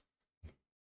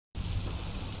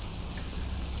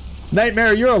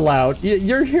 Nightmare, you're allowed.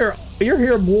 You're here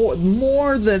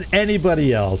more than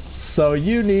anybody else. So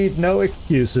you need no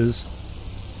excuses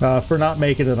for not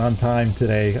making it on time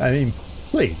today. I mean,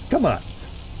 please, come on.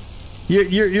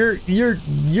 You're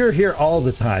here all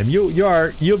the time.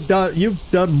 You've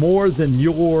done more than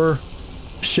your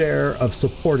share of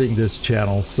supporting this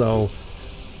channel. So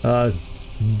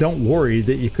don't worry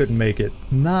that you couldn't make it.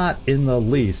 Not in the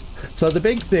least. So the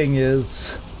big thing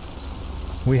is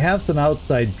we have some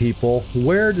outside people.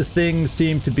 Where do things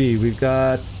seem to be? We've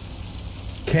got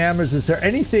cameras. Is there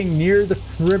anything near the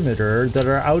perimeter that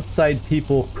our outside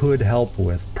people could help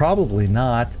with? Probably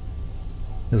not,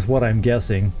 is what I'm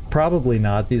guessing. Probably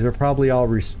not. These are probably all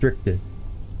restricted.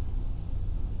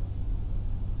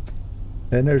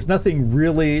 And there's nothing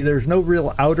really, there's no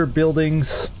real outer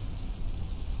buildings.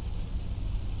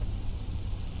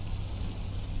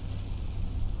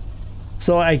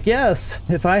 So I guess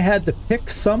if I had to pick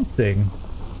something...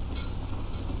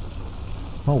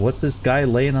 Oh, what's this guy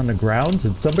laying on the ground?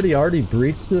 Did somebody already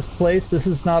breach this place? This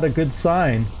is not a good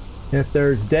sign if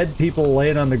there's dead people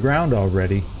laying on the ground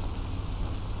already.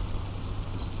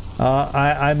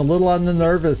 I'm a little on the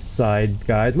nervous side,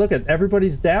 guys. Look at,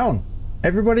 everybody's down.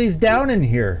 Everybody's down in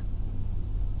here.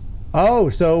 Oh,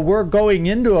 so we're going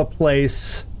into a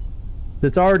place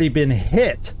that's already been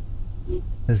hit.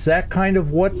 Is that kind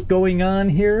of what's going on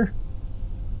here?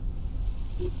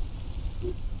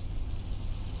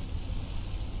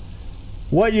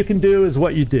 What you can do is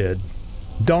what you did.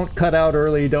 Don't cut out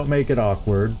early, don't make it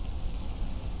awkward.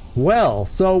 Well,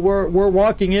 so we're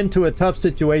walking into a tough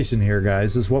situation here,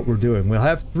 guys, is what we're doing. We'll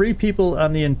have 3 people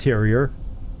on the interior.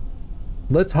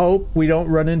 Let's hope we don't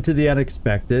run into the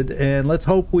unexpected, and let's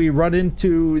hope we run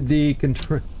into the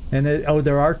control. And oh,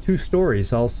 there are 2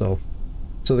 stories also.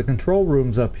 So the control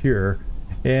room's up here,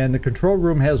 and the control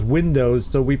room has windows,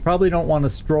 so we probably don't want to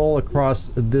stroll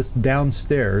across this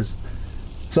downstairs.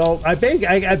 So I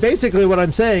basically what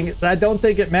I'm saying, I don't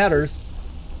think it matters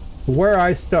where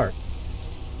I start.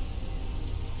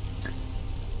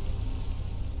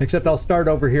 Except I'll start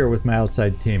over here with my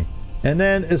outside team. And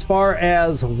then as far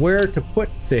as where to put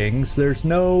things, there's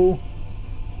not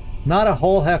a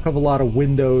whole heck of a lot of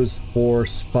windows for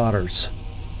spotters.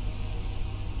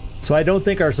 So I don't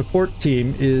think our support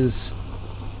team is...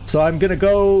 So I'm gonna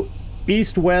go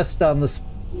east-west on the...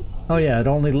 Oh yeah, it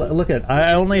only... Look at...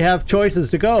 I only have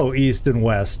choices to go east and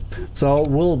west. So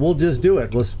we'll just do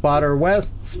it. We'll spotter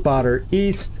west, spotter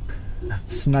east,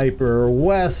 sniper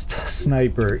west,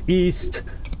 sniper east.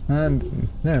 And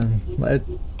yeah, it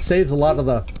saves a lot of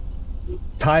the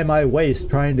time I waste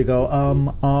trying to go,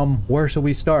 where should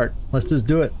we start? Let's just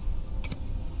do it.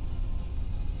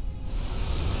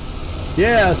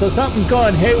 Yeah, so something's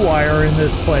gone haywire in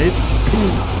this place.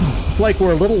 It's like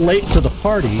we're a little late to the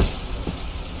party.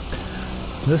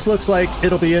 This looks like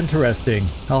it'll be interesting.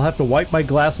 I'll have to wipe my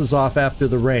glasses off after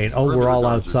the rain. Oh, we're all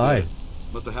outside.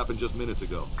 Must have happened just minutes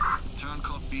ago.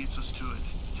 Turncoat beats us to it.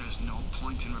 There's no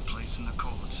point in replacing the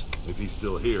codes. If he's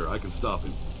still here, I can stop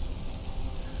him.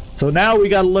 So now we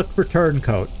gotta look for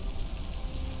turncoat.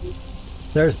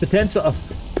 There's potential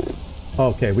of...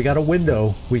 Okay, we got a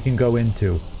window we can go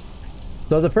into.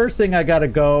 So the first thing I gotta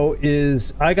go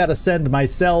is I gotta send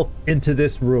myself into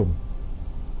this room.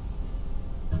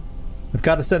 I've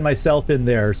got to send myself in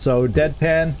there. So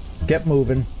Deadpan, get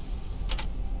moving.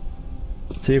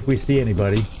 See if we see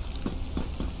anybody.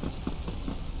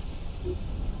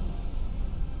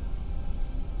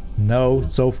 No,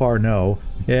 so far no.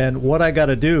 And what I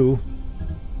gotta do...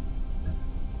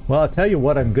 Well, I'll tell you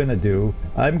what I'm gonna do.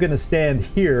 I'm gonna stand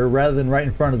here rather than right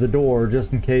in front of the door,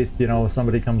 just in case, you know,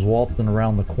 somebody comes waltzing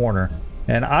around the corner.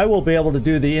 And I will be able to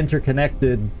do the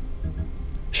interconnected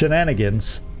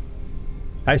shenanigans.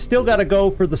 I still gotta go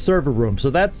for the server room,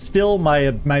 so that's still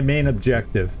my main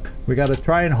objective. We gotta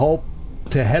try and hope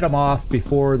to head them off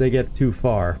before they get too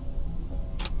far.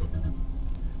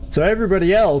 So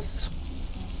everybody else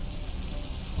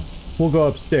will go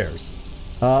upstairs.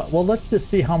 Well, let's just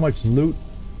see how much loot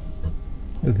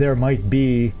there might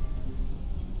be,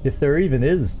 if there even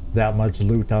is that much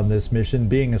loot on this mission,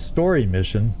 being a story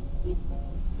mission.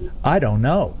 I don't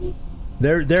know.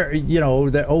 There, you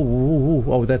know,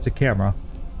 oh, that's a camera.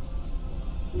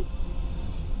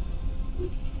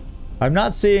 I'm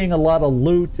not seeing a lot of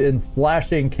loot and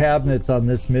flashing cabinets on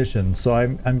this mission, so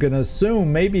I'm gonna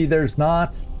assume maybe there's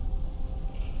not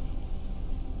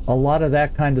a lot of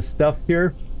that kind of stuff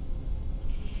here.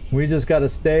 We just gotta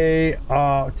stay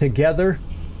together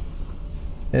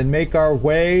and make our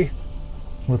way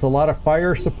with a lot of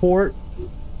fire support.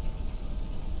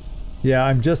 Yeah,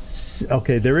 I'm just...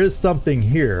 Okay, there is something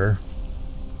here.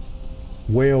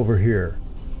 Way over here.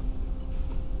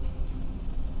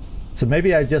 So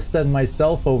maybe I just send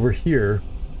myself over here.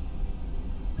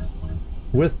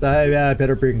 With... I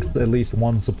better bring at least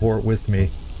one support with me.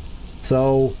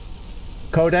 So,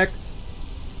 Codex,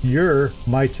 you're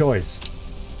my choice.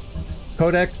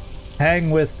 Codex,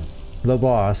 hang with the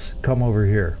boss. Come over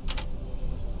here.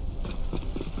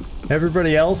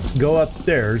 Everybody else, go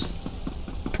upstairs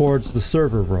towards the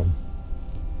server room.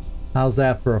 How's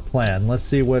that for a plan? Let's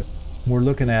see what we're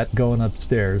looking at going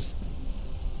upstairs.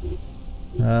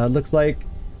 Looks like...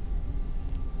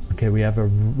 Okay, we have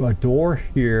a door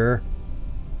here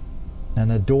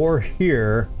and a door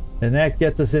here, and that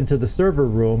gets us into the server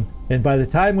room, and by the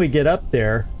time we get up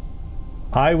there,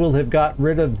 I will have got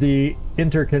rid of the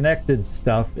interconnected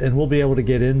stuff and we'll be able to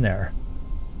get in there.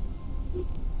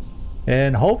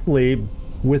 And hopefully,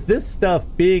 with this stuff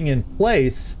being in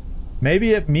place,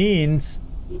 maybe it means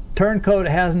Turncoat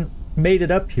hasn't made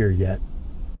it up here yet.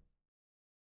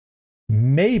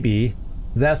 Maybe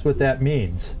that's what that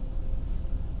means.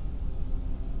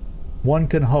 One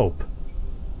can hope.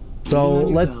 So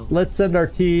let's send our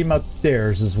team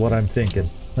upstairs is what I'm thinking.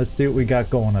 Let's see what we got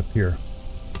going up here.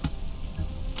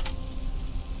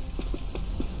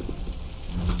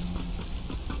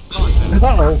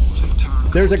 Uh-oh.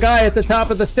 There's a guy at the top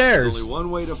of the stairs. There's only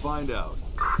one way to find out.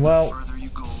 Well, The further you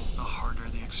go, the harder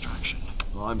the extraction.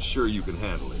 Well, I'm sure you can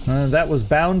handle it. that was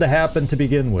bound to happen to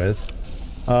begin with.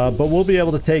 But we'll be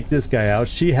able to take this guy out.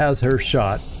 She has her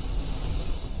shot.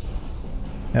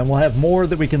 And we'll have more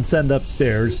that we can send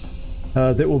upstairs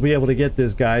that will be able to get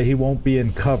this guy. He won't be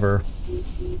in cover.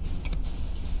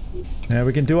 And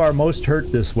we can do our most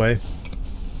hurt this way.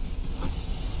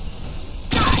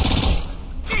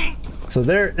 So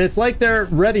it's like they're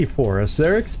ready for us.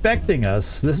 They're expecting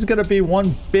us. This is going to be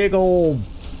one big old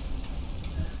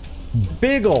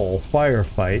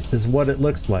firefight is what it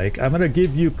looks like. I'm going to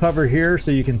give you cover here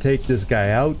so you can take this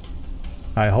guy out,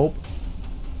 I hope.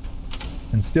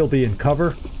 And still be in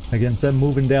cover against them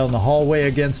moving down the hallway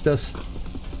against us.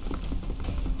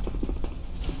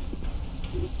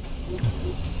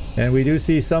 And we do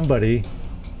see somebody.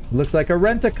 Looks like a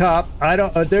rent-a-cop. I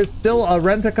don't... there's still a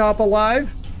rent-a-cop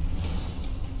alive?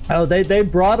 Oh, they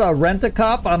brought a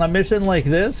rent-a-cop on a mission like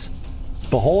this?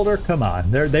 Beholder, come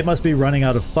on. They must be running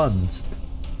out of funds.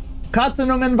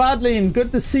 Katzenung and Wadlin,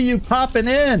 good to see you popping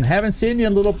in. Haven't seen you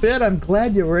in a little bit. I'm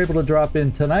glad you were able to drop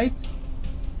in tonight.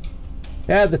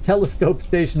 Yeah, the telescope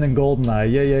station in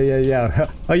GoldenEye. Yeah.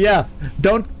 Oh yeah,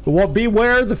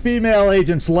 beware the female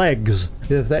agent's legs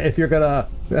if you're gonna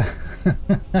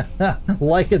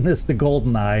liken this to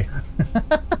GoldenEye.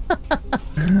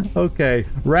 Okay,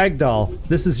 Ragdoll,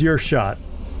 this is your shot.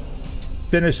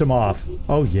 Finish him off.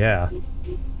 Oh yeah.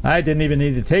 I didn't even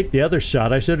need to take the other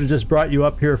shot. I should have just brought you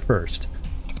up here first.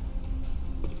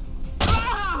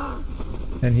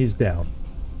 And he's down.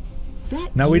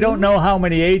 Now we don't know how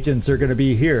many agents are going to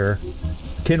be here.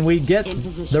 Can we get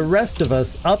the rest of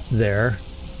us up there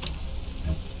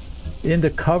into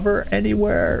cover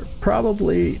anywhere?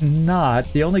 Probably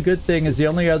not. The only good thing is the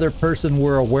only other person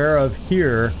we're aware of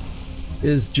here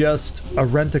is just a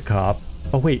rent-a-cop.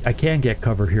 Oh wait, I can get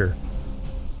cover here.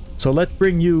 So let's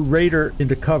bring you, Raider,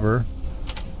 into cover.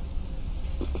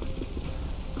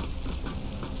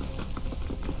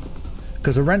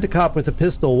 Because a rent-a-cop with a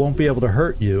pistol won't be able to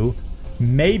hurt you.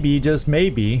 Maybe, just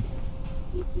maybe.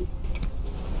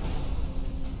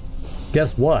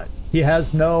 Guess what? He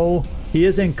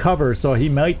is in cover, so he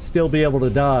might still be able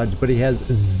to dodge, but he has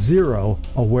 0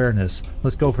 awareness.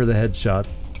 Let's go for the headshot.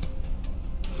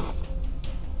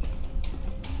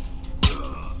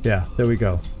 Yeah, there we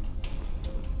go.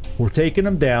 We're taking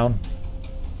him down.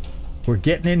 We're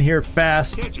getting in here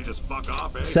fast. Can't you just fuck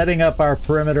off, eh? Setting up our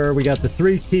perimeter. We got the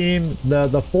 3 team,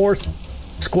 the 4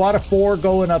 squad of 4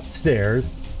 going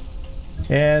upstairs.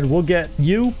 And we'll get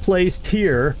you placed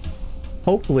here,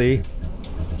 hopefully,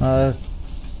 to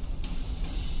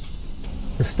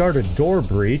start a door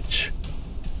breach.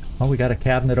 Oh, we got a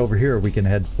cabinet over here we can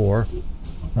head for.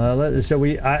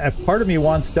 So part of me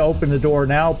wants to open the door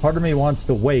now, part of me wants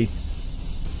to wait.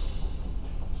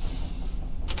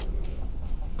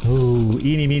 Ooh,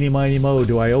 eeny, meeny, miny, mo.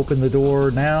 Do I open the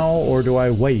door now or do I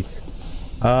wait?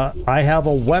 I have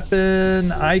a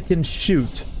weapon I can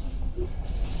shoot,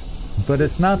 but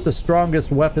it's not the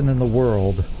strongest weapon in the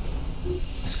world.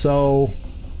 So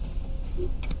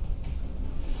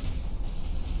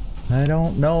I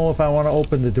don't know if I want to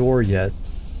open the door yet.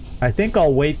 I think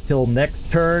I'll wait till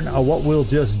next turn. What we'll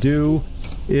just do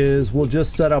is we'll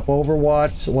just set up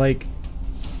Overwatch like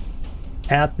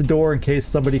at the door in case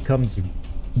somebody comes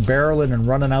barreling and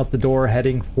running out the door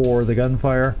heading for the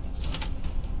gunfire.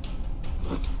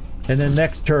 And then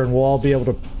next turn we'll all be able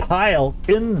to pile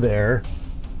in there.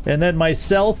 And then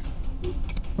myself,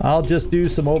 I'll just do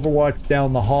some Overwatch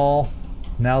down the hall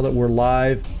now that we're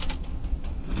live.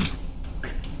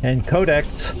 And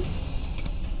Codex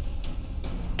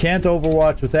can't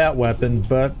Overwatch with that weapon,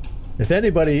 but if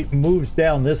anybody moves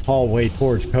down this hallway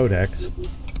towards Codex,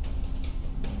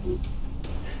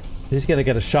 he's gonna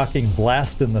get a shocking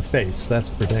blast in the face, that's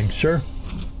for dang sure.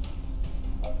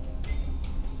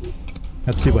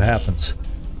 Let's see what happens.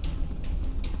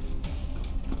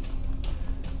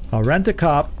 I'll rent a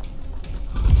cop.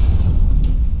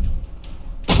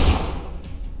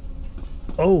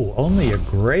 Oh, only a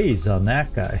graze on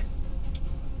that guy.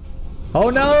 Oh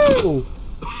no!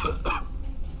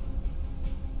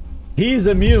 He's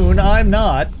immune, I'm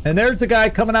not. And there's the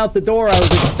guy coming out the door I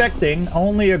was expecting.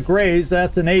 Only a graze,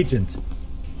 that's an agent.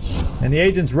 And the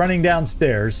agent's running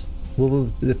downstairs. Well,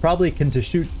 they probably can to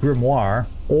shoot Grimoire,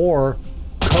 or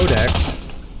Codex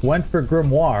went for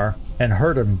Grimoire and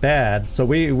hurt him bad. So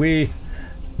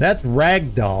that's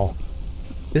Ragdoll.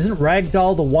 Isn't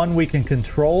Ragdoll the one we can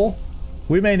control?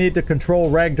 We may need to control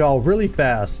Ragdoll really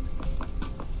fast.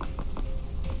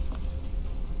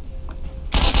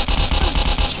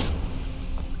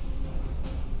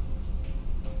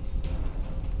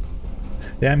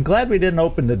 Yeah, I'm glad we didn't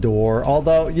open the door,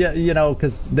 although, yeah, you know,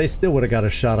 because they still would have got a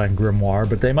shot on Grimoire,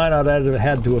 but they might not have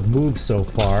had to have moved so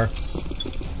far.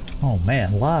 Oh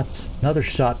man, lots. Another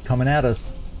shot coming at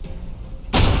us.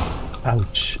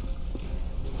 Ouch.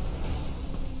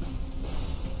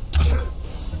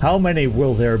 How many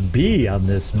will there be on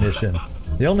this mission?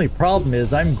 The only problem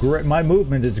is my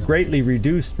movement is greatly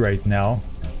reduced right now.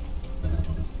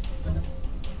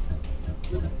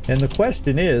 And the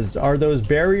question is, are those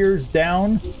barriers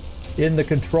down in the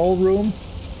control room?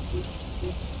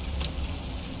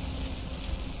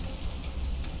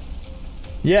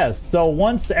 Yes, so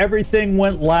once everything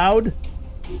went loud,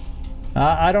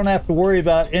 I don't have to worry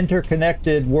about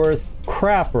interconnected worth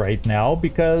crap right now,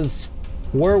 because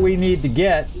where we need to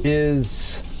get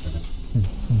is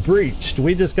breached.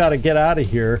 We just got to get out of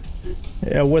here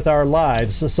with our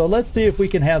lives. So let's see if we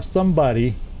can have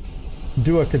somebody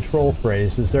do a control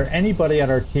phrase. Is there anybody on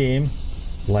our team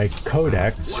like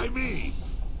Codex? Why me?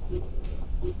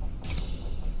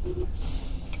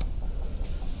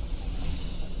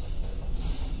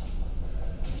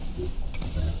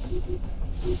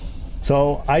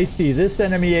 So I see this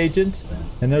enemy agent,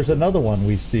 and there's another one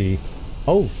we see.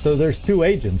 Oh, so there's two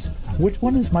agents. Which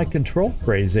one is my control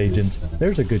phrase agent?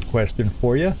 There's a good question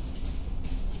for you.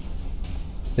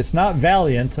 It's not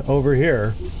Valiant over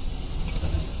here.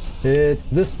 It's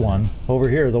this one over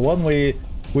here, the one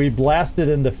we blasted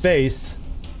in the face.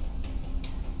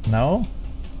 No?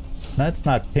 That's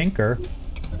not Tinker.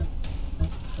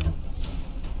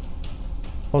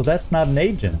 Oh, that's not an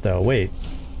agent though, wait.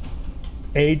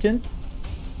 Agent?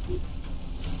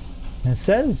 It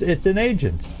says it's an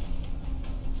agent.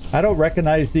 I don't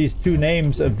recognize these two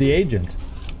names of the agent.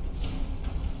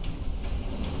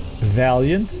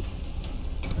 Valiant?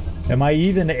 Am I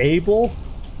even able?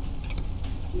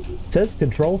 It says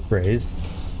control phrase.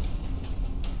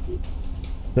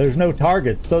 There's no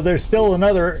target, so there's still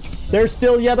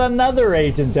yet another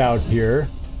agent out here,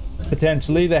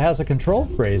 potentially, that has a control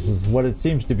phrase, is what it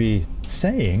seems to be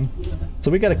saying. So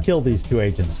we gotta kill these two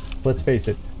agents. Let's face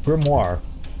it, Grimoire,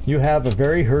 you have a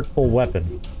very hurtful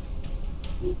weapon.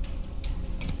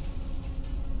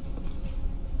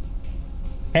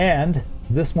 And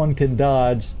this one can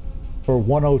dodge for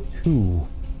 102.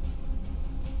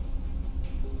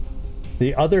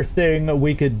 The other thing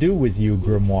we could do with you,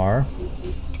 Grimoire,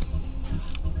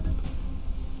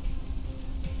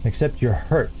 except you're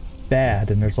hurt bad,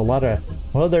 and there's a lot of,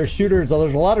 well, there's a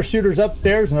lot of shooters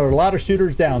upstairs and there's a lot of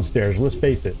shooters downstairs, let's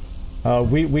face it.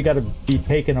 We got to be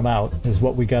taking them out is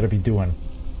what we got to be doing.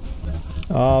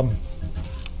 So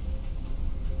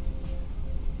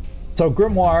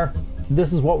Grimoire,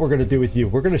 this is what we're going to do with you.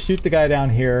 We're going to shoot the guy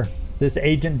down here, this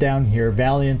agent down here,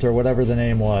 Valiant or whatever the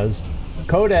name was.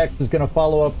 Codex is going to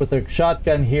follow up with a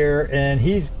shotgun here, and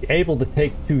he's able to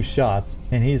take 2 shots,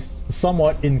 and he's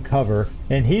somewhat in cover,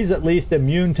 and he's at least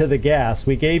immune to the gas.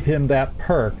 We gave him that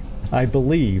perk, I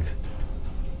believe.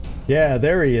 Yeah,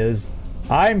 there he is.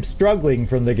 I'm struggling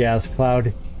from the gas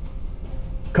cloud.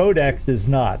 Codex is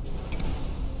not.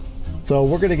 So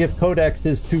we're going to give Codex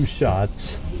his 2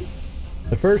 shots.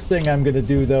 The first thing I'm going to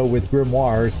do, though, with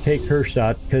Grimoire is take her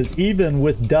shot, because even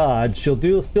with dodge,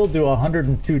 she'll still do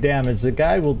 102 damage. The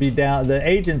guy will be down, the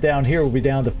agent down here will be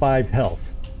down to 5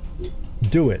 health.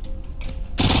 Do it.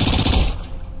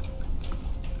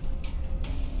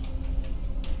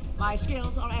 My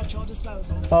skills are at your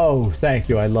disposal. Oh, thank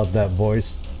you. I love that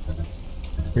voice.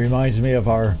 Reminds me of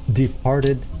our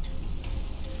departed,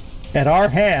 at our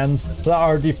hands,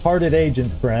 our departed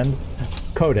agent friend,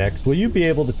 Codex. Will you be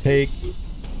able to take...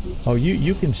 Oh,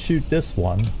 you can shoot this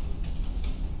one.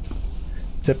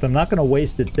 Except I'm not going to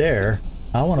waste it there.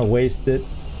 I want to waste it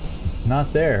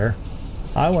not there.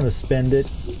 I want to spend it...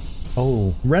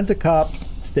 Oh, Rent-A-Cop,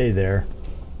 stay there.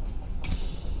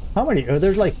 How many? Oh,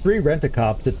 there's like 3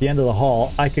 Rent-A-Cops at the end of the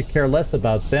hall. I could care less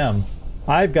about them.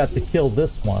 I've got to kill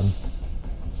this one.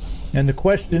 And the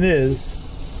question is...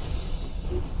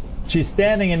 She's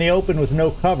standing in the open with no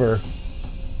cover.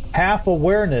 Half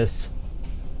awareness.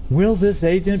 Will this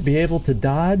agent be able to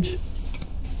dodge?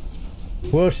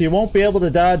 Well, she won't be able to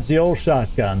dodge the old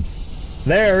shotgun.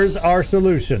 There's our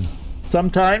solution.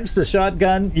 Sometimes the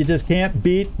shotgun, you just can't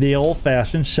beat the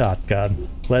old-fashioned shotgun.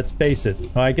 Let's face it.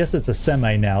 Well, I guess it's a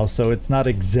semi now, so it's not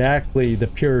exactly the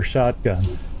pure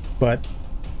shotgun, but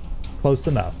close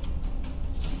enough.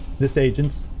 This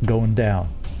agent's going down.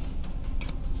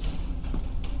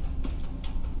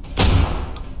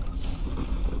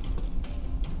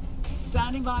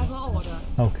 Standing by for order.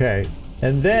 Okay,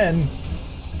 and then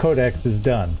Codex is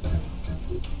done.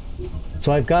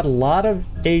 So I've got a lot of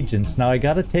agents. Now I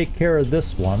got to take care of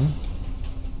this one.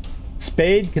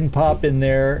 Spade can pop in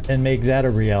there and make that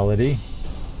a reality.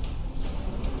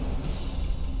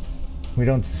 We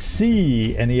don't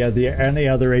see any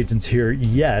other agents here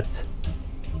yet.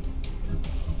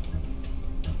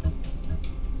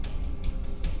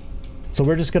 So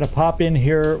we're just going to pop in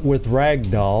here with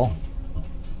Ragdoll.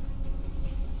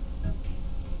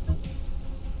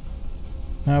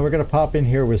 We're going to pop in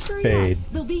here with Spade.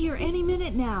 They'll be here any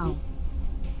minute now.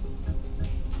 And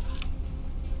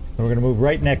we're going to move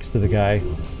right next to the guy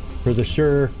for the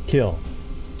sure kill.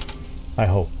 I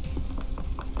hope.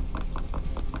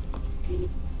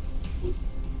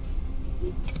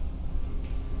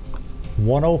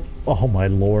 Oh my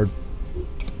lord.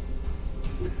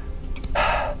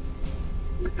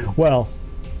 Well,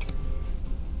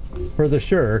 for the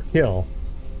sure kill.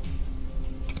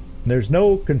 There's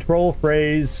no control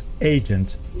phrase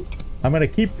agent. I'm going to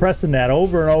keep pressing that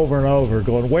over and over and over,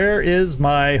 going, where is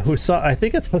my Hussar? I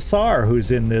think it's Hussar who's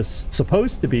in this,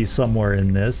 supposed to be somewhere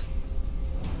in this.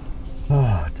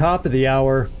 Oh, top of the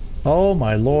hour. Oh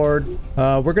my lord.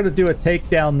 We're going to do a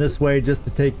takedown this way just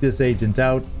to take this agent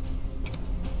out.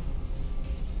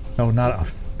 Oh, not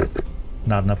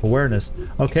enough awareness.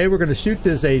 Okay, we're going to shoot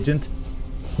this agent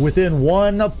within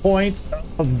 1 point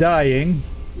of dying.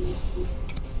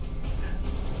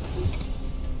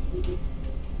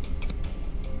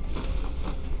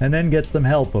 And then get some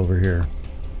help over here.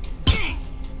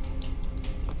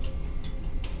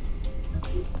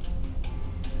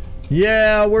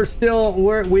 Yeah, we are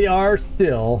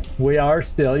still.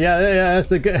 Yeah,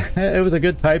 it's a good, it was a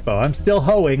good typo. I'm still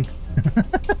hoeing.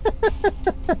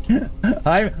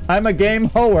 I'm a game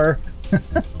hoer.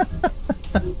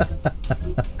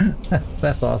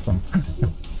 That's awesome.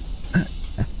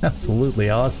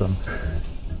 Absolutely awesome.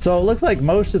 So it looks like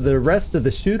most of the rest of the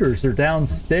shooters are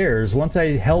downstairs. Once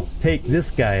I help take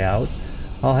this guy out,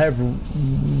 I'll have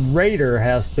Raider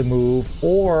has to move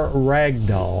or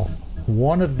Ragdoll.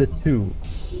 One of the two.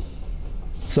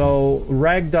 So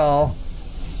Ragdoll,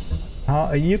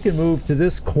 you can move to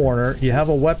this corner. You have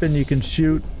a weapon you can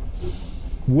shoot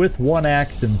with one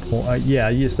action point.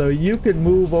 So you can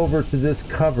move over to this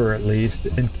cover at least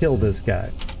and kill this guy.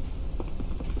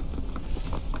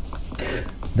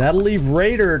 That'll leave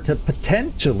Raider to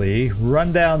potentially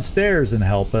run downstairs and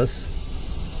help us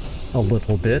a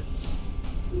little bit.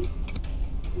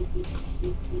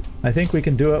 I think we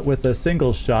can do it with a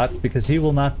single shot because he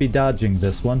will not be dodging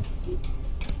this one.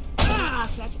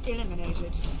 Such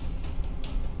eliminated.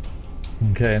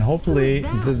 Okay, and hopefully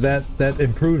that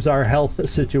improves our health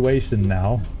situation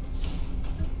now.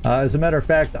 As a matter of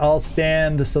fact, I'll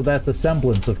stand so that's a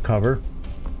semblance of cover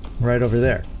right over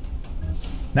there.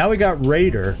 Now we got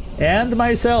Raider, and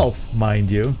myself,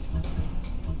 mind you,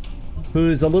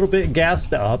 who's a little bit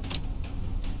gassed up.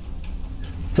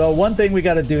 So one thing we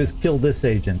got to do is kill this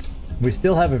agent. We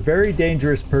still have a very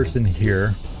dangerous person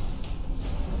here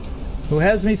who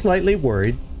has me slightly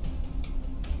worried.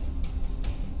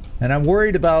 And I'm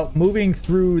worried about moving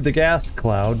through the gas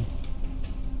cloud.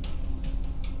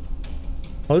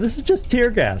 Oh, this is just tear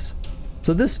gas.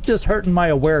 So this is just hurting my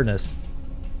awareness.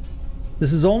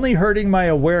 This is only hurting my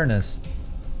awareness.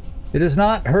 It is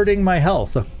not hurting my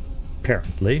health,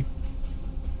 apparently.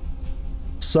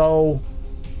 So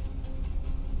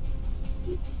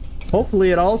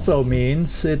hopefully it also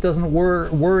means it doesn't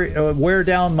wear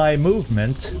down my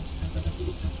movement.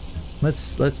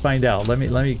 Let's find out. Let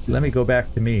me go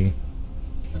back to me.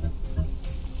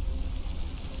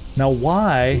 Now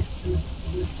why?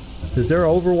 Is there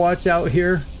Overwatch out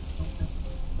here?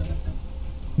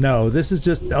 No, this is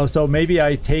just... Oh, so maybe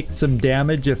I take some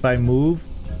damage if I move?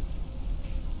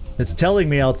 It's telling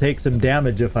me I'll take some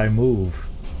damage if I move.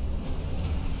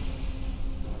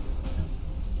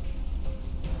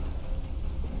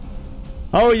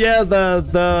 Oh yeah,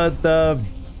 the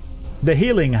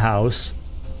healing house.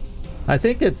 I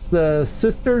think it's the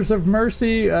Sisters of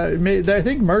Mercy. I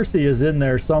think Mercy is in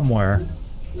there somewhere.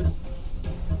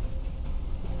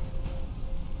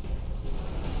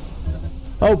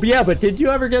 Oh, yeah, but did you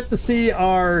ever get to see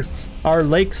our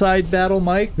lakeside battle,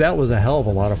 Mike? That was a hell of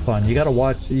a lot of fun. You gotta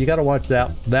watch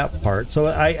that part. So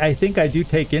I think I do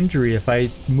take injury if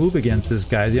I move against this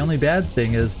guy. The only bad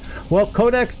thing is, well,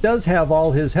 Codex does have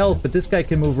all his health, but this guy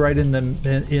can move right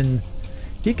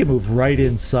he can move right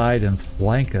inside and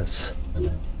flank us.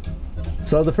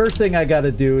 So the first thing I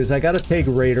gotta do is I gotta take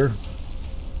Raider.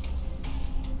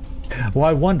 Well,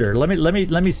 I wonder. Let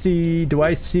me see.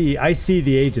 I see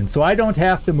the agent, so I don't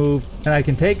have to move, and I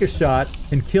can take a shot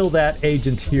and kill that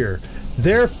agent here.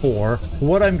 Therefore,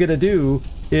 what I'm gonna do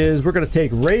is we're gonna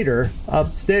take Raider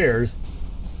upstairs,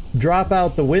 drop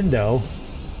out the window,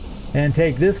 and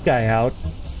take this guy out.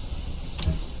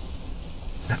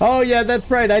 Oh yeah,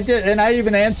 that's right. I did, and I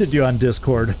even answered you on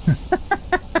Discord.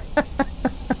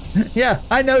 Yeah,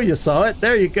 I know you saw it.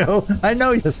 There you go. I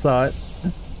know you saw it.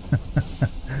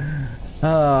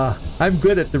 I'm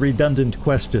good at the redundant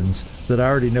questions that I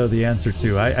already know the answer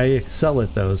to. I excel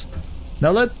at those.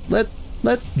 Now let's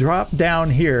drop down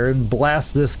here and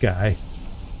blast this guy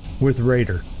with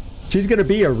Raider. She's gonna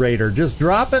be a Raider, just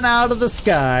dropping out of the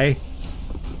sky.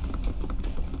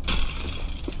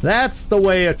 That's the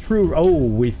way a true... Oh,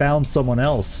 we found someone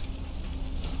else.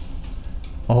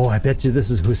 Oh, I bet you this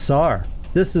is Hussar.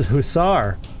 This is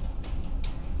Hussar.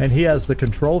 And he has the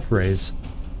control phrase.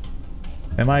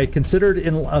 Am I considered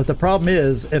in... the problem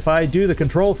is, if I do the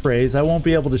control phrase, I won't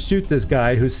be able to shoot this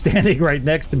guy who's standing right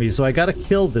next to me, so I gotta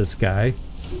kill this guy.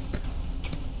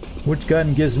 Which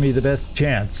gun gives me the best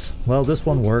chance? Well, this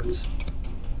one works.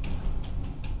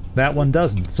 That one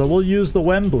doesn't, so we'll use the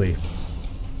Wembley.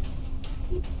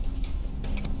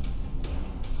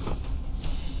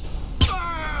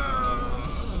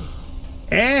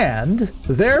 And,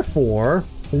 therefore,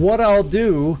 what I'll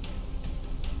do,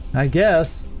 I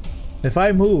guess... If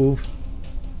I move...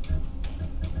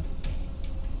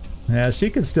 Yeah,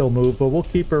 she can still move, but we'll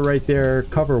keep her right there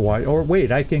cover-wise. Or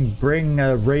wait, I can bring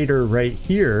a Raider right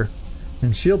here,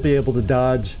 and she'll be able to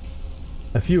dodge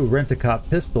a few Rent-A-Cop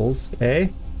pistols, eh?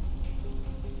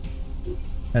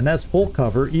 And that's full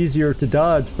cover, easier to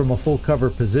dodge from a full cover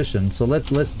position, so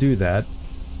let's do that.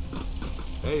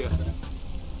 Hey.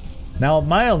 Now,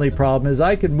 my only problem is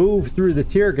I can move through the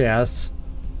tear gas.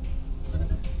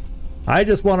 I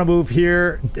just want to move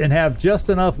here and have just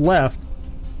enough left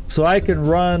so I can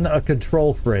run a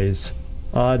control phrase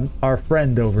on our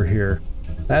friend over here.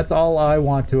 That's all I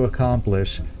want to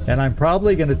accomplish. And I'm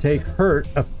probably going to take hurt.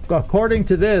 According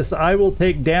to this, I will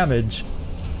take damage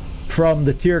from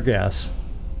the tear gas.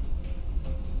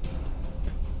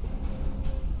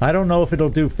 I don't know if it'll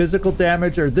do physical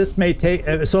damage or this may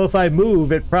take... So if I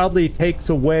move, it probably takes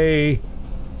away...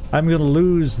 I'm going to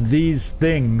lose these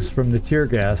things from the tear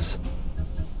gas.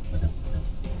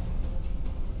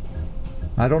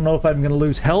 I don't know if I'm going to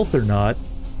lose health or not,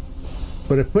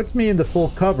 but it puts me into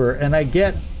full cover, and I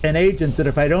get an agent that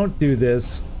if I don't do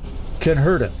this, can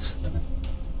hurt us.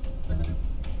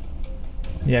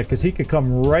 Yeah, because he could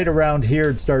come right around here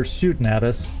and start shooting at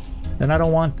us, and I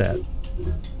don't want that.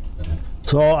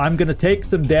 So I'm going to take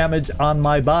some damage on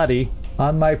my body,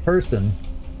 on my person.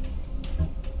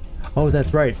 Oh,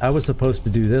 that's right. I was supposed to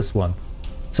do this one.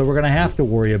 So we're going to have to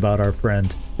worry about our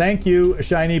friend. Thank you,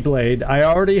 Shiny Blade. I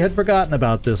already had forgotten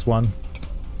about this one.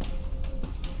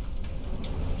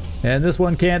 And this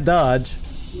one can't dodge.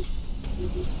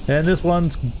 And this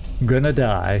one's gonna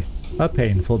die a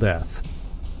painful death.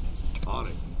 On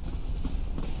it.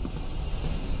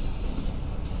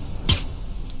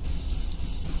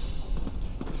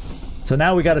 So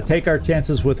now we got to take our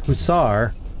chances with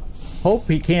Hussar. Hope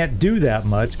he can't do that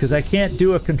much, because I can't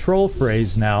do a control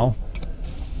phrase now.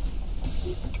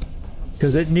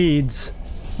 Because it needs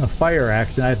a fire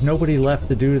action. I have nobody left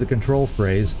to do the control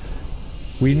phrase.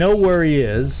 We know where he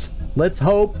is. Let's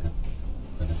hope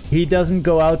he doesn't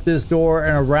go out this door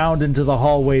and around into the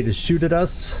hallway to shoot at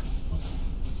us.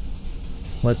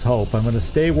 Let's hope. I'm going to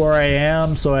stay where I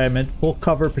am, so I'm in full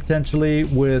cover potentially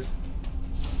with...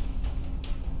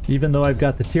 Even though I've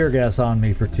got the tear gas on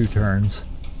me for 2 turns.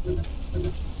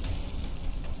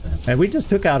 And we just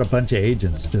took out a bunch of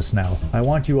agents just now. I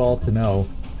want you all to know.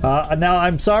 Now,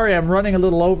 I'm sorry I'm running a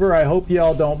little over. I hope you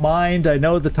all don't mind. I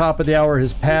know the top of the hour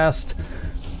has passed.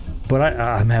 But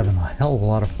I'm having a hell of a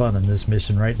lot of fun in this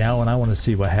mission right now, and I want to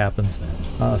see what happens.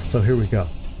 So here we go.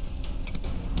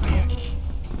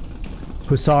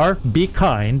 Hussar, be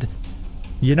kind.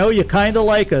 You know you kind of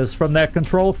like us from that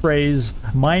control phrase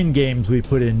mind games we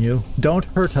put in you. Don't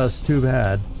hurt us too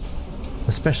bad.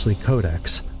 Especially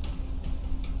Codex.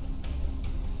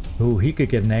 Ooh, he could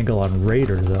get an angle on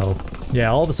Raider, though. Yeah,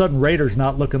 all of a sudden Raider's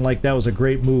not looking like that was a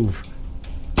great move.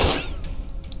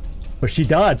 But she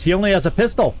dodged. He only has a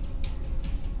pistol.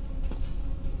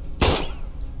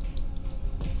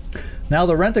 Now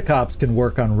the rent-a-cops can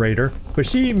work on Raider, but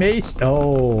she may...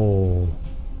 Oh.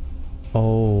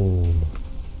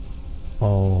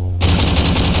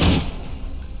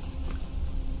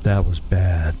 That was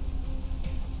bad.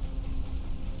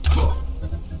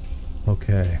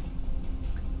 Okay.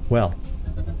 Well.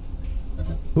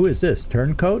 Who is this?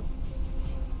 Turncoat?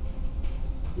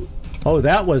 Oh,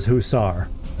 that was Hussar.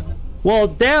 Well,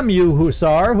 damn you,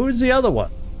 Hussar. Who's the other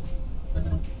one?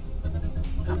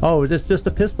 Oh, it's just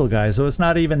a pistol guy, so it's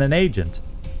not even an agent.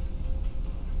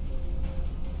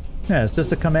 Yeah, it's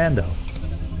just a commando.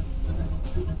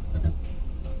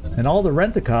 And all the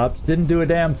rent-a-cops didn't do a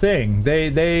damn thing.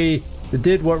 They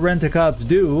did what rent-a-cops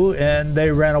do, and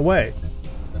they ran away.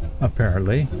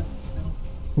 Apparently.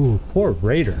 Ooh, poor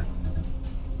Raider.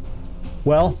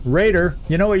 Well, Raider,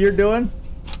 you know what you're doing?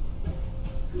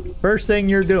 First thing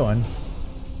you're doing.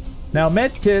 Now,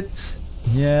 medkits,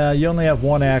 yeah, you only have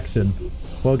one action.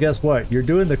 Well, guess what? You're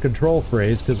doing the control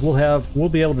phrase, because we'll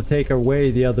be able to take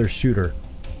away the other shooter.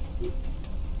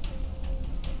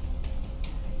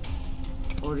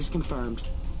 Orders confirmed.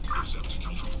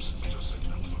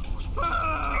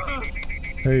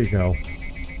 There you go.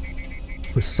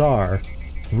 Hussar.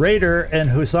 Raider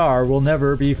and Hussar will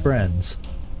never be friends.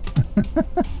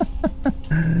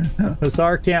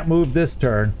 Hussar can't move this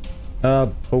turn.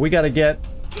 But we gotta get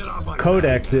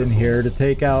Codex in here to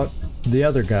take out the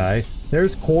other guy.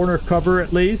 There's corner cover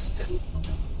at least.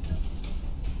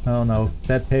 Oh no,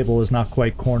 that table is not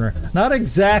quite corner. Not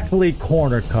exactly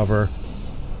corner cover.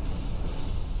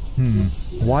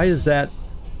 Why is that?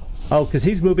 Oh, because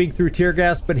he's moving through tear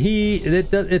gas, but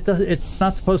it's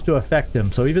not supposed to affect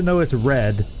him. So even though it's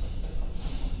red,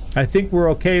 I think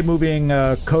we're okay moving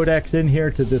Codex in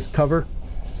here to this cover.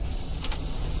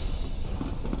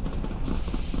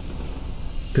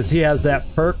 Because he has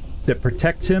that perk that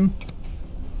protects him.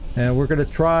 And we're going to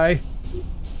try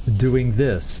doing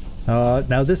this.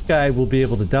 Now this guy will be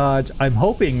able to dodge. I'm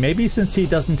hoping maybe since he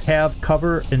doesn't have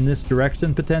cover in this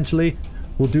direction potentially,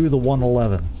 we'll do the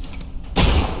 111.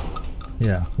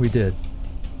 Yeah, we did.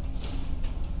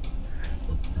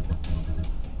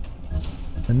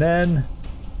 And then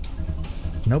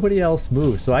nobody else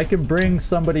moves, so I can bring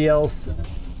somebody else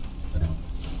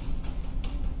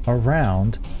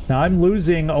around. Now I'm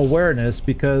losing awareness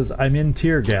because I'm in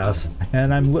tear gas,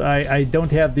 and I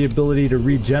don't have the ability to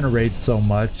regenerate so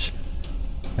much,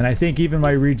 and I think even my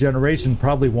regeneration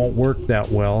probably won't work that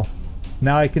well.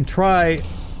 Now I can try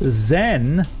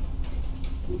Zen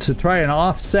to try and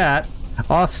offset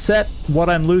what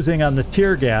I'm losing on the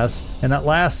tear gas, and it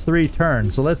lasts 3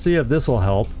 turns. So let's see if this will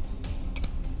help.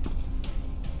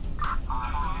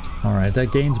 Alright,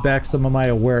 that gains back some of my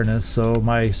awareness, so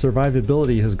my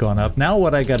survivability has gone up. Now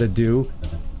what I gotta do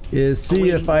is see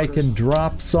if I can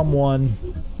drop someone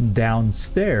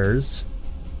downstairs.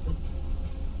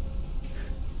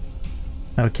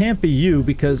 Now it can't be you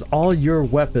because all your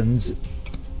weapons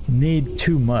need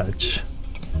too much.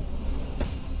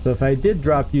 So if I did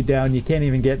drop you down, you can't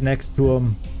even get next to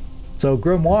him. So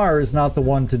Grimoire is not the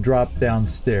one to drop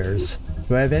downstairs.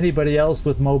 Do I have anybody else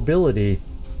with mobility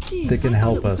that can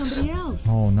help us?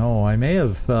 Oh no, I may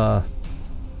have...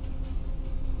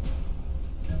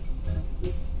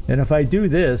 And if I do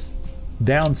this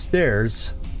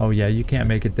downstairs... Oh yeah, you can't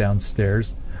make it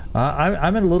downstairs.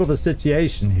 I'm in a little of a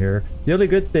situation here. The only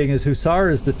good thing is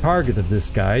Hussar is the target of this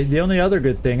guy. The only other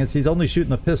good thing is he's only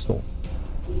shooting a pistol.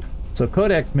 So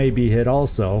Codex may be hit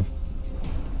also.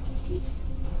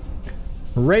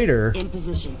 Raider In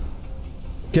position.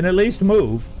 can at least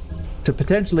move to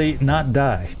potentially not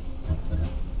die.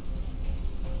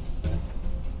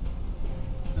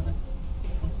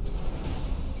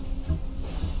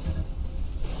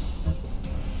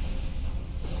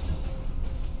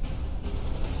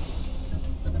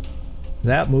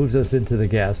 That moves us into the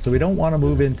gas, so we don't want to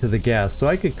move into the gas. So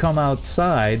I could come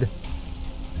outside.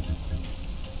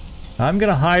 I'm going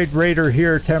to hide Raider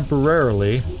here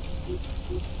temporarily,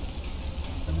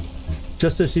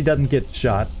 just so she doesn't get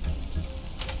shot.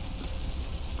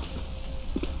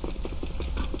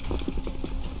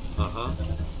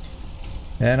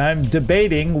 And I'm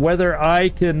debating whether I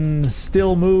can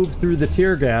still move through the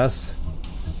tear gas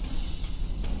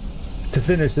to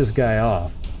finish this guy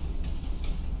off.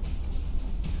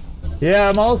 Yeah,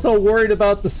 I'm also worried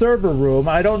about the server room.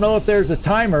 I don't know if there's a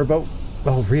timer, but...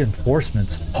 Oh,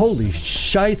 reinforcements. Holy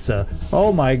scheisse.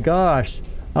 Oh my gosh.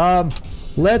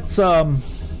 Let's, I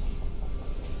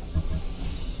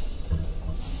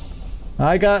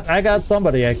got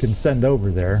somebody I can send over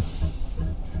there.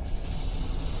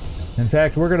 In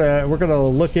fact, we're gonna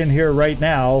look in here right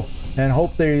now and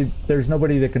hope there's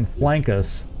nobody that can flank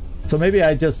us. So maybe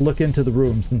I just look into the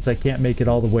room since I can't make it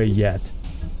all the way yet.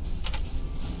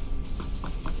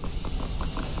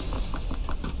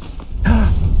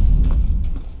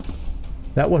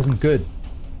 That wasn't good.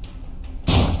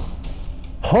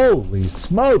 Holy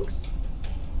smokes!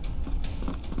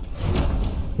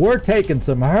 We're taking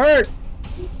some hurt!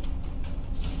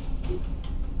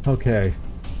 Okay.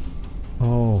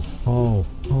 Oh,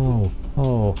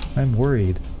 I'm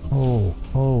worried. Oh.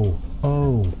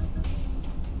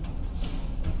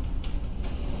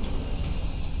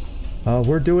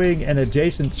 We're doing an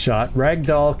adjacent shot.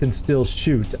 Ragdoll can still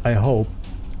shoot, I hope.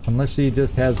 Unless she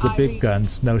just has the big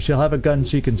guns. No, she'll have a gun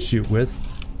she can shoot with.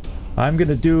 I'm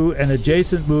gonna do an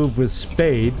adjacent move with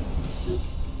Spade.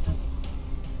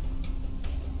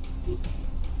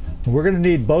 We're gonna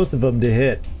need both of them to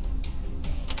hit.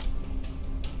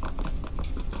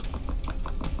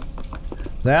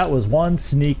 That was one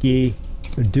sneaky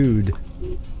dude.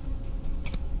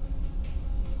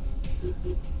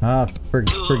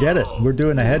 Forget it. We're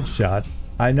doing a headshot.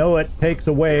 I know it takes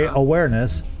away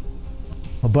awareness,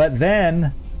 but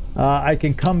then I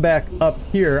can come back up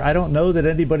here. I don't know that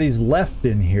anybody's left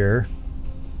in here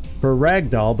for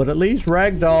Ragdoll, but at least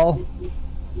Ragdoll...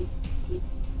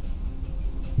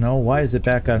 No, why is it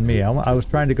back on me? I was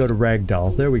trying to go to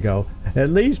Ragdoll. There we go. At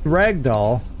least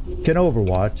Ragdoll can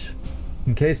overwatch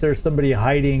in case there's somebody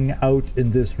hiding out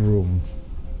in this room.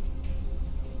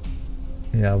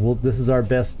 Yeah, well, this is our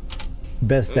best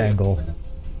angle.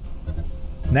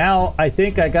 Now, I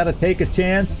think I gotta take a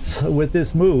chance with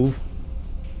this move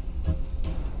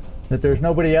that there's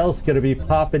nobody else gonna be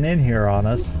popping in here on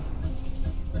us,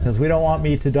 because we don't want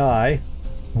me to die.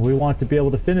 We want to be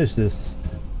able to finish this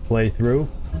playthrough.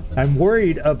 I'm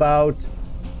worried about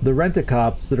the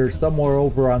rent-a-cops that are somewhere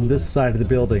over on this side of the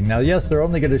building. Now, yes, they're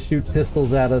only gonna shoot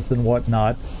pistols at us and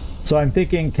whatnot. So I'm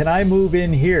thinking, can I move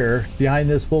in here behind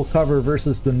this full cover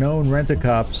versus the known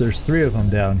rent-a-cops? There's 3 of them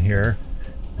down here.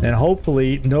 And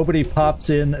hopefully nobody pops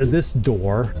in this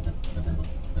door.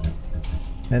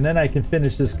 And then I can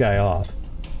finish this guy off.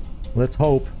 Let's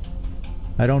hope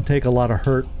I don't take a lot of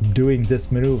hurt doing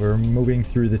this maneuver, moving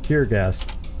through the tear gas.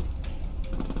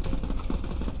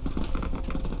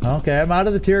 Okay, I'm out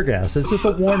of the tear gas. It's just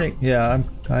a warning. Yeah,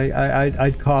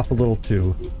 I'd cough a little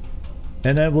too.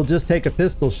 And then we'll just take a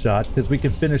pistol shot, because we can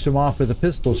finish him off with a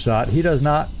pistol shot. He does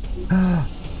not...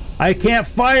 I can't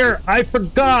fire! I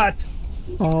forgot!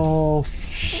 Oh,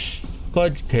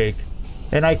 fudge cake.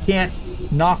 And I can't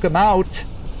knock him out.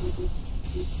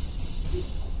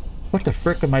 What the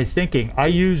frick am I thinking? I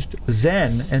used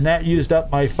Zen, and that used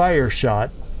up my fire shot.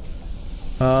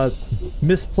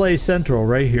 Misplay Central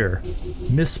right here.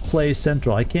 Misplay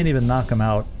Central. I can't even knock him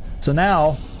out. So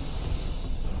now...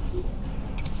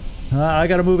 I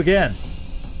gotta move again.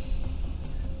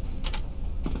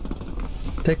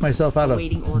 Take myself out of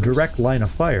direct line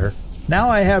of fire. Now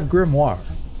I have Grimoire.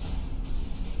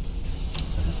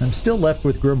 I'm still left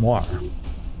with Grimoire.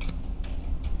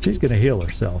 She's gonna heal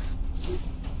herself.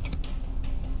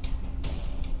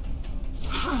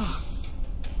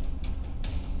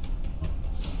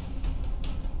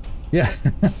 Yeah.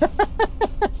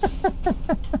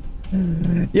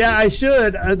 Yeah, I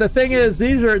should. The thing is,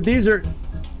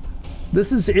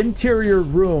 this is interior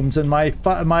rooms, and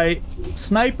my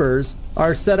snipers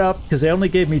are set up because they only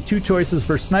gave me 2 choices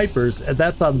for snipers, and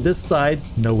that's on this side,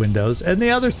 no windows, and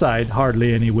the other side,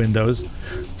 hardly any windows.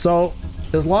 So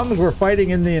as long as we're fighting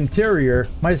in the interior,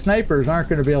 my snipers aren't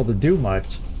going to be able to do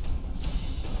much.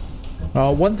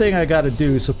 One thing I got to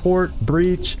do, support,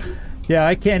 breach. Yeah,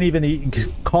 I can't even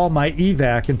call my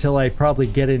evac until I probably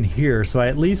get in here, so I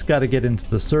at least got to get into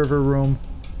the server room.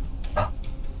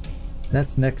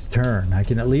 That's next turn. I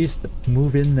can at least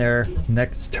move in there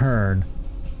next turn.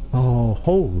 Oh,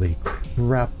 holy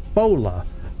crapola!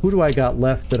 Who do I got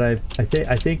left that I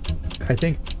think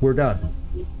we're done.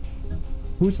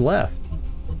 Who's left?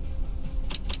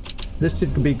 This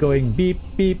should be going beep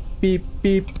beep beep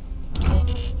beep.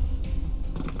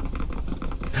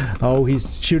 Oh,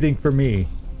 he's shooting for me.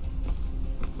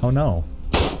 Oh no.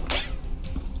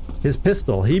 His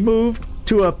pistol. He moved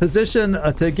to a position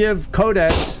to give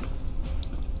Codex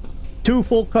 2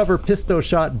 full cover pistol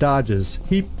shot dodges.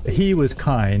 He was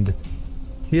kind.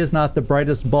 He is not the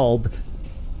brightest bulb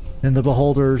in the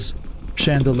beholder's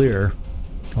chandelier.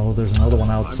 Oh, there's another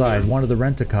one outside. One of the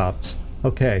rent-a-cops.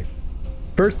 Okay.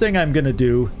 First thing I'm gonna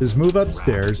do is move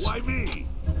upstairs and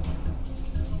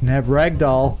have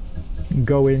Ragdoll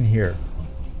go in here.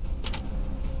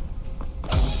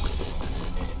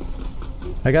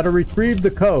 I gotta retrieve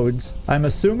the codes. I'm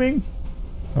assuming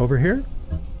over here?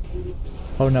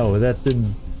 Oh no, that's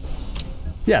in...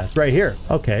 Yeah, it's right here.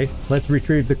 Okay, let's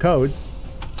retrieve the codes.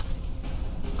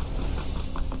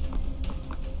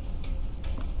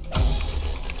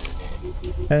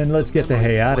 And let's get the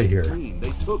hay out of here.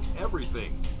 They took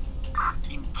everything.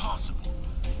 Impossible.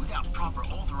 Without proper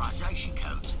authorization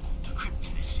codes,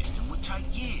 decrypting this system would take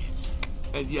years.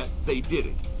 And yet they did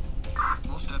it.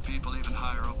 Most have people even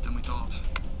higher up than we thought.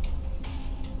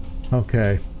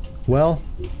 Okay. Well,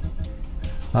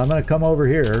 I'm gonna come over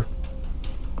here.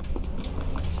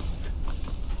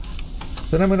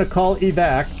 Then I'm gonna call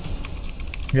evac.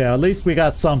 Yeah, at least we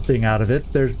got something out of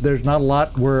it. There's not a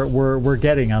lot we're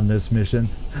getting on this mission.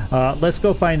 Let's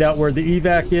go find out where the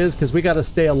evac is, because we got to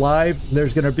stay alive.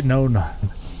 There's gonna be no,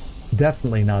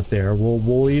 definitely not there. We'll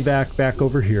evac back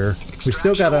over here. We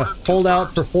still gotta hold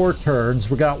out for 4 turns.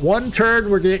 We got 1 turn.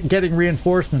 We're getting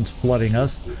reinforcements flooding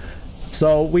us,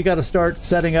 so we got to start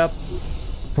setting up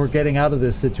for getting out of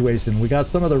this situation. We got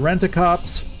some of the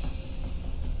rent-a-cops.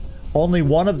 Only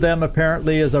one of them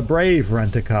apparently is a brave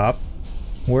rent-a-cop,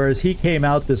 whereas he came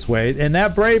out this way. And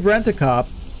that brave rent-a-cop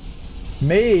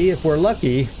may, if we're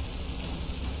lucky,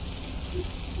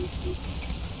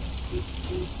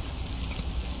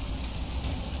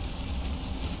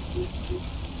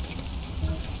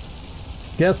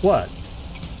 guess what?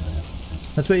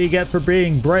 That's what you get for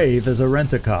being brave as a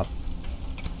rent-a-cop.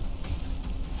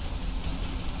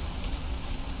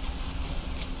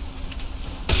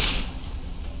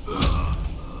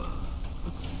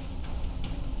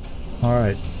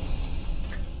 Alright.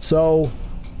 So,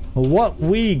 what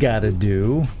we gotta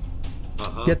do,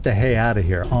 get the hay out of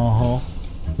here.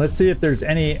 Let's see if there's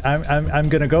any. I'm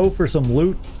gonna go for some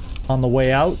loot on the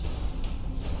way out.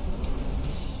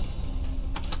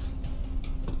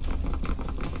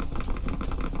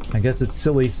 I guess it's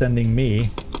silly sending me,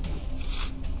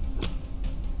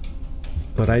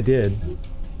 but I did.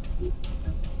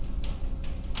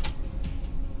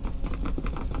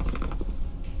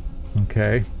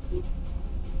 Okay.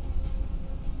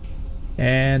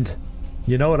 And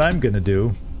you know what I'm gonna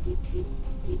do?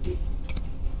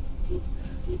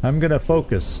 I'm gonna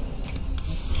focus.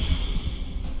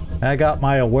 I got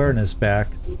my awareness back.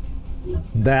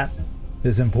 That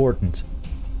is important.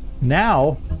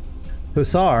 Now,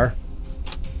 Hussar,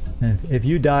 if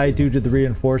you die due to the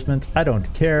reinforcements, I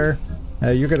don't care.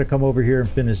 You're gonna come over here and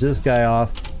finish this guy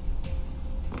off.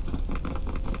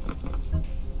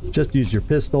 Just use your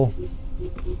pistol.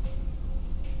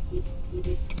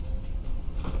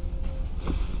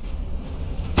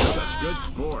 Such good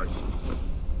sport.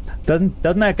 Doesn't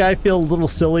that guy feel a little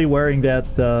silly wearing that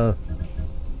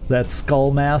that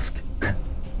skull mask?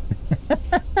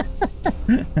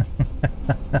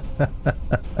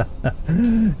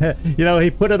 You know,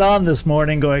 he put it on this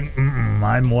morning going,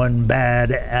 I'm one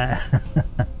bad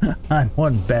I'm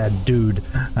one bad dude.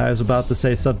 I was about to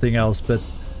say something else, but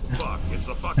Fuck, it's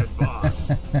the fucking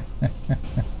boss.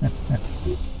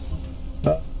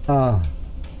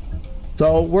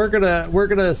 So we're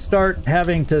gonna start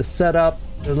having to set up.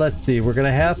 Let's see, we're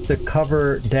gonna have to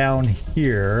cover down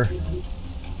here.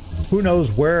 Who knows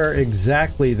where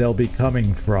exactly they'll be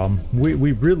coming from?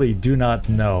 We really do not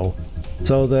know.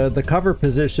 So the cover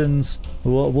positions,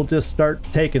 we'll just start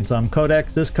taking some.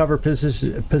 Codex, this cover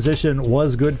position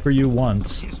was good for you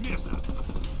once.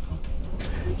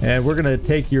 And we're gonna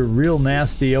take your real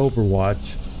nasty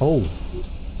Overwatch. Oh,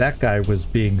 that guy was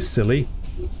being silly.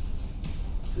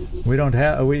 We don't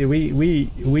have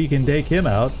we can take him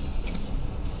out.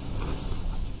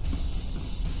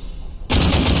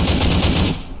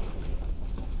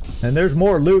 And there's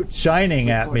more loot shining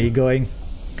at me going,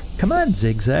 come on,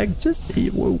 Zigzag, just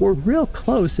we're real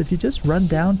close. If you just run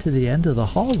down to the end of the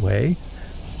hallway,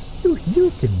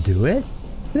 you can do it.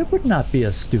 It would not be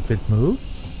a stupid move.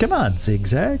 Come on,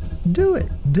 Zigzag, do it,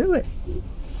 do it.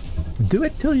 Do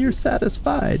it till you're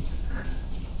satisfied.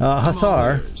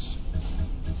 Hussar.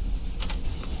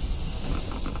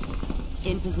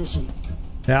 In position.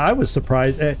 Yeah, I was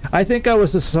surprised. I think I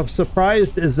was as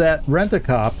surprised as that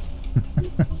rent-a-cop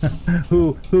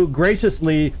who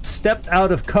graciously stepped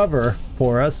out of cover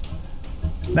for us.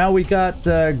 Now we got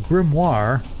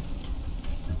Grimoire.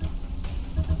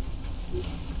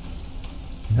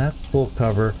 That's full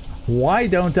cover. Why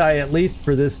don't I, at least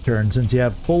for this turn, since you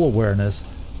have full awareness,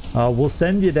 we'll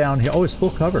send you down here. Oh, it's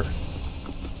full cover.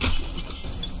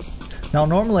 Now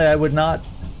normally I would not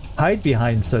hide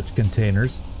behind such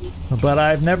containers, but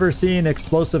I've never seen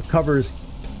explosive covers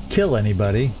kill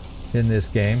anybody in this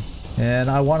game, and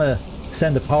I want to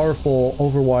send a powerful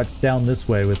Overwatch down this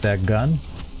way with that gun.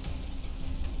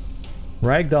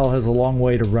 Ragdoll has a long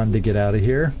way to run to get out of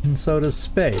here, and so does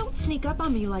Spade. Don't sneak up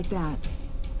on me like that.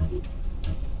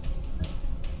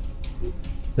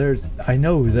 Was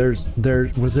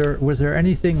there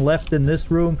anything left in this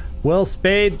room? Well,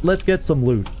 Spade, let's get some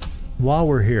loot while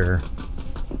we're here.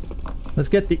 Let's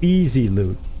get the easy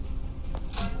loot.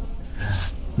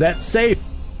 That safe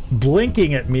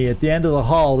blinking at me at the end of the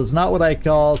hall is not what I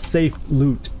call safe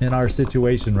loot in our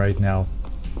situation right now.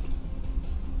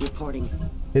 Reporting.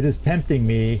 It is tempting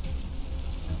me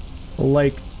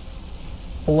like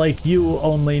you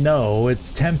only know.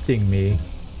 It's tempting me.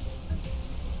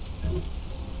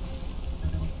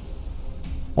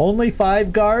 Only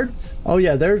 5 guards? Oh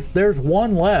yeah, there's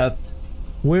one left.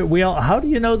 We all, how do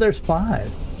you know there's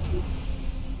 5?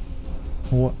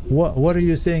 What are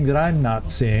you seeing that I'm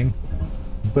not seeing?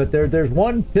 But there's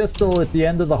one pistol at the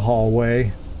end of the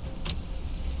hallway.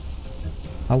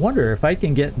 I wonder if I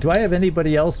can get, do I have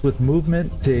anybody else with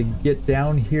movement to get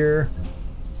down here?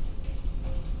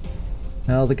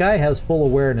 Now the guy has full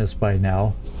awareness by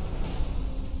now.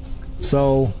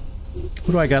 So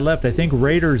who do I got left? I think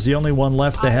Raider's the only one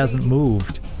left that hasn't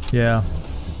moved. Yeah.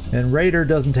 And Raider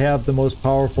doesn't have the most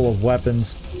powerful of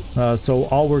weapons. So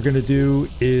all we're going to do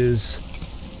is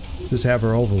just have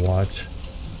her Overwatch.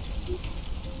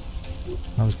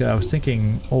 I was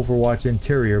thinking Overwatch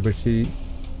interior, but she...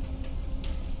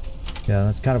 Yeah,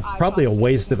 that's kind of probably a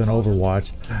waste of an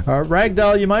Overwatch.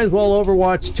 Ragdoll, you might as well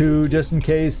Overwatch too, just in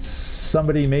case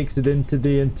somebody makes it into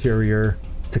the interior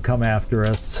to come after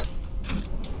us.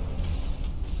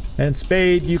 And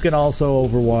Spade, you can also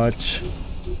Overwatch.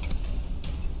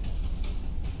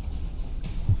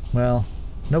 Well,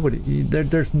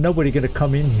 there's nobody gonna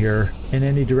come in here in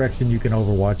any direction you can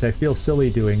Overwatch. I feel silly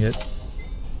doing it.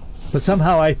 But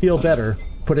somehow I feel better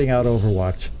putting out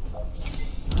Overwatch.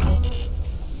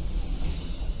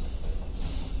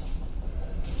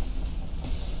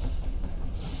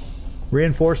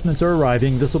 Reinforcements are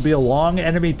arriving. This will be a long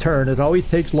enemy turn. It always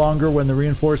takes longer when the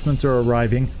reinforcements are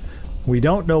arriving. We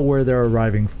don't know where they're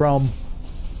arriving from.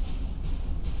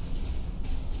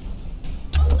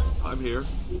 I'm here.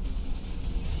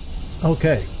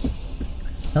 Okay.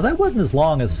 Now that wasn't as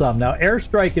long as some. Now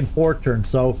airstrike in 4 turns,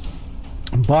 so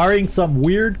barring some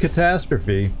weird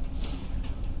catastrophe,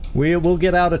 we will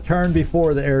get out a turn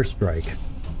before the airstrike.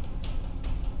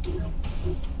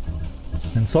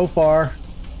 And so far,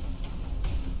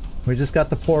 we just got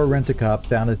the poor rent-a-cop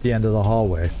down at the end of the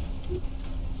hallway.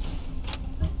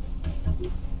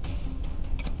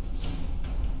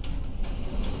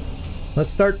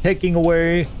 Let's start taking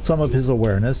away some of his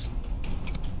awareness.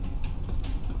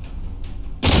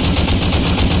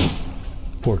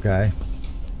 Poor guy.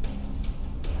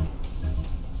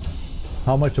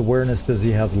 How much awareness does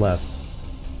he have left?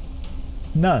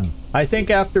 None. I think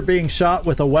after being shot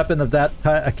with a weapon of that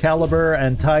caliber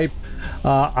and type,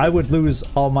 I would lose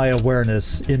all my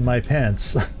awareness in my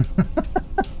pants.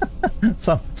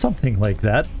 Something like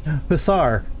that.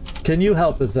 Hussar, can you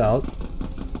help us out?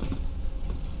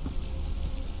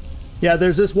 Yeah,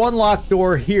 there's this one locked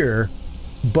door here,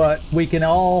 but we can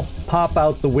all pop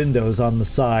out the windows on the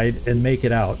side and make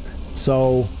it out.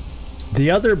 So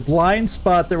the other blind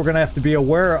spot that we're going to have to be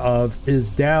aware of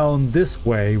is down this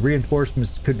way.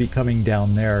 Reinforcements could be coming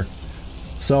down there.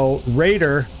 So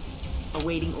Raider,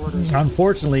 awaiting orders.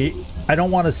 Unfortunately, I don't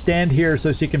want to stand here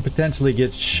so she can potentially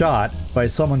get shot by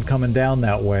someone coming down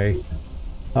that way.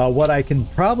 What I can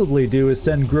probably do is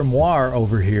send Grimoire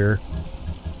over here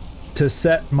to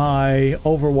set my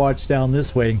Overwatch down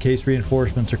this way in case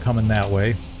reinforcements are coming that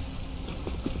way.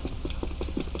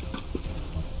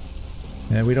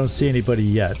 And we don't see anybody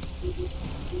yet.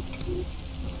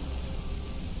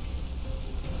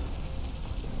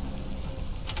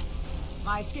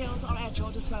 My skills are at your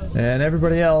disposal. And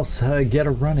everybody else, get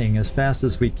a running as fast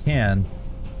as we can.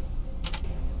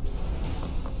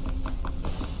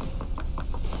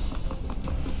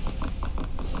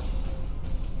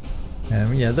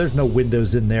 And yeah, there's no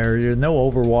windows in there. There's no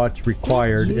Overwatch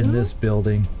required in this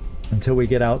building until we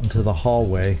get out into the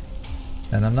hallway.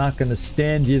 And I'm not going to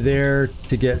stand you there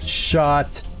to get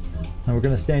shot. And we're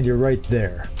going to stand you right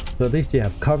there. So at least you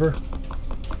have cover.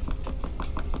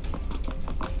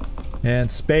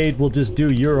 And Spade will just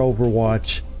do your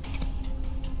Overwatch.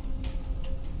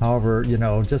 However, you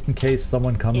know, just in case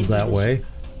someone comes that way.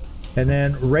 And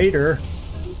then Raider,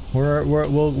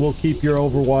 we'll keep your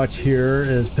Overwatch here,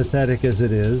 as pathetic as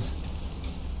it is.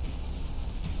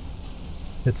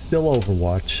 It's still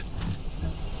Overwatch.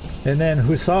 And then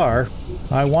Hussar,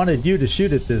 I wanted you to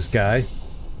shoot at this guy.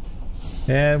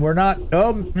 And we're not...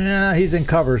 Oh, yeah, he's in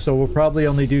cover, so we'll probably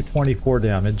only do 24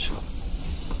 damage.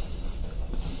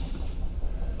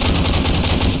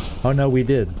 Oh no, we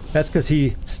did. That's because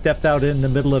he stepped out in the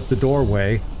middle of the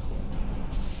doorway.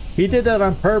 He did that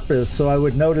on purpose so I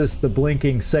would notice the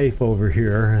blinking safe over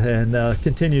here and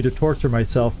continue to torture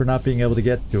myself for not being able to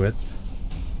get to it.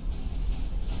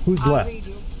 Who's left?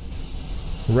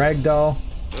 Ragdoll.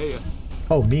 Hey,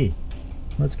 Oh, me.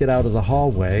 Let's get out of the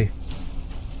hallway.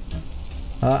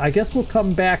 I guess we'll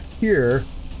come back here.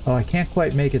 Oh, I can't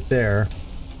quite make it there.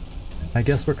 I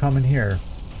guess we're coming here.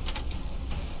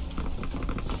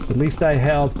 At least I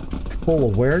have full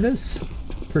awareness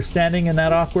for standing in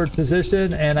that awkward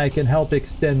position, and I can help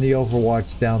extend the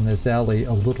overwatch down this alley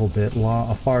a little bit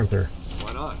farther.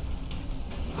 Why not?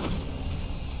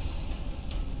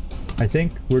 I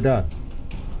think we're done.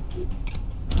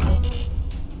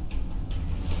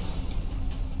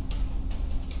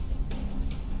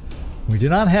 We do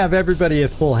not have everybody at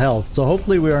full health, so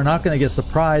hopefully we are not going to get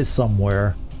surprised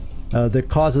somewhere that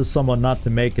causes someone not to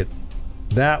make it.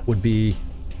 That would be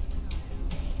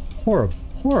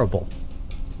horrible.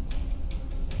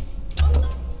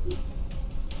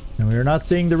 And we are not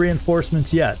seeing the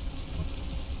reinforcements yet.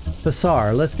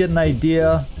 Bassar, let's get an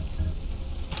idea.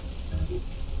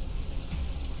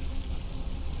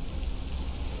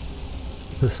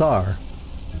 Bassar.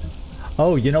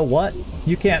 Oh, you know what?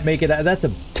 You can't make it. That's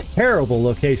a terrible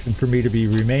location for me to be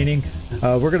remaining.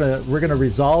 We're gonna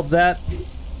resolve that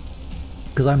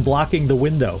because I'm blocking the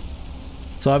window.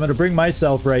 So I'm gonna bring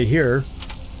myself right here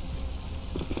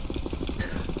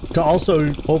to also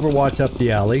overwatch up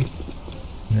the alley.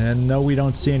 And no, we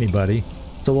don't see anybody.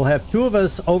 So we'll have two of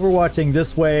us overwatching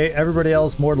this way, everybody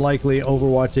else more than likely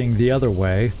overwatching the other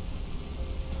way.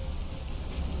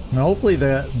 Now hopefully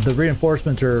the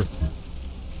reinforcements are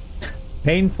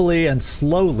painfully and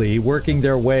slowly working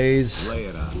their ways. Lay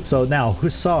it on. So now,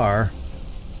 Hussar.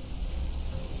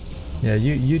 Yeah,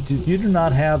 you do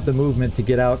not have the movement to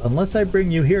get out. Unless I bring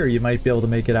you here, you might be able to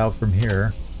make it out from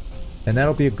here. And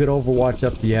that'll be a good overwatch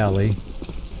up the alley.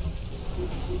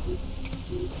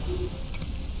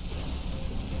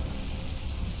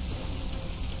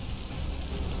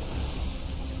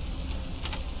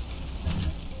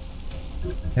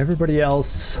 Everybody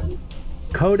else,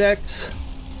 Codex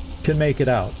can make it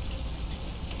out.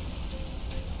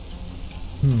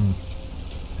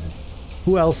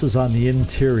 Who else is on the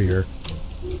interior?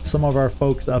 Some of our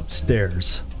folks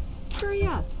upstairs. Hurry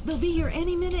up. They'll be here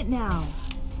any minute now.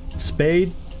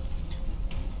 Spade.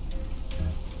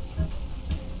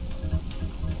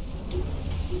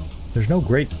 There's no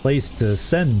great place to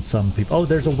send some people. Oh,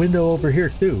 there's a window over here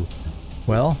too.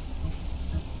 Well,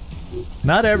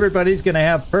 not everybody's gonna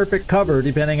have perfect cover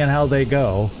depending on how they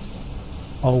go.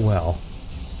 Oh well.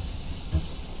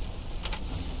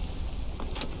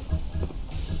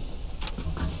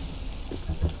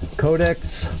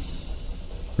 Codex,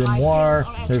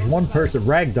 Grimoire. There's one person.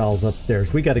 Ragdoll's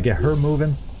upstairs. We got to get her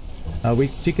moving.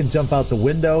 She can jump out the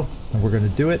window, and we're gonna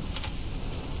do it.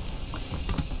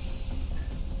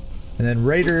 And then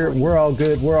Raider, we're all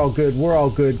good. We're all good. We're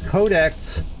all good.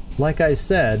 Codex, like I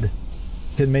said,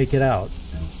 can make it out,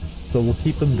 so we'll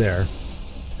keep him there.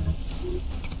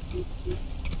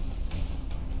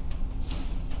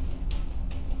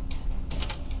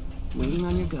 Waiting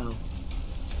on your go.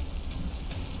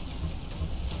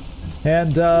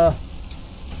 And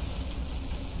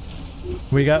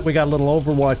we got a little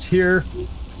Overwatch here.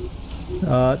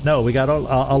 No, we got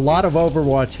a lot of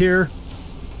Overwatch here.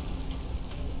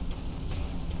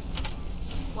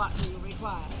 What do you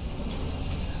require?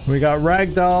 We got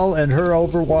Ragdoll and her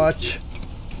Overwatch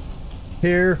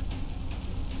here.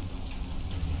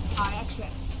 I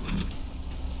accept.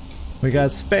 We got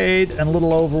Spade and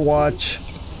little Overwatch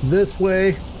this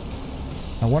way.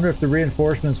 I wonder if the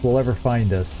reinforcements will ever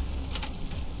find us.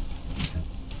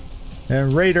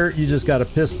 And Raider, you just got a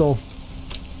pistol.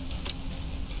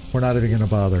 We're not even gonna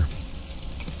bother.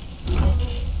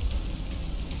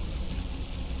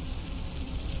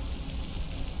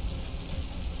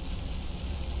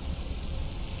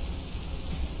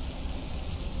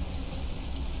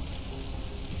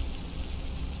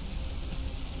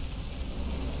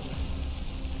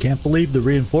 Can't believe the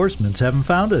reinforcements haven't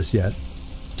found us yet.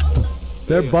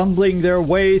 They're bungling their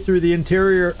way through the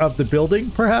interior of the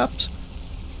building, perhaps?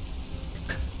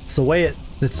 It's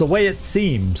the way it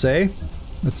seems, eh?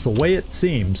 It's the way it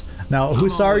seems. Now,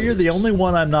 Hussar, you're the only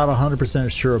one I'm not 100%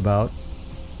 sure about.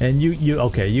 And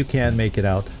okay, you can make it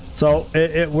out. So,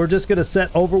 we're just gonna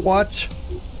set Overwatch,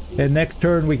 and next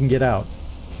turn we can get out.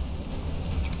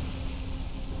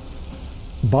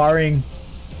 Barring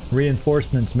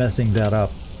reinforcements messing that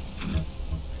up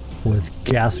with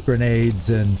gas grenades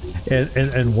and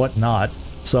whatnot.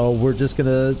 So we're just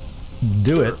gonna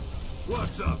do it.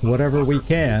 Whatever we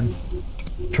can.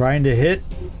 Trying to hit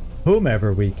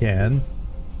whomever we can.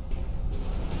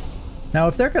 Now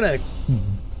if they're gonna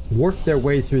work their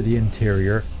way through the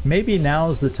interior, maybe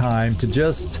now's the time to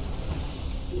just...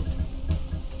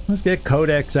 Let's get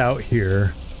Codex out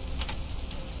here.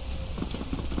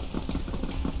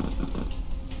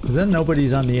 Then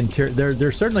nobody's on the interior.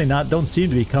 They're certainly not, don't seem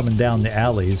to be coming down the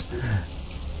alleys.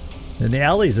 And the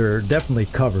alleys are definitely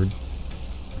covered.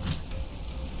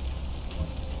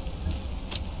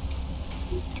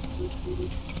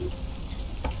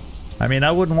 I mean,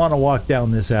 I wouldn't want to walk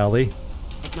down this alley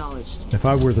Acknowledged. if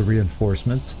I were the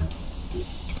reinforcements.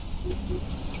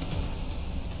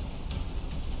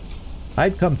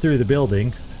 I'd come through the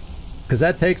building, because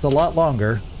that takes a lot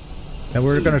longer. And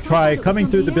we're going to try coming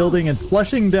through the building and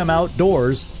flushing them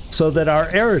outdoors so that our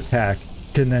air attack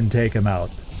can then take them out.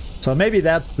 So maybe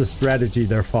that's the strategy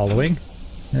they're following,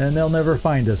 and they'll never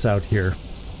find us out here.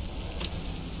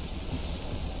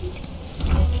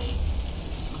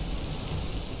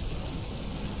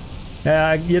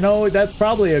 You know, that's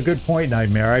probably a good point,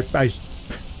 Nightmare.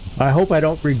 I hope I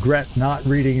don't regret not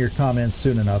reading your comments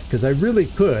soon enough, because I really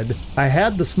could. I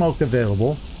had the smoke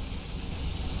available.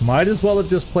 Might as well have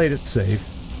just played it safe.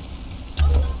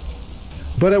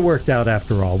 But it worked out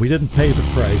after all. We didn't pay the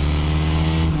price.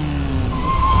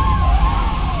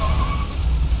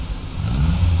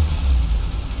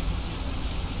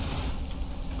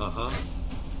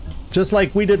 Just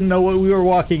like we didn't know what we were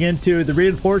walking into, the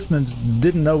reinforcements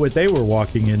didn't know what they were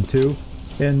walking into.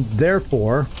 And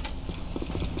therefore...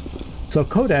 So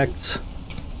Codex,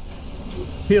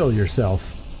 heal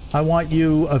yourself. I want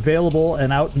you available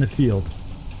and out in the field.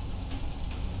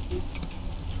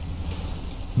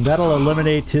 That'll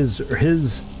eliminate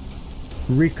his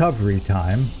recovery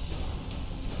time.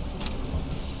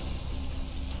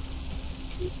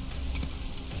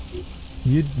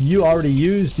 You already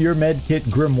used your medkit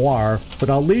grimoire, but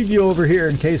I'll leave you over here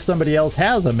in case somebody else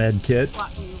has a medkit.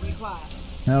 What do you require?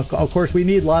 Now, of course, we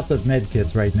need lots of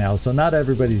medkits right now, so not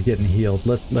everybody's getting healed.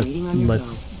 Let's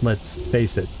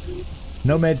face it.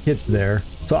 No medkits there.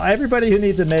 So everybody who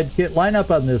needs a medkit, line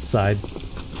up on this side.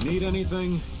 Need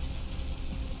anything?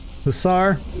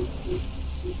 Hussar,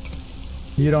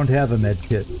 you don't have a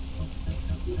medkit.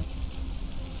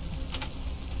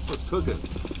 Let's cook it.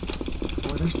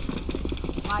 Orders.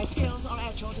 My skills are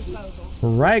at your disposal.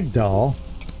 Ragdoll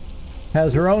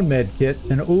has her own medkit,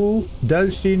 and ooh,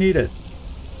 does she need it.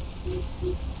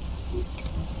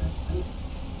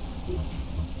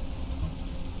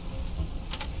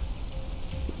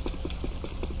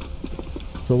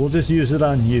 So we'll just use it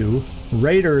on you.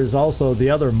 Raider is also the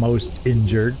other most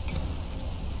injured.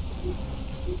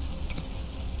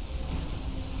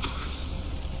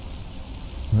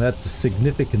 That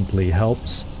significantly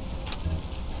helps.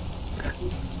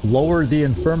 Lower the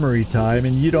infirmary time,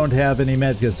 and you don't have any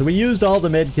medkits. So we used all the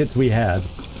medkits we had.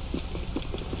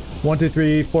 1, 2,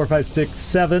 3, 4, 5, 6,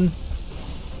 7.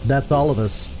 That's all of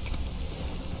us.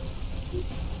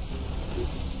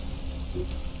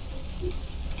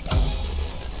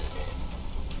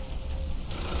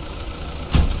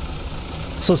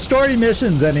 So story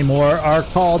missions anymore are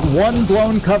called one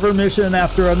blown cover mission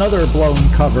after another blown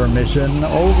cover mission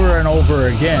over and over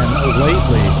again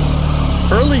lately.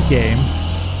 Early game,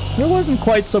 there wasn't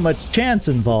quite so much chance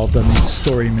involved on these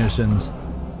story missions.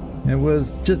 It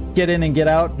was just get in and get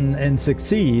out and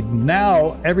succeed.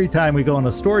 Now, every time we go on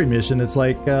a story mission, it's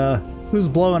like, who's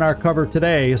blowing our cover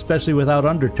today, especially without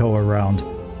Undertow around?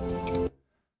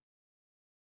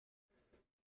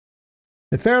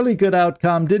 A fairly good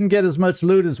outcome. Didn't get as much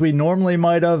loot as we normally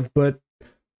might have, but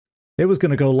it was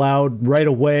going to go loud right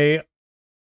away,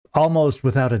 almost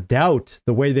without a doubt,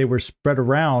 the way they were spread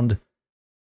around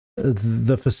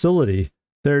the facility.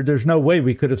 There's no way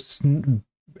we could have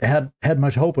had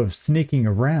much hope of sneaking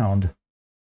around.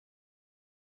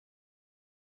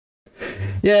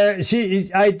 Yeah,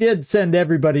 I did send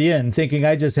everybody in, thinking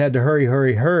I just had to hurry,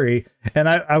 hurry, hurry, and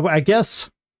I guess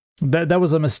that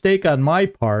was a mistake on my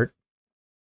part.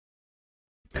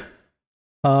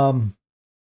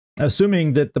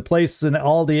 Assuming that the place and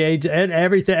all the age and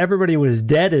everybody was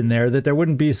dead in there, that there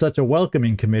wouldn't be such a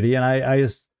welcoming committee, and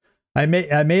I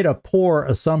made a poor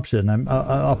assumption,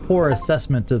 a poor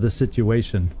assessment of the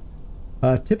situation.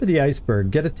 Tip of the iceberg.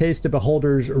 Get a taste of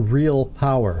Beholder's real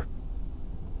power.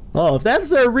 Oh, if that's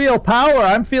their real power,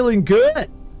 I'm feeling good.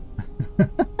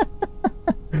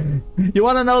 You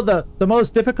want to know the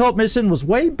most difficult mission was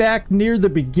way back near the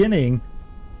beginning.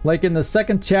 Like in the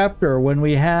second chapter, when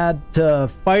we had to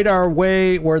fight our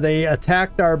way, where they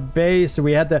attacked our base,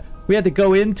 we had to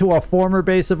go into a former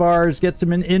base of ours, get some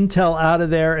intel out of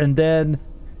there, and then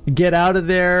get out of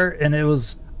there. And it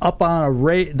was up on a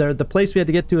rate. The place we had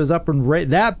to get to is up on rate.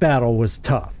 That battle was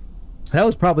tough. That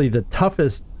was probably the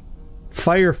toughest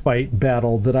firefight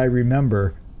battle that I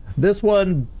remember. This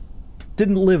one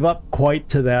didn't live up quite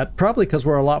to that, probably because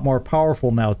we're a lot more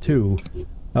powerful now too.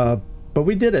 But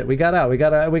we did it. We got out. We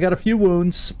got a few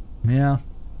wounds. Yeah,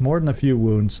 more than a few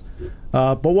wounds.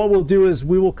 But what we'll do is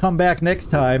we will come back next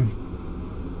time,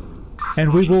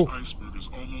 and we will... Iceberg is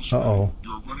almost Uh-oh. ready.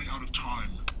 You're running out of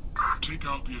time. Take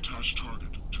out the attached target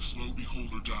to slow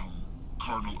Beholder down.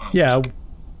 Cardinal out. Yeah.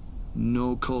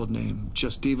 No code name,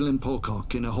 just Evelyn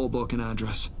Pocock in a Hoboken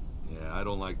address. Yeah, I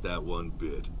don't like that one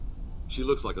bit. She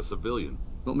looks like a civilian.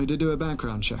 Want me to do a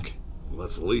background check? Well,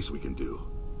 that's the least we can do.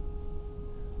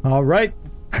 All right.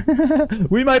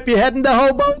 We might be heading to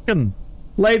Hoboken,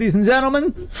 ladies and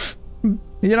gentlemen.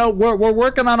 You know, we're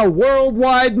working on a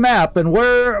worldwide map, and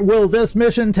where will this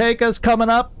mission take us coming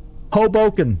up?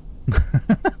 Hoboken.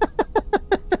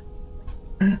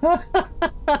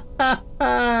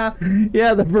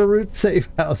 Yeah, the Beirut safe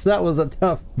house. That was a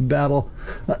tough battle.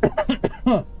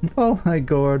 Oh my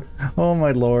god. Oh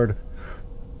my lord.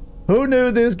 Who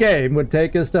knew this game would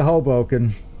take us to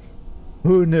Hoboken?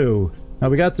 Who knew? Now,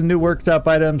 we got some new workshop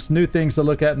items, new things to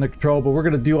look at in the control, but we're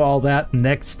going to do all that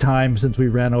next time since we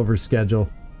ran over schedule.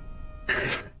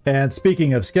 And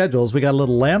speaking of schedules, we got a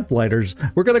little Lamplighters.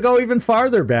 We're going to go even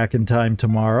farther back in time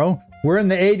tomorrow. We're in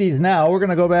the 80s now. We're going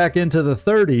to go back into the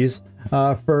 30s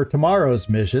for tomorrow's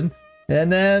mission.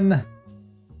 And then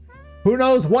who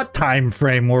knows what time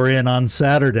frame we're in on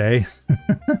Saturday.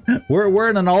 We're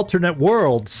in an alternate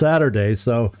world Saturday,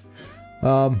 so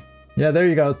yeah, there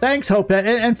you go. Thanks, Hope.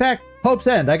 In fact, Hope's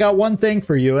End, I got one thing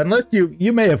for you. Unless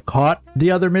you may have caught the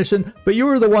other mission, but you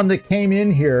were the one that came in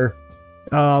here.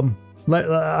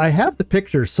 I have the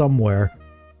picture somewhere.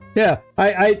 Yeah,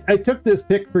 I took this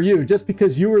pic for you just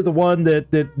because you were the one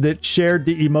that shared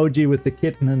the emoji with the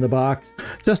kitten in the box,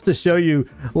 just to show you,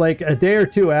 like a day or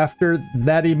two after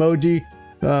that emoji,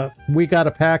 we got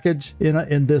a package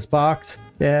in this box,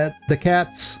 and the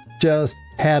cats just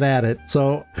had at it.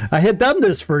 So I had done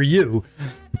this for you,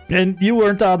 and you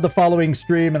weren't on the following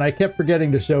stream, and I kept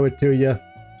forgetting to show it to you.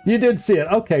 You did see it.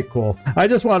 Okay, cool. I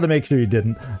just wanted to make sure you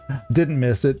didn't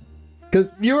miss it,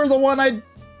 because you were the one I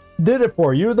did it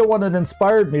for. You were the one that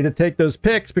inspired me to take those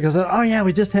pics, because oh yeah,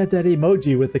 we just had that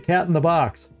emoji with the cat in the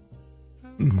box.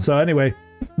 So anyway,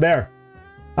 there.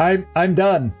 I'm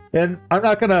done, and I'm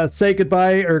not gonna say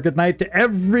goodbye or goodnight to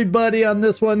everybody on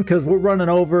this one because we're running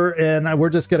over, and we're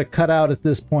just gonna cut out at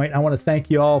this point. I want to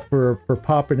thank you all for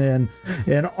popping in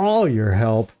and all your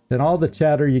help and all the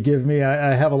chatter you give me.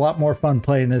 I have a lot more fun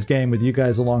playing this game with you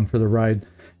guys along for the ride,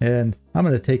 and I'm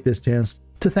gonna take this chance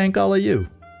to thank all of you.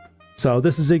 So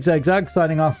this is Zigzag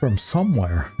signing off from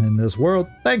somewhere in this world.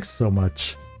 Thanks so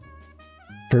much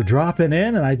for dropping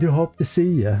in, and I do hope to see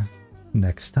you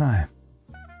next time.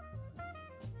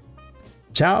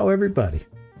 Ciao, everybody.